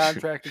end of the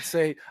contract and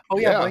say, "Oh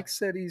yeah, Mike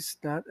said he's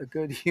not a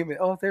good human."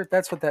 Oh,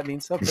 that's what that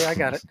means. Okay, I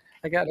got it.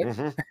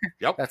 Mm-hmm.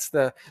 Yep. That's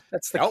the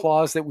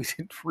clause that we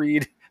didn't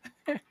read.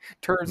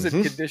 Terms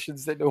and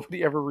conditions that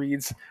nobody ever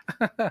reads.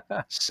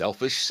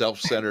 Selfish,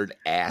 self-centered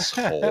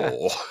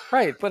asshole.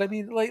 Right, but I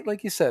mean,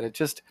 like you said, it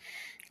just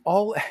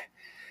all.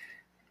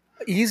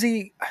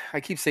 Easy. I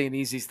keep saying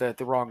easy is the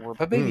wrong word,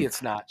 but maybe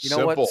it's not. You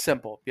know what?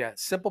 Simple. Yeah.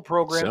 Simple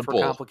program for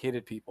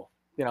complicated people,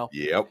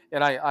 Yep.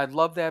 And I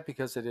love that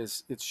because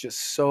it's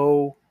just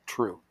so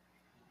true.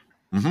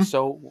 Mm-hmm.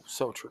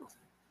 So true.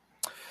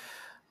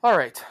 All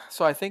right.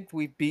 So I think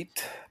we've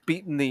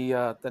beaten the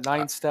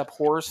 9-step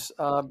horse.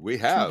 We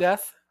have.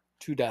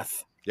 To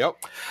death. Yep.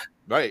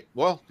 Right.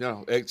 Well,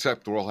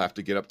 except we'll have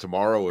to get up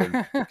tomorrow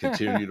and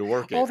continue to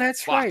work it. Oh,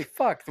 that's right.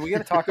 Fuck. We got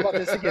to talk about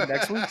this again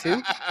next week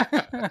too.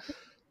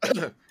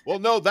 Well,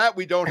 no, that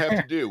we don't have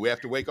to do. We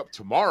have to wake up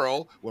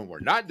tomorrow when we're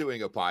not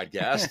doing a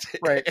podcast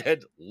right.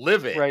 and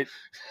live it. Right.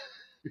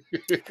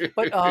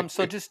 But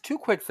so just two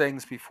quick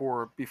things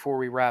before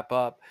we wrap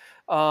up.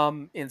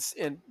 In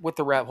with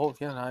the wrap,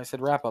 I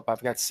said wrap up.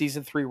 I've got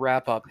season 3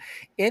 wrap up.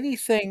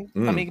 Anything?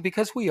 I mean,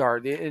 because we are.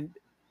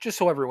 Just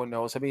so everyone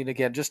knows, I mean,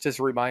 again, just as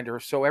a reminder,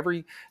 so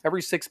every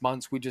 6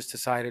 months, we just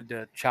decided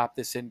to chop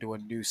this into a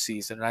new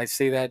season. And I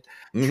say that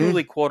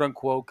truly, quote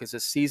unquote, because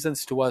the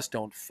seasons to us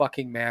don't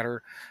fucking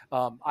matter.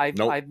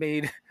 I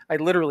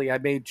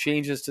made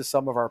changes to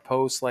some of our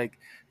posts, like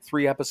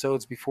 3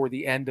 episodes before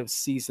the end of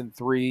season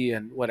 3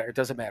 and whatever. It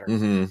doesn't matter.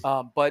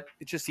 But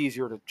it's just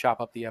easier to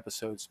chop up the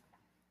episodes.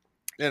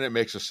 And it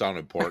makes us sound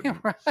important.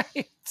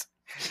 Right.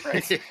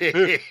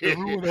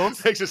 Everyone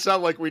else makes it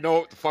sound like we know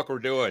what the fuck we're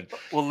doing.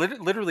 Well,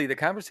 literally, the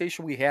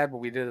conversation we had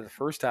when we did it the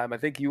first time, I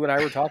think you and I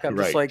were talking. I'm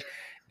just like,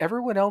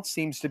 everyone else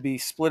seems to be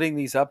splitting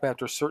these up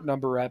after a certain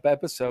number of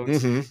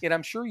episodes, and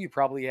I'm sure you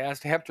probably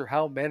asked after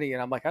how many,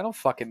 and I'm like, I don't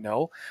fucking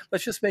know.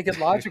 Let's just make it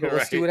logical.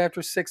 Let's do it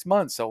after 6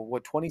 months. So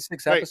what?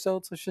 26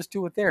 episodes? Let's just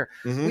do it there.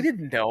 We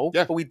didn't know,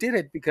 but we did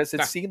it because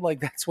it seemed like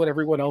that's what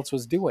everyone else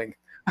was doing.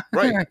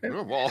 Right.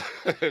 Well,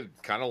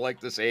 kind of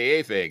like this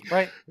AA thing.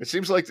 Right. It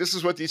seems like this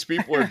is what these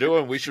people are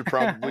doing. We should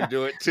probably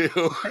do it too.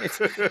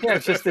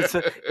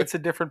 It's a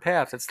different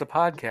path. It's the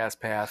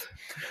podcast path.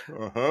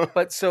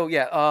 But so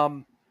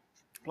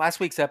last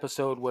week's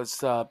episode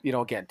was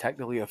again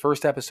technically the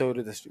first episode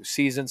of this new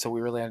season, so we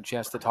really had a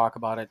chance to talk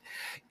about it.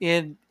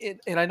 And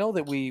I know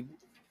that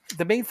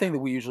the main thing that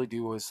we usually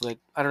do is that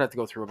I don't have to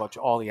go through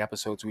all the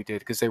episodes we did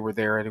because they were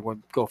there.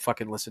 Anyone go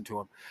fucking listen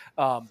to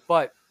them.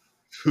 But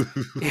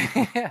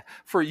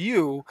for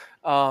you,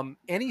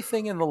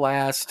 anything in the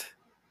last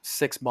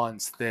 6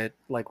 months that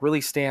like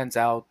really stands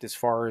out as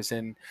far as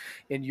in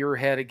your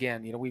head?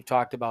 Again, we've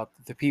talked about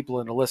the people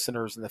and the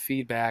listeners and the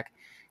feedback.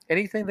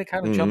 Anything that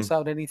kind of jumps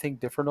out? Anything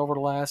different over the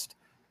last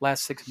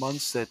 6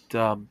 months that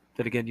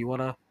again you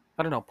want to,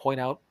 I don't know, point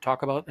out,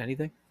 talk about?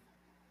 Anything?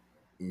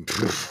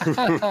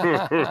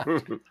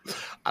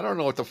 I don't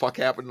know what the fuck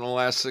happened in the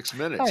last 6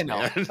 minutes.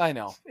 I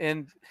know,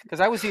 and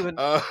because I was even,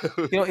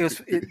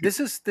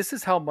 this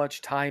is how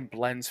much time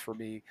blends for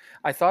me.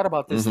 I thought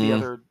about this the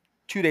other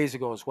 2 days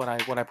ago is when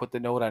I put the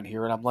note on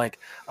here, and I'm like,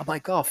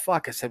 oh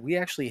fuck! I said we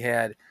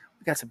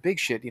got some big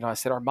shit. I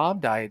said our mom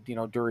died,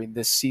 during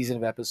this season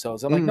of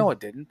episodes. I'm like, no, it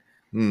didn't.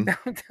 That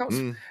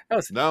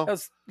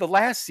was the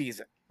last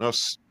season. No,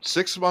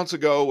 6 months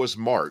ago was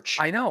March.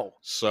 I know.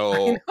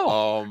 So,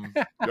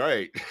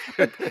 right.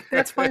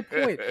 That's my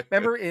point.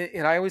 Remember,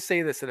 and I always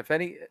say this, and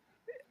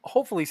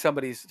hopefully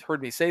somebody's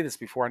heard me say this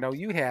before. I know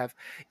you have.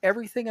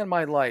 Everything in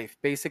my life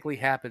basically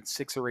happened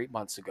 6 or 8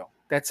 months ago.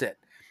 That's it.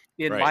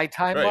 In my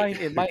timeline,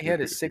 in my head,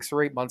 is 6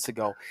 or 8 months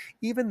ago.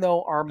 Even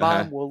though our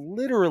mom will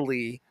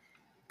literally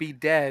be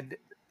dead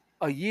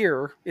a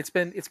year, it's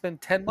been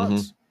 10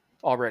 months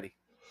already.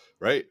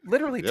 Right.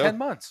 Literally 10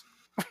 months.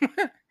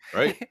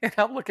 Right. And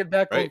I'm looking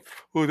back going,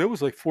 oh, that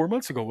was like 4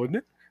 months ago, wasn't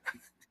it?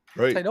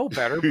 Right. I know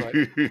better,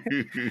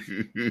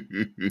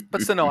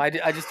 but so no, I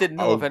just didn't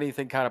know if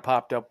anything kind of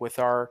popped up with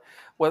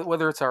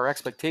whether it's our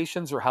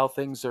expectations or how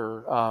things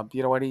are,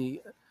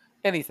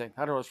 anything.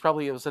 I don't know.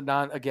 It was a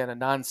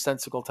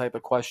nonsensical type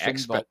of question.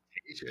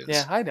 Expectations. But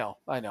yeah, I know.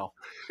 I know.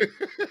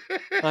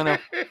 I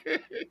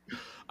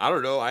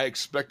don't know. I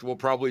expect we'll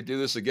probably do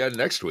this again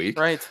next week.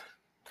 Right.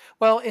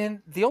 Well,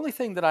 and the only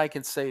thing that I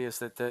can say is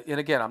that, and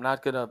again, I'm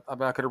not gonna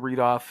read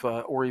off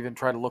or even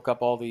try to look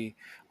up all the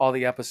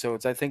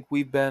episodes. I think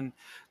we've been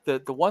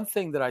the one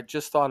thing that I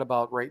just thought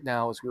about right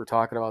now as we were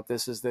talking about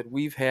this is that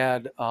we've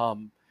had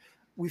some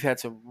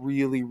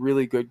really,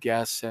 really good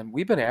guests, and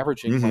we've been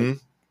averaging like,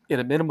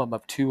 in a minimum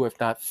of 2, if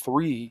not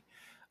 3,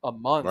 a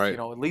month, Right. at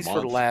A least for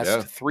the month. last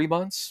Yeah. 3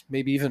 months,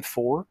 maybe even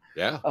 4.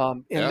 Yeah.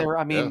 And Yeah. there,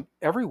 I Yeah. mean,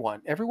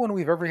 everyone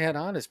we've ever had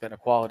on has been a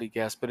quality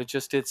guest, but it's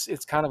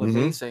kind of Mm-hmm.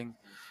 amazing.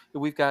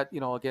 We've got,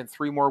 again,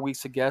 3 more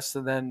weeks of guests,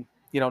 and then,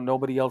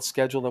 nobody else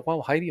scheduled.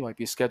 Well, Heidi might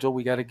be scheduled.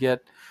 We got to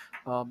get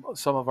we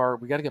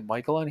got to get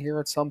Michael on here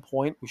at some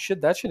point.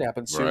 That should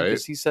happen soon Right.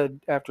 because he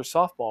said after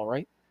softball,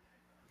 right?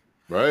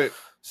 Right.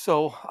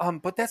 So,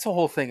 but that's the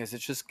whole thing. Is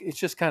it's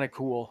just kind of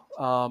cool.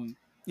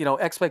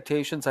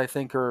 Expectations I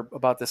think are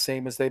about the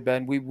same as they've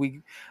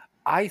been.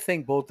 I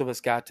think both of us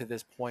got to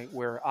this point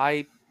where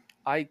I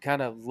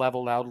kind of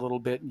leveled out a little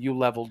bit, and you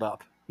leveled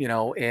up.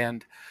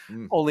 And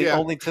Yeah.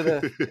 only to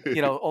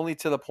the only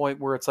to the point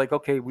where it's like,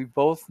 okay, we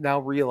both now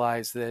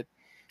realize that,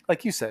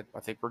 like you said, I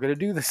think we're going to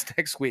do this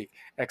next week.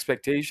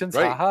 Expectations,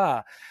 Right.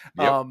 haha.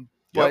 Yep.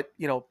 Yep.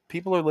 But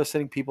people are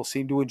listening. People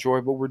seem to enjoy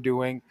what we're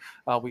doing.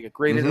 We get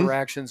great Mm-hmm.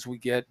 interactions. We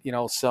get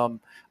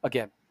some,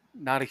 again,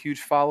 not a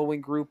huge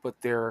following group, but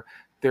they're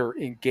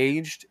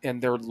engaged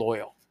and they're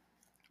loyal.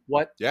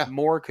 What Yeah.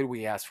 more could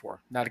we ask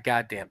for? Not a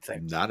goddamn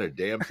thing. Not a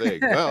damn thing.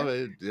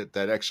 Well,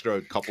 that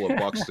extra couple of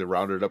bucks to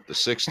round it up to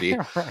 60.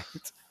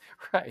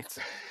 Right.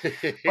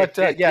 But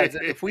yeah,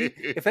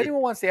 if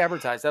anyone wants to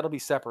advertise, that'll be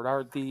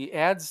separate. The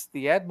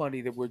ad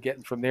money that we're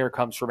getting from there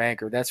comes from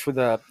Anchor. That's for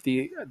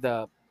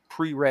the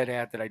pre-read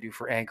ad that I do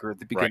for Anchor at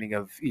the Right. beginning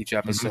of each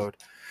episode.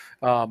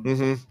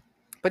 Mm-hmm.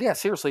 But yeah,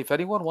 seriously, if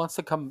anyone wants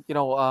to come,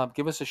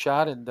 give us a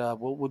shot, and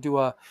we'll do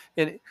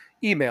and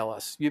email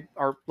us.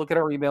 Look at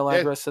our email Yeah.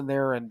 address in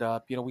there, and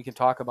we can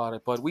talk about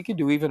it. But we can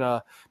do even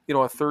a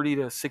 30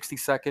 to 60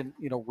 second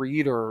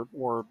read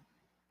or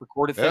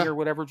recorded thing Yeah. or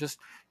whatever. Just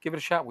give it a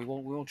shot. We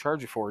won't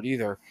charge you for it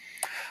either.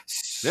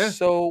 Yeah.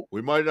 So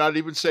We might not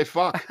even say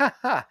fuck.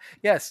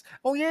 yes.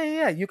 Oh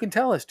yeah. You can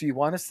tell us. Do you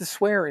want us to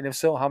swear? And if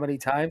so, how many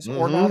times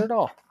or Mm-hmm. not at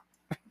all?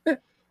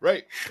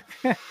 Right.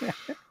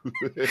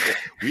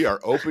 We are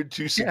open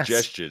to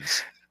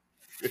suggestions.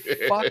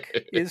 Fuck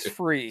is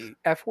free.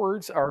 F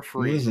words are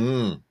free.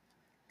 Mm-hmm.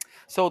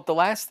 So the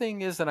last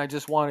thing is, and I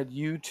just wanted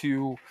you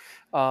to,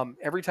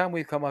 every time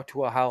we come up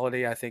to a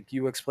holiday, I think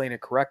you explain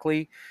it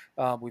correctly.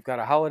 We've got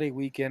a holiday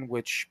weekend,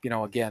 which,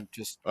 again,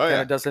 just Oh,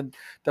 kind yeah. of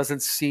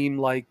doesn't seem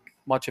like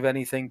much of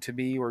anything to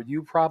me or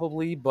you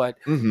probably, but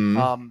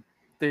Mm-hmm.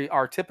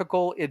 our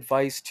typical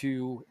advice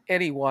to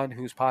anyone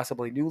who's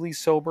possibly newly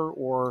sober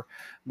or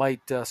might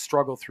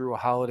struggle through a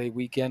holiday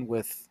weekend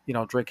with,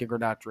 drinking or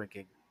not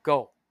drinking.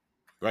 Go.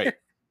 Right.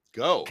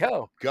 Go.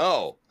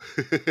 Go.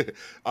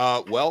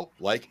 Well,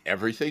 like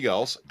everything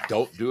else,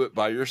 don't do it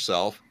by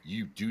yourself.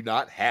 You do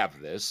not have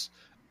this.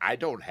 I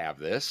don't have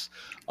this.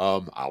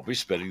 I'll be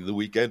spending the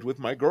weekend with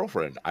my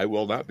girlfriend. I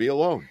will not be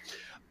alone.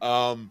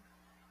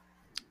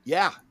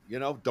 Yeah,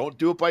 don't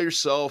do it by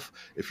yourself.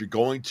 If you're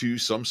going to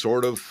some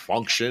sort of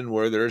function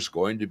where there's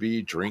going to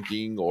be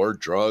drinking or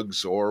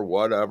drugs or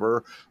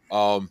whatever,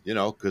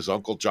 because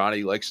Uncle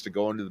Johnny likes to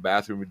go into the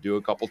bathroom and do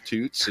a couple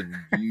toots, and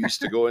you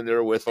used to go in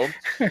there with him.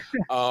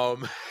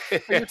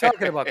 You're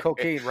talking about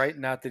cocaine, right?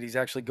 Not that he's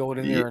actually going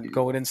in there and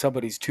going in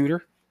somebody's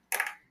tutor.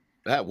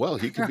 Well,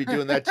 he could be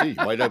doing that too. You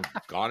might have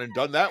gone and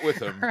done that with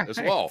him as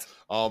well.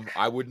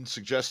 I wouldn't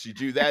suggest you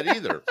do that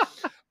either.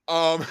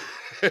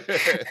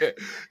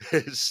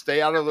 Stay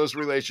out of those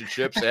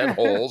relationships and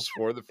holes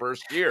for the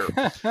first year.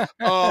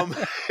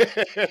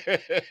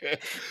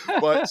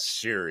 But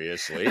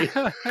seriously,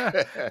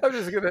 I'm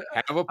just gonna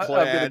have a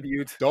plan. I'm gonna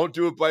mute. Don't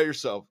do it by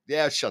yourself.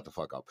 Yeah, shut the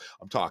fuck up.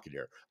 I'm talking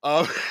here.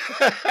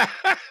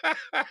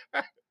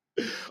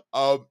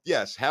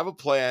 Yes, have a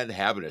plan,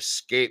 have an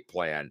escape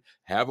plan,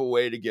 have a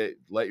way to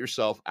let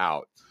yourself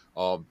out.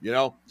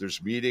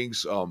 There's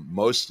meetings.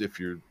 Most, if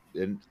you're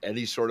in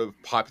any sort of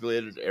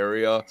populated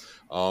area,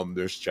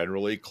 there's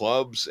generally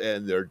clubs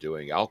and they're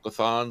doing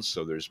alcothons.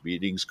 So there's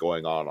meetings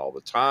going on all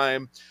the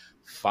time.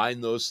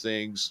 Find those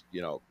things,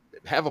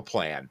 have a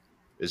plan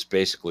is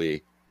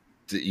basically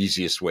the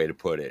easiest way to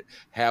put it.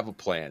 Have a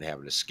plan, have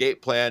an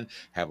escape plan,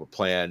 have a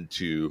plan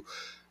to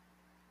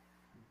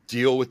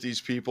deal with these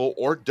people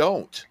or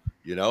don't.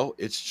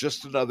 It's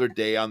just another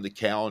day on the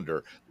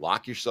calendar.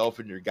 Lock yourself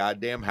in your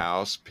goddamn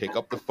house, pick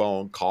up the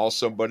phone, call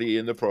somebody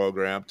in the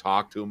program,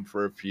 talk to them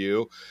for a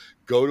few,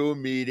 go to a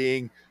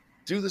meeting,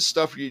 do the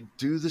stuff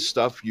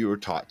you were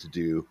taught to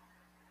do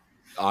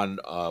on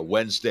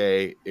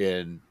Wednesday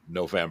in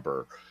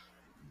November.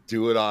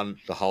 Do it on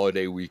the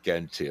holiday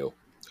weekend too.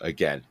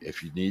 Again,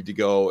 if you need to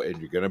go and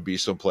you're going to be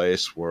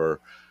someplace where,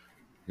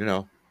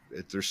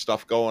 if there's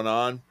stuff going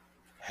on,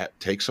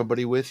 take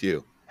somebody with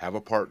you. Have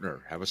a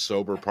partner, have a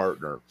sober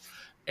partner.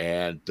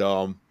 And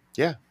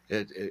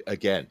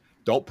again,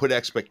 don't put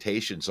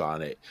expectations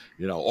on it.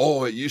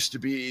 It used to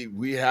be,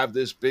 we have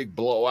this big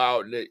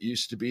blowout and it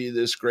used to be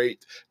this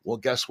great. Well,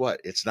 guess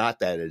what? It's not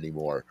that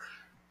anymore.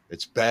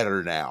 It's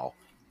better now.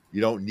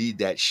 You don't need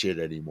that shit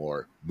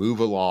anymore.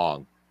 Move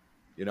along,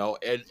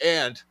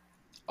 and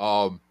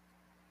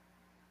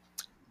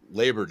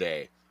Labor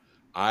Day.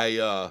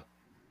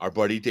 Our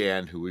buddy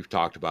Dan, who we've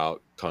talked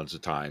about tons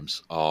of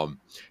times,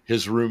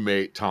 his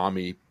roommate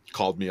Tommy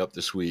called me up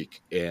this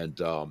week, and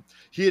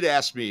he had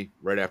asked me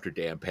right after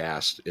Dan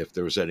passed if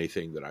there was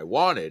anything that I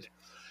wanted.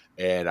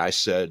 And I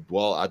said,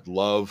 well, I'd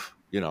love,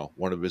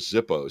 one of his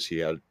Zippos. He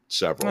had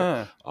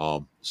several.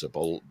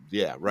 Zippo.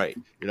 Yeah, right.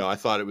 I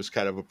thought it was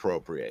kind of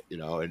appropriate,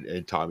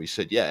 and Tommy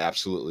said, yeah,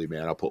 absolutely,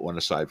 man. I'll put one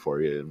aside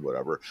for you and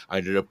whatever. I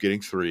ended up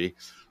getting 3.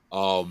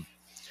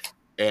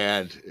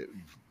 And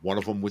one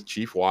of them with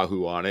Chief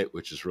Wahoo on it,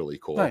 which is really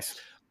cool. Nice.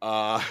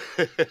 But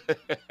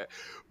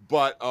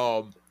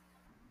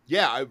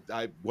yeah,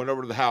 I went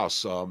over to the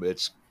house.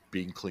 It's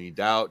being cleaned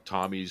out.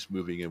 Tommy's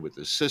moving in with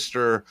his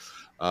sister.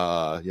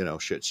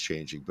 Shit's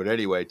changing. But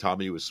anyway,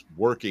 Tommy was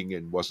working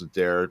and wasn't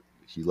there.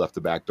 He left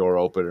the back door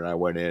open, and I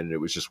went in, and it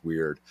was just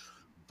weird.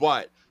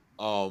 But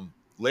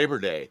Labor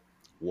Day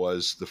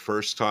was the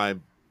first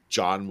time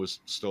John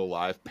was still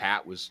alive.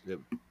 Pat was,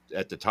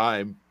 at the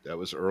time, that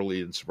was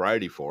early in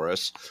sobriety for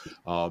us.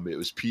 It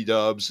was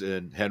P-Dubs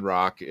and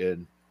Henrock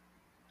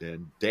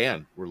and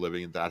Dan were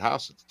living in that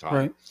house at the time.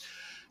 Right.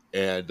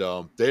 And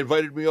they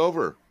invited me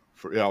over.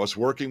 I was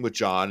working with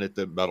John at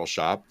the metal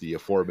shop, the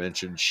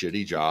aforementioned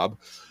shitty job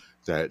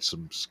that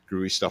some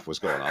screwy stuff was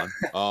going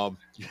on.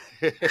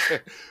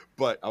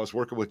 But I was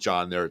working with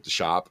John there at the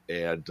shop,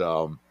 and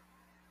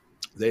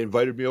they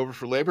invited me over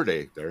for Labor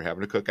Day. They're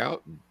having a cookout,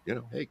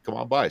 and, hey, come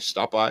on by,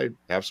 stop by,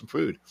 have some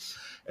food.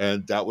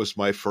 And that was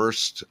my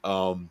first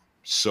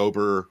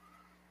sober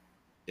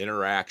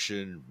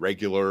interaction,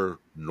 regular,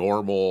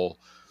 normal,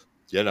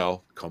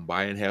 come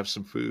by and have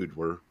some food.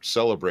 We're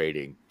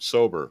celebrating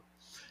sober.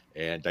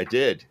 And I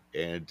did.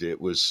 And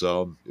it was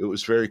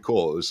very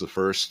cool. It was the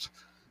first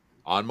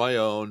on my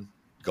own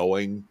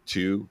going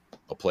to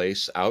a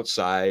place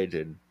outside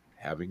and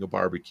having a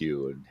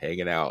barbecue and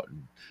hanging out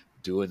and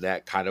doing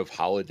that kind of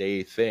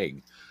holiday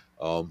thing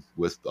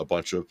with a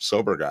bunch of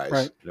sober guys.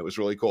 Right. And it was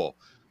really cool.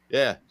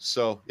 Yeah.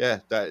 So yeah,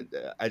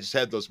 I just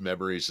had those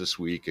memories this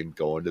week and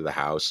going to the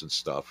house and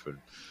stuff. And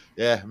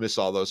yeah, I miss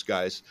all those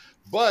guys.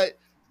 But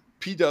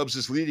P-Dubs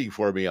is leading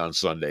for me on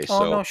Sunday. Oh,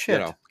 so, no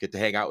shit. Get to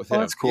hang out with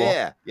him. That's cool.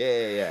 Yeah.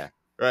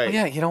 Right. Well,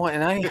 yeah, you know what?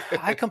 And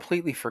I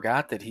completely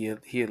forgot that he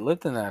had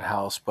lived in that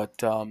house,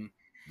 but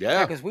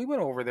yeah, because we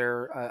went over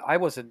there. I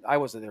wasn't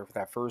there for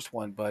that first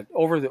one, but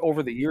over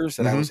the years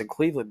that I was in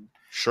Cleveland,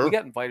 sure, we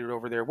got invited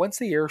over there. When's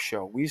the air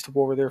show? We used to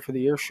go over there for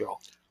the air show.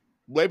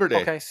 Labor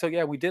Day. Okay, so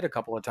yeah, we did a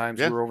couple of times.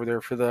 Yeah. We were over there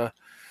for the.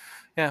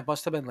 Yeah, it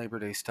must have been Labor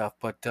Day stuff,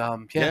 but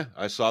yeah,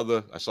 I saw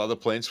the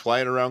planes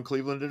flying around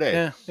Cleveland today.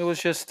 Yeah, it was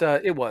just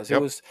it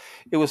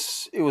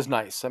was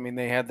nice. I mean,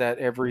 they had that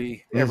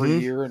every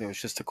year, and it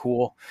was just a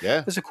cool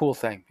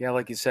thing. Yeah,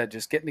 like you said,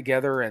 just getting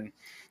together and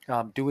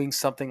doing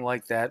something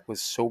like that with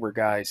sober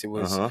guys. It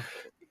was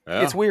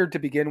it's weird to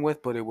begin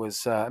with, but it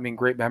was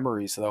great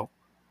memories though.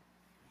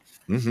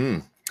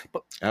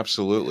 But,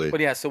 absolutely. But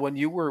yeah, so when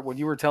you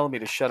were telling me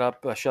to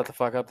shut the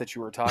fuck up that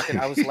you were talking,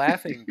 I was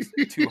laughing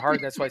too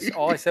hard. That's why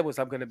all I said was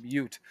I'm going to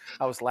mute.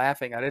 I was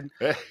laughing. I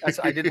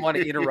didn't want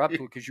to interrupt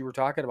because you were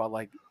talking about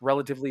like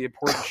relatively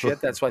important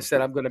shit. That's why I said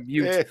I'm going to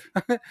mute.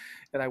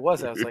 And I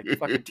was like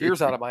fucking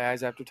tears out of my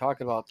eyes after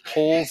talking about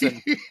polls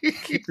and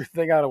keep your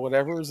thing out of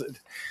whatever's.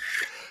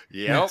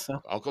 Yeah,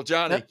 so, Uncle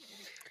Johnny. Yep.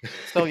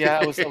 So yeah,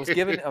 I was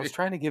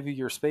trying to give you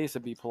your space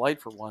and be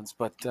polite for once,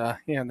 but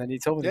and then you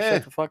told me to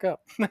shut the fuck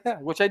up,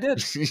 which I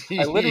did.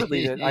 I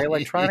literally did. I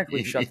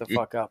electronically shut the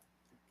fuck up.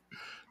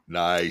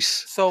 Nice.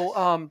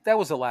 So that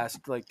was the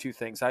last like 2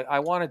 things I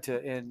wanted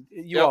to, and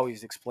you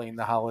always explain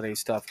the holiday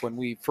stuff.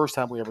 When first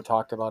time we ever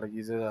talked about it,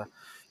 you did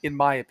in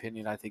my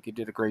opinion, I think you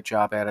did a great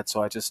job at it.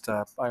 So I just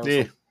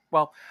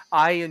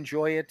I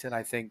enjoy it, and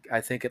I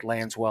think it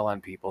lands well on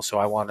people. So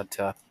I wanted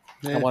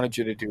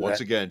you to do that.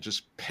 Once again,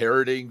 just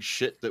parroting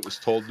shit that was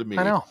told to me.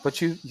 I know,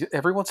 but you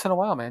every once in a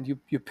while, man,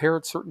 you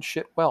parrot certain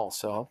shit well.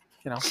 So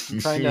I'm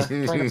trying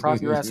to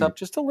prop your ass up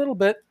just a little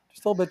bit,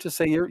 to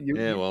say you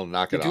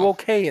knock it off. You do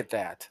okay at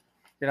that.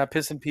 You're not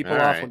pissing people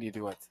off when you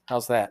do it.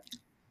 How's that?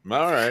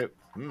 All right.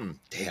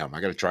 Damn, I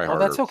got to try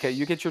harder. Oh, that's okay.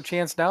 You get your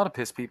chance now to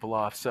piss people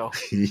off. So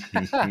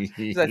I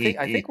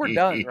think we're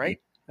done, right?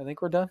 I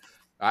think we're done.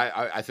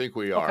 I think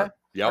we are. Okay.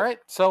 Yep. All right.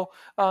 So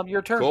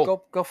your turn.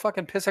 Cool. Go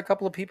fucking piss a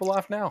couple of people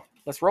off now.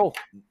 Let's roll.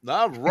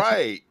 All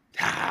right.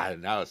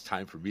 Now it's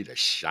time for me to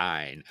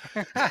shine.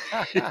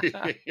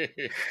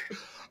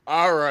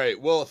 All right.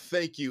 Well,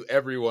 thank you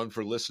everyone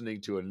for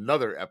listening to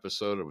another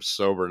episode of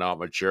Sober Not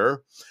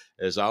Mature.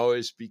 As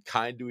always, be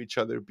kind to each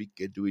other, be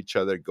good to each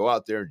other. Go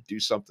out there and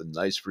do something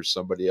nice for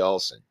somebody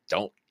else, and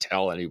don't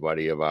tell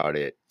anybody about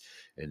it.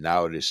 And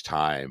now it is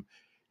time.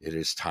 It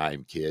is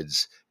time,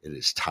 kids. It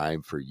is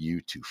time for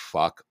you to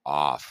fuck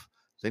off.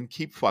 Then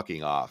keep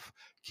fucking off.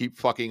 Keep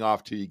fucking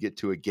off till you get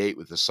to a gate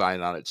with a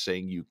sign on it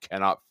saying you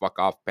cannot fuck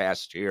off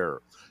past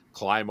here.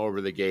 Climb over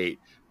the gate.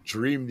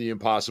 Dream the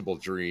impossible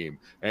dream.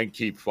 And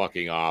keep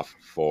fucking off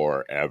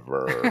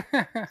forever.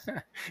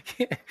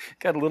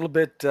 Got a little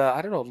bit,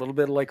 a little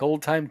bit like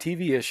old-time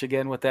TV-ish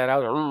again with that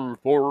out.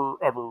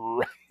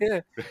 Forever.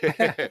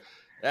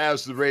 That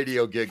was the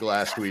radio gig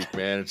last week,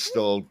 man. It's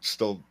still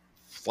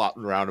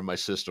floating around in my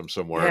system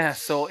somewhere. Yeah.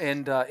 So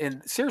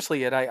and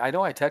seriously, Ed, I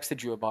know I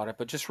texted you about it,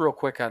 but just real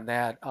quick on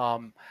that,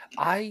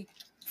 I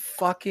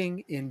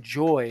fucking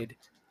enjoyed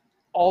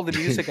all the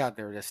music out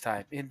there this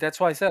time, and that's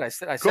why I said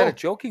it Cool.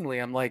 jokingly.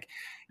 I'm like,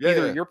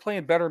 either Yeah. you're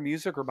playing better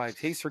music or my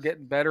tastes are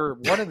getting better,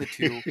 one of the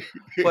two.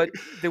 But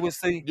there was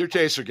the Your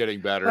tastes are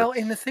getting better. well,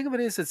 and the thing of it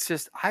is, it's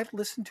just I've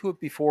listened to it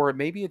before, and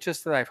maybe it's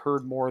just that I've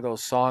heard more of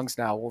those songs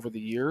now over the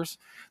years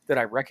that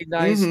I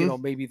recognize. You Mm-hmm. know,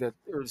 maybe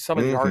or some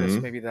of the artists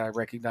Mm-hmm. maybe that I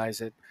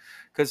recognize it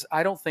because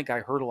I don't think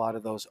I heard a lot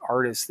of those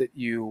artists that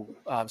you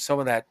some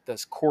of that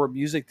this core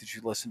music that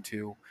you listen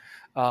to.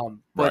 But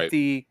Right.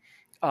 the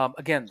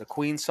again the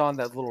Queen song,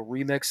 that little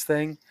remix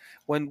thing,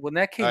 when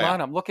that came Oh, yeah.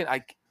 on, I'm looking.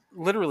 I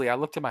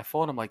looked at my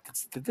phone. I'm like,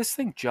 did this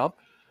thing jump?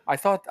 I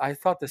thought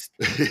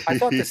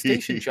the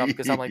station jumped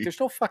because I'm like, there's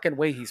no fucking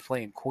way he's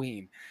playing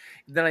Queen.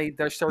 Then I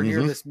started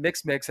hearing this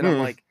mix, and I'm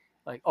like,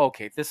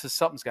 okay, this is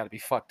something's got to be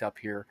fucked up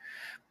here.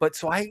 But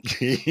so you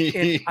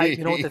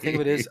know what the thing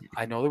of it is,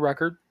 I know the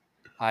record,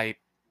 I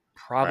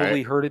probably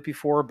Right. heard it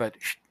before, but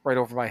right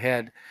over my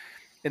head.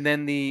 And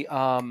then the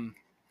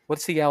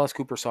what's the Alice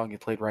Cooper song you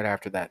played right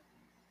after that?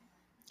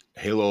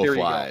 Halo There you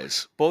go.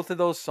 Flies. Both of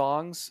those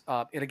songs,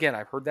 and again,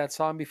 I've heard that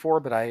song before,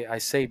 but I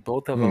saved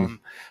both of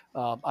them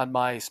on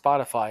my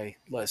Spotify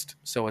list,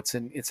 so it's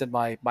in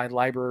my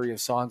library of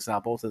songs now.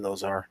 Both of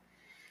those are,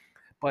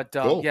 but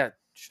Cool. yeah,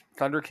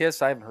 Thunder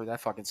Kiss. I haven't heard that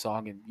fucking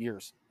song in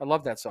years. I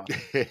love that song.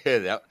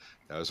 that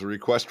was a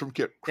request from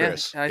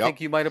Chris. Yeah, and I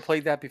think you might have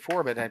played that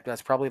before, but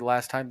that's probably the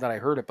last time that I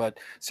heard it. But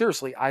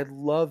seriously, I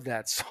love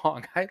that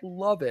song. I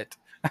love it.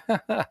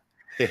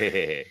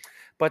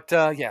 But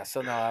yeah,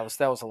 so no,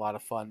 that was a lot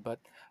of fun. But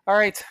all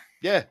right,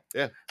 yeah.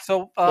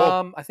 so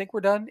Cool. I think we're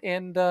done.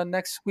 And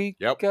next week,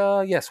 Yep.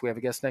 Yes, we have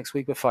a guest next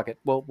week. But fuck it,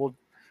 we'll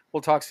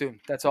talk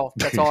soon. That's all.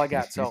 That's all I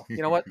got. So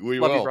you know what? We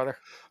Love you, will. brother.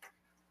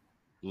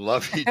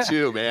 Love you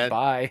too, man.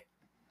 Bye.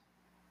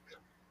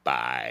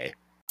 Bye.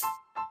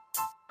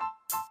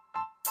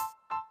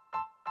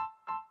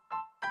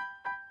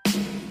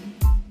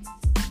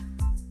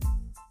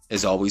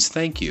 As always,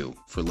 thank you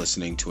for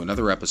listening to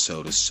another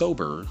episode of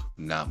Sober,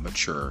 Not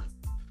Mature.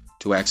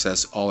 To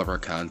access all of our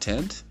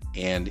content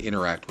and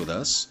interact with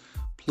us,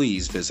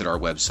 please visit our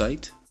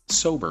website,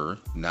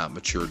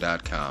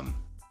 SoberNotMature.com.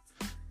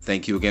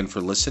 Thank you again for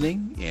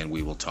listening, and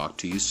we will talk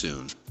to you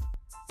soon.